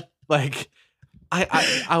 But like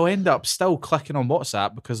I'll end up still clicking on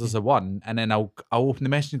WhatsApp because there's a one, and then I'll open the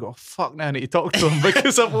message and go, oh, fuck, now I need to talk to them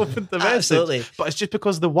because I've opened the message. Absolutely. But it's just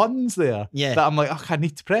because the one's there that I'm like, oh, I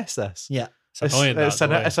need to press this. Yeah. It's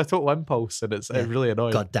a total impulse, and it's really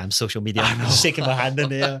annoying. Goddamn social media. I'm shaking my hand in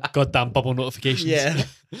there. Goddamn bubble notifications. Yeah.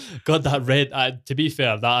 God, that red. To be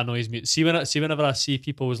fair, that annoys me. See whenever I see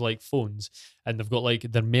people's like phones and they've got like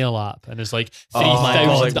their mail app and it's like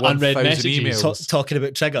 3,000 unread messages talking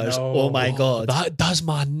about triggers. No. Oh my god, that does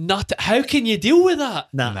my nut. How can you deal with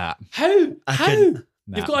that? Nah. How?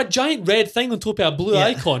 You've got a giant red thing on top of a blue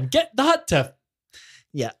icon. Get that to.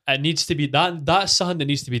 Yeah, it needs to be that's something that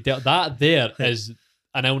needs to be dealt. That there is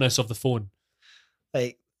an illness of the phone.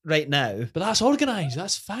 Like right now, but that's organised.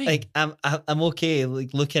 That's fine. Like I'm okay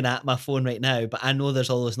like looking at my phone right now, but I know there's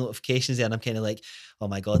all those notifications there, and I'm kind of like, oh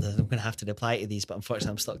my god, I'm going to have to reply to these. But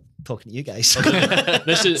unfortunately, I'm stuck talking to you guys. Sorry.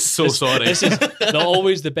 This is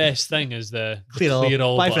always the best thing is the clear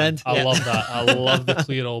all Bye, button. friend. I love that. I love the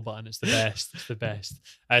clear all button. It's the best. It's the best.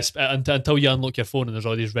 Until you unlock your phone and there's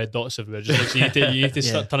all these red dots everywhere. Just like, so you need to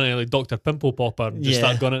start turning like Dr. Pimple Popper and just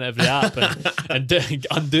start going into every app and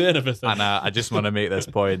undoing everything. And I just want to make this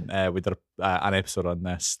point. We did an episode on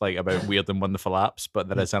this, like about weird and wonderful apps, but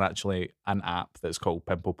there is actually an app that's called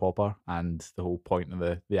Pimple Popper, and the whole point of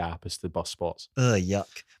the app is to bust spots. Oh,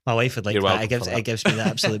 yuck. My wife would like that. It gives me the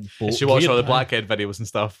absolute bolt. She watched all the Blackhead videos and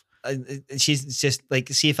stuff. She's just like,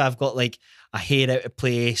 see if I've got like a hair out of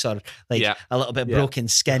place or like a little bit broken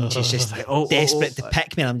skin. She's just like desperate to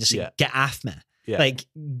pick me, and I'm just like, get off me. Yeah. Like,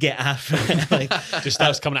 get off me. Like, just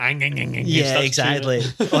starts coming. Yeah, exactly.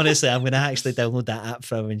 Honestly, I'm going to actually download that app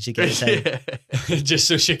for her when she gets out. Just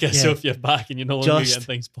so she gets off your back and you no longer getting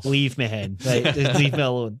things. Leave me, hen. Right, just leave me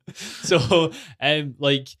alone. So,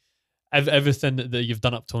 like, everything that you've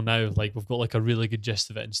done up till now, like we've got like a really good gist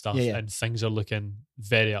of it and stuff, and things are looking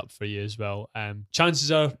very up for you as well.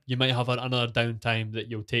 Chances are you might have another downtime that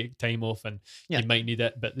you'll take time off and you might need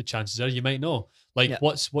it, but the chances are you might know. Like,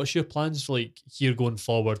 what's your plans for like here going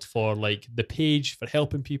forward for like the page, for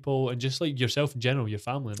helping people, and just like yourself in general, your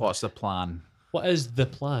family? What's the plan? What is the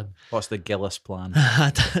plan? What's the Gillis plan?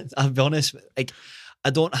 I'll be honest, like I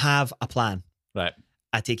don't have a plan. Right.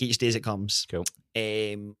 I take each day as it comes. Cool.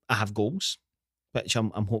 I have goals, which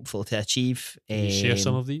I'm hopeful to achieve. Can you share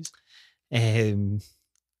some of these?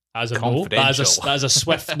 As a no, that is a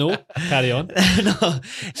swift no. Carry on. No.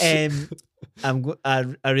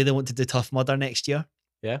 I really want to do Tough Mudder next year.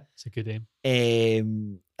 It's a good aim.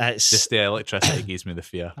 It's Just the electricity gives me the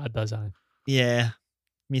fear. That does, aye. Yeah,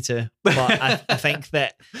 me too. But I think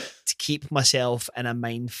that to keep myself in a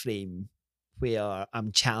mind frame where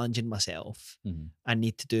I'm challenging myself, I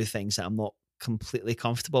need to do things that I'm not completely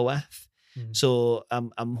comfortable with. So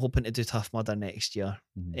I'm hoping to do Tough Mudder next year.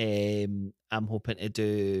 I'm hoping to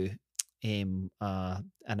do an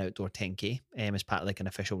outdoor 10K as part of like an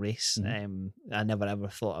official race. I never ever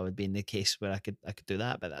thought I would be in the case where I could do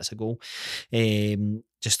that, but that's a goal.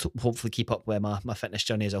 Just to hopefully keep up with my fitness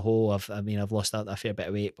journey as a whole. I've lost a fair bit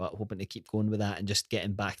of weight, but hoping to keep going with that and just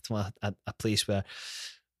getting back to a place where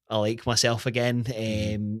I like myself again.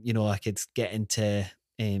 I could get into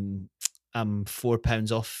I'm 4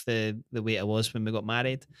 pounds off the weight I was when we got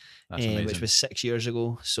married, which was 6 years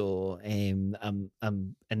ago. So I'm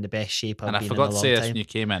in the best shape I've been in a long time. And I forgot to say this when you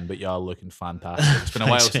came in, but you are looking fantastic. It's been a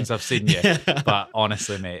while since I've seen you, but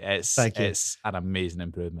honestly, mate, it's an amazing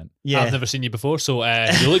improvement. Yeah, I've never seen you before, so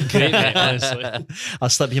you look great, mate. Honestly, I'll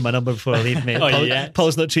slip you my number before I leave, mate.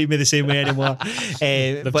 Paul's not treating me the same way anymore.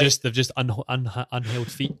 They've just unheld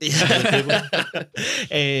feet. The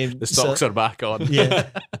socks are back on. Yeah.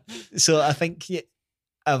 So I think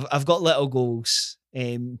I've got little goals,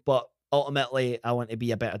 but ultimately I want to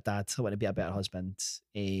be a better dad. I want to be a better husband,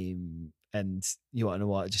 and you want to know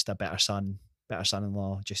what? Just a better son, better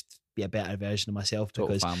son-in-law. Just be a better version of myself. Total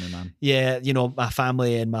because family man. Yeah, my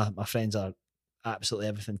family and my friends are absolutely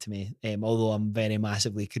everything to me. Although I'm very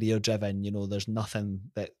massively career driven, there's nothing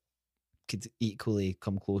that could equally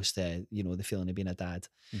come close to the feeling of being a dad.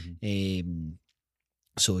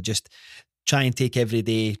 So just try and take every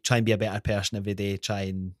day, try and be a better person every day, try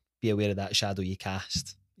and be aware of that shadow you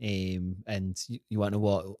cast. And you want to know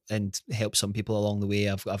what, and help some people along the way.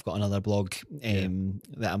 I've got another blog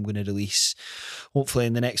that I'm going to release hopefully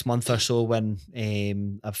in the next month or so when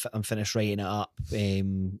I'm finished writing it up,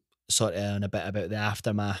 sort of on a bit about the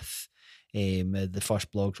aftermath, the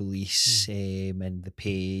first blog release, and the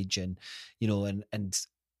page, and and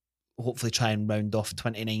hopefully try and round off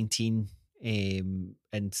 2019, and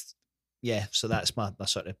yeah, so that's my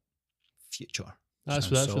sort of future.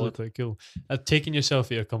 That's really quite cool. Taking yourself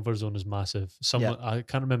out of your comfort zone is massive. Someone I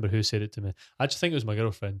can't remember who said it to me. I just think it was my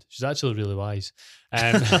girlfriend. She's actually really wise.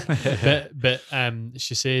 But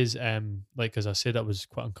she says like, as I said, I was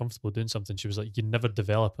quite uncomfortable doing something. She was like, you never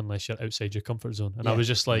develop unless you're outside your comfort zone. And I was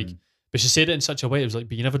just like, but she said it in such a way. It was like,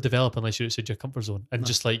 but you never develop unless you're outside your comfort zone. And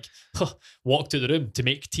just like walked out the room to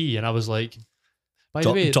make tea, and I was like,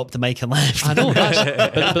 Drop the mic and left. I know,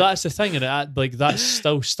 but that's the thing, and that's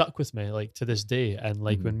still stuck with me like to this day. And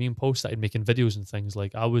like when me and Paul started making videos and things,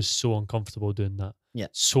 like I was so uncomfortable doing that. Yeah,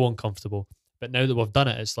 so uncomfortable. But now that we've done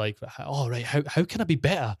it, it's like, oh right, how can I be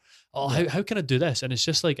better? Oh, how can I do this? And it's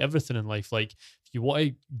just like everything in life. Like if you want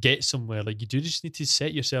to get somewhere, like you do just need to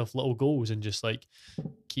set yourself little goals and just like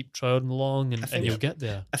keep trudging along, and you'll get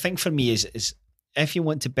there. I think for me is if you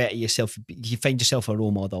want to better yourself, you find yourself a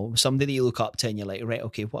role model, somebody that you look up to, and you're like, right,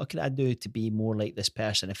 okay, what can I do to be more like this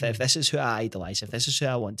person? If this is who I idolize, if this is who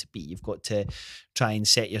I want to be, you've got to try and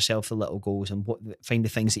set yourself the little goals and find the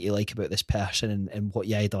things that you like about this person and what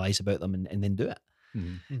you idolize about them, and then do it.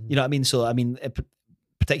 You know what I mean? So, I mean,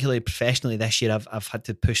 particularly professionally this year, I've had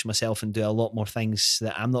to push myself and do a lot more things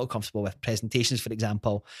that I'm not comfortable with. Presentations, for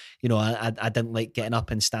example, I didn't like getting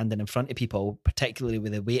up and standing in front of people, particularly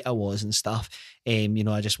with the weight I was and stuff. I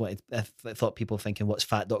just I thought people thinking, what's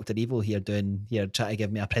Fat Dr. Evil here doing here, trying to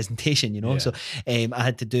give me a presentation, So I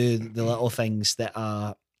had to do the little things that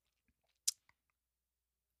I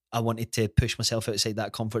wanted to push myself outside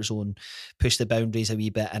that comfort zone, push the boundaries a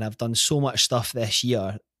wee bit. And I've done so much stuff this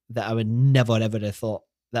year that I would never, ever have thought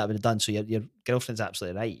that I would have done. So your girlfriend's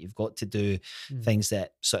absolutely right. You've got to do things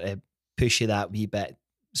that sort of push you that wee bit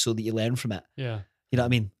so that you learn from it. Yeah. You know what I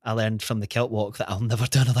mean? I learned from the kilt walk that I'll never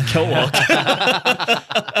do another kilt walk.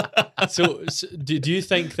 So do you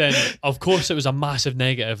think then, of course it was a massive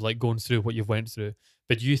negative, like going through what you've went through,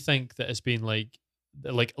 but do you think that it's been like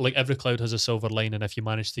every cloud has a silver lining if you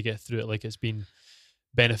manage to get through it, like it's been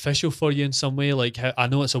beneficial for you in some way? Like I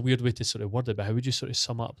know it's a weird way to sort of word it, but how would you sort of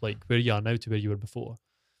sum up like where you are now to where you were before?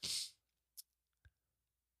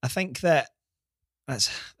 I think that that's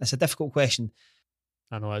a difficult question.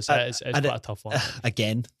 I know it's quite a tough one.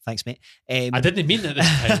 Again, thanks, mate. I didn't mean it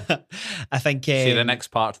this time. I think see, the next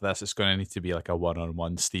part of this is going to need to be like a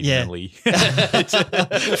one-on-one Stephen and Lee.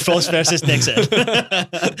 Frost versus Nixon.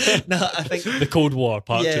 No, I think the Cold War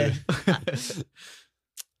part 2.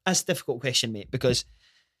 That's a difficult question, mate, because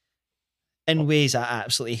in ways I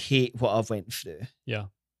absolutely hate what I've went through. Yeah,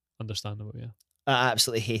 understandable. Yeah, I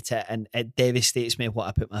absolutely hate it, and it devastates me what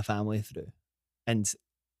I put my family through, and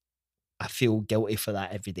I feel guilty for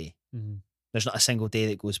that every day. Mm-hmm. There's not a single day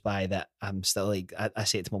that goes by that I'm still like, I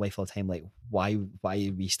say it to my wife all the time, like, why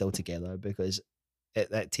are we still together? Because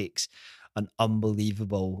it takes an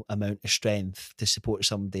unbelievable amount of strength to support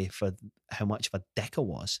somebody for how much of a dick I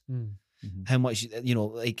was. Mm-hmm. How much, you know,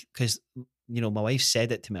 like, because, you know, my wife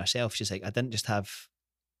said it to me herself. She's like, I didn't just have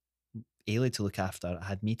Ailey to look after, I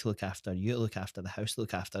had me to look after, you to look after, the house to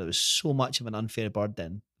look after. It was so much of an unfair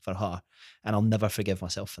burden for her, and I'll never forgive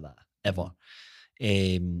myself for that, ever.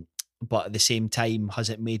 But at the same time, has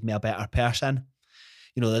it made me a better person?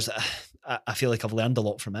 You know, I feel like I've learned a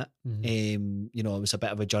lot from it. Mm-hmm. You know, it was a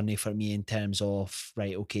bit of a journey for me in terms of,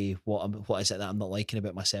 right, okay, what is it that I'm not liking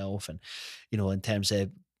about myself? And, you know, in terms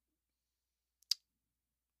of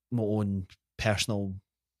my own personal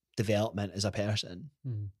development as a person,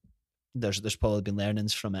 Mm-hmm. there's probably been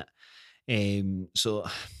learnings from it. So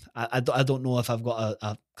I don't know if I've got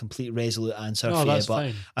a complete resolute answer for you, but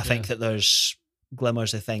fine. I think that there's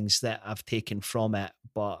glimmers of things that I've taken from it.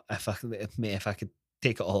 But if I could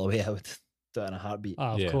take it all away, I would do it in a heartbeat.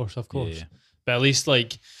 Of course. Yeah. But at least,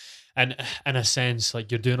 like, and in a sense,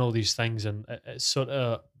 like, you're doing all these things, and it's sort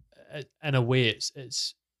of, in a way,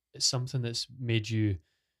 it's something that's made you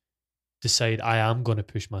decide, I am going to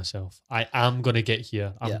push myself. I am going to get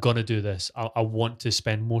here. I'm going to do this. I want to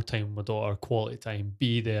spend more time with my daughter, quality time,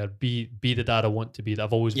 be there, be the dad I want to be, that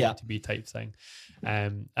I've always wanted to be, type thing.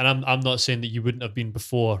 And I'm not saying that you wouldn't have been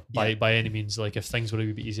before by any means. Like, if things were a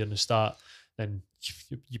wee bit easier in the start, then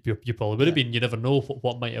you probably would have been. You never know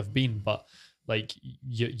what might have been, but like,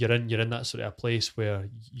 you're in that sort of a place where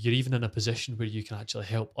you're even in a position where you can actually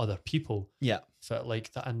help other people.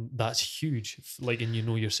 Like that, and that's huge. Like, and you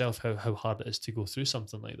know yourself how hard it is to go through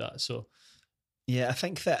something like that. So I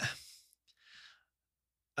think that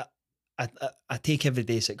I take every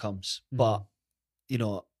day as it comes. But, you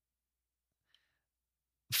know,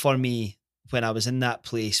 for me, when I was in that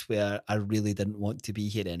place where I really didn't want to be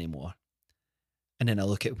here anymore, and then I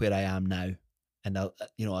look at where I am now, and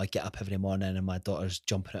I get up every morning and my daughter's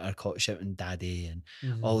jumping at her cot shouting daddy, and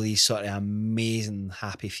all these sort of amazing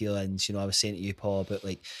happy feelings. You know, I was saying to you, Paul, about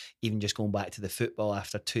like even just going back to the football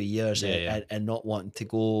after 2 years and not wanting to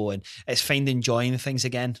go, and it's finding joy in things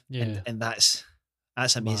again. And that's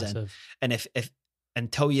amazing. Massive. And if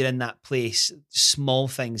until you're in that place, small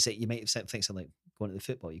things that you might have things like going to the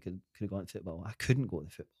football, you could have gone to football. I couldn't go to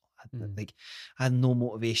the football. I had no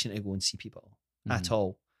motivation to go and see people at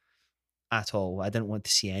all. I didn't want to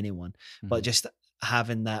see anyone, but just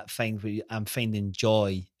having that thing where I'm finding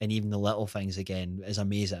joy in even the little things again is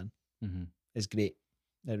amazing. It's great.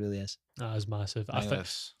 It really is. That is massive. I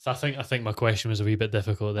think my question was a wee bit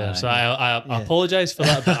difficult there, so I apologize for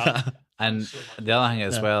that. But and the other thing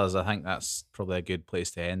as well is, I think that's probably a good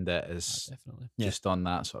place to end it, is definitely just on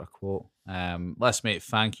that sort of quote. Les, mate,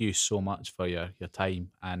 thank you so much for your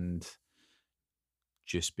time and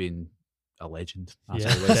just being a legend.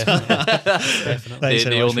 Definitely.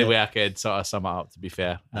 The only way I could sort of sum it up, to be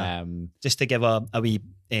fair. Just to give a wee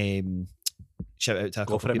shout out to a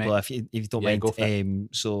couple of people, if you don't mind.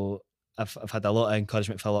 So I've had a lot of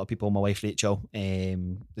encouragement for a lot of people. My wife Rachel,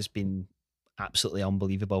 has been absolutely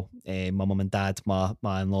unbelievable. My mum and dad, my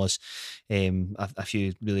in-laws, a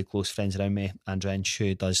few really close friends around me. Andrew Inch,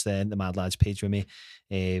 who does the Mad Lads page with me.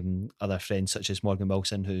 Other friends such as Morgan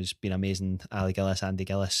Wilson, who's been amazing. Ali Gillis, Andy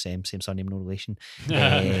Gillis, same surname, no relation.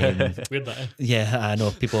 Weird that. Yeah, I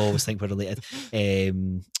know. People always think we're related.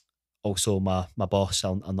 Also, my boss,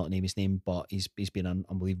 I'll not name his name, but he's been an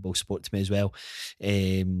unbelievable support to me as well.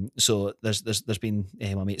 So there's been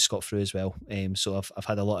my mate Scott Frew as well. So I've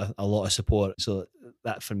had a lot of support. So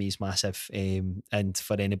that for me is massive. And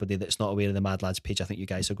for anybody that's not aware of the Mad Lads page, I think you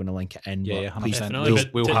guys are going to link it in. Yeah,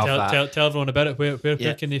 100%. We'll have that. Tell everyone about it. Where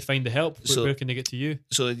can they find the help? Where can they get to you?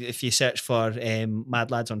 So if you search for Mad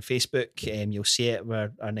Lads on Facebook, you'll see it.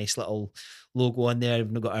 We're our nice little logo on there.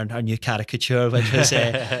 We've got our new caricature, which was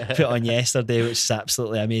put on yesterday, which is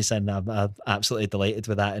absolutely amazing. I'm absolutely delighted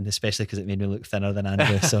with that, and especially because it made me look thinner than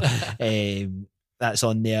Andrew. So that's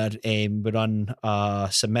on there. We're on a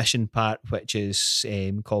submission part, which is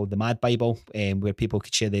called the Mad Bible, where people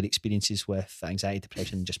could share their experiences with anxiety,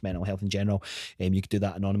 depression, just mental health in general. You could do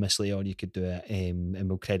that anonymously, or you could do it, and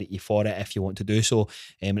we'll credit you for it if you want to do so.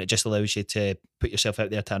 And it just allows you to put yourself out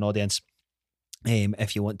there to an audience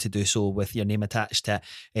if you want to do so with your name attached to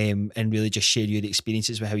it, and really just share your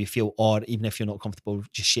experiences with how you feel, or even if you're not comfortable,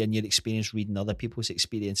 just sharing your experience, reading other people's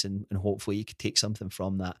experience, and hopefully you could take something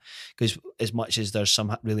from that. Because as much as there's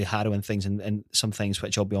some really harrowing things and some things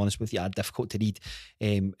which I'll be honest with you are difficult to read,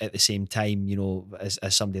 at the same time, you know, as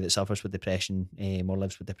somebody that suffers with depression, or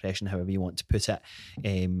lives with depression, however you want to put it,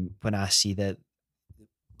 when I see that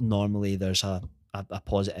normally there's a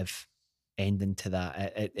positive ending to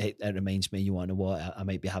that, it reminds me, you want to know what, I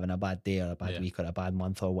might be having a bad day or a bad week or a bad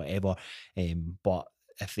month or whatever, but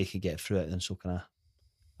if they could get through it, then so can I.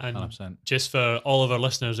 And 100%. just for all of our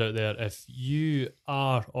listeners out there, if you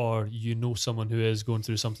are or you know someone who is going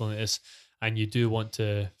through something like this and you do want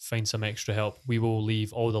to find some extra help, we will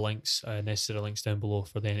leave all the links, necessary links down below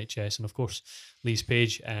for the NHS, and of course Lee's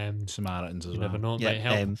page. Samaritans as you well. never know, it might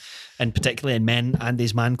help. And particularly in Men,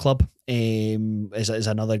 Andy's Man Club is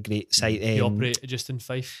another great site. You operate just in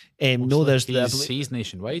Fife? No, there's he's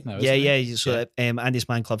nationwide now. Isn't yeah. he? So Andy's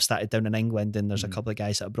Man Club started down in England, and there's a couple of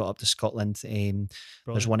guys that are brought up to Scotland.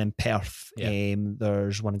 There's one in Perth.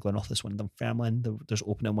 There's one in Glenorchy, there's one in Dunfermline. There's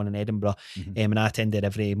opening one in Edinburgh. And I attend it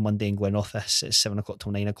every Monday in Glenorchy. It's 7 o'clock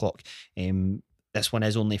till 9 o'clock. This one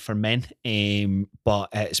is only for men, but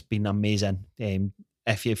it's been amazing.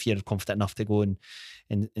 If you're confident enough to go and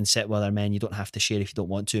sit with other men, you don't have to share if you don't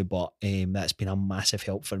want to, but that's been a massive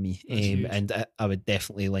help for me. And I would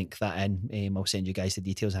definitely link that in. I'll send you guys the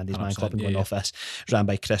details. Andy's Man Club in Glenorchy, office, ran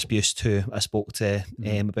by Chris Bust, who I spoke to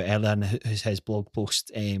about earlier, and his blog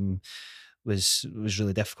post was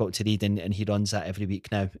really difficult to read, and he runs that every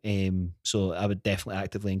week now. So I would definitely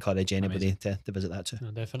actively encourage anybody to visit that too. No,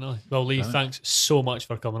 definitely. Well, Lee, thanks so much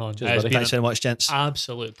for coming on. Thanks very much, gents.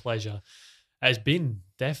 Absolute pleasure. It's been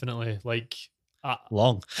definitely like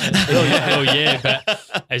long. But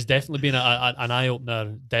it's definitely been an eye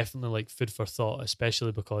opener. Definitely like food for thought,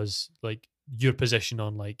 especially because like your position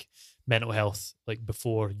on like mental health, like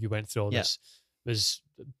before you went through all this, was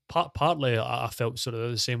partly I felt sort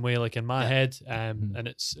of the same way, like in my head, and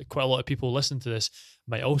it's quite a lot of people listening to this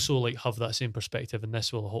might also like have that same perspective, and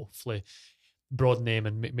this will hopefully broaden them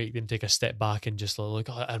and make them take a step back and just like,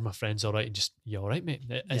 are my friends all right? And just, you all right, mate?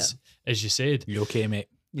 As you said, you okay, mate?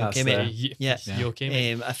 You okay, mate? You okay,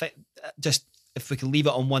 mate? I think just if we can leave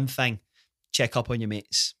it on one thing, check up on your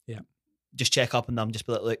mates. Yeah, just check up on them. Just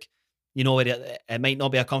be like, look, you know, it might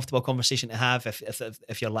not be a comfortable conversation to have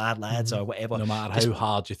if you're lads or whatever. No matter how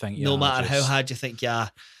hard you think you are. No matter how hard you think you are.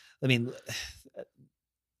 I mean,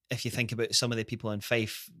 if you think about some of the people in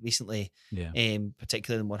Fife recently,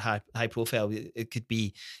 particularly the more high profile, it could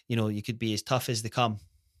be, you know, you could be as tough as they come.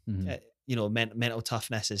 You know, mental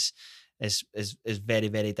toughness is very,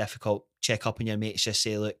 very difficult. Check up on your mates. Just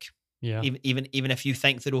say, look, even if you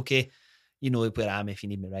think they're okay, you know where I am if you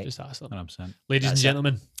need me, right? Just ask them. 100%. Ladies and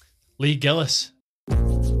gentlemen, Lee Gillis.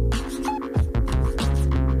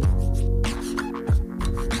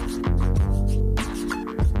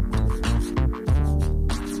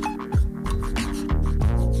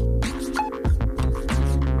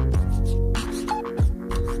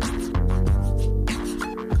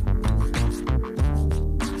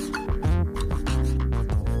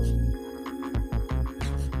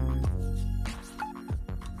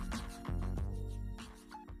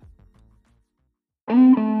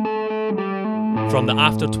 From the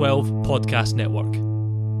After 12 Podcast Network.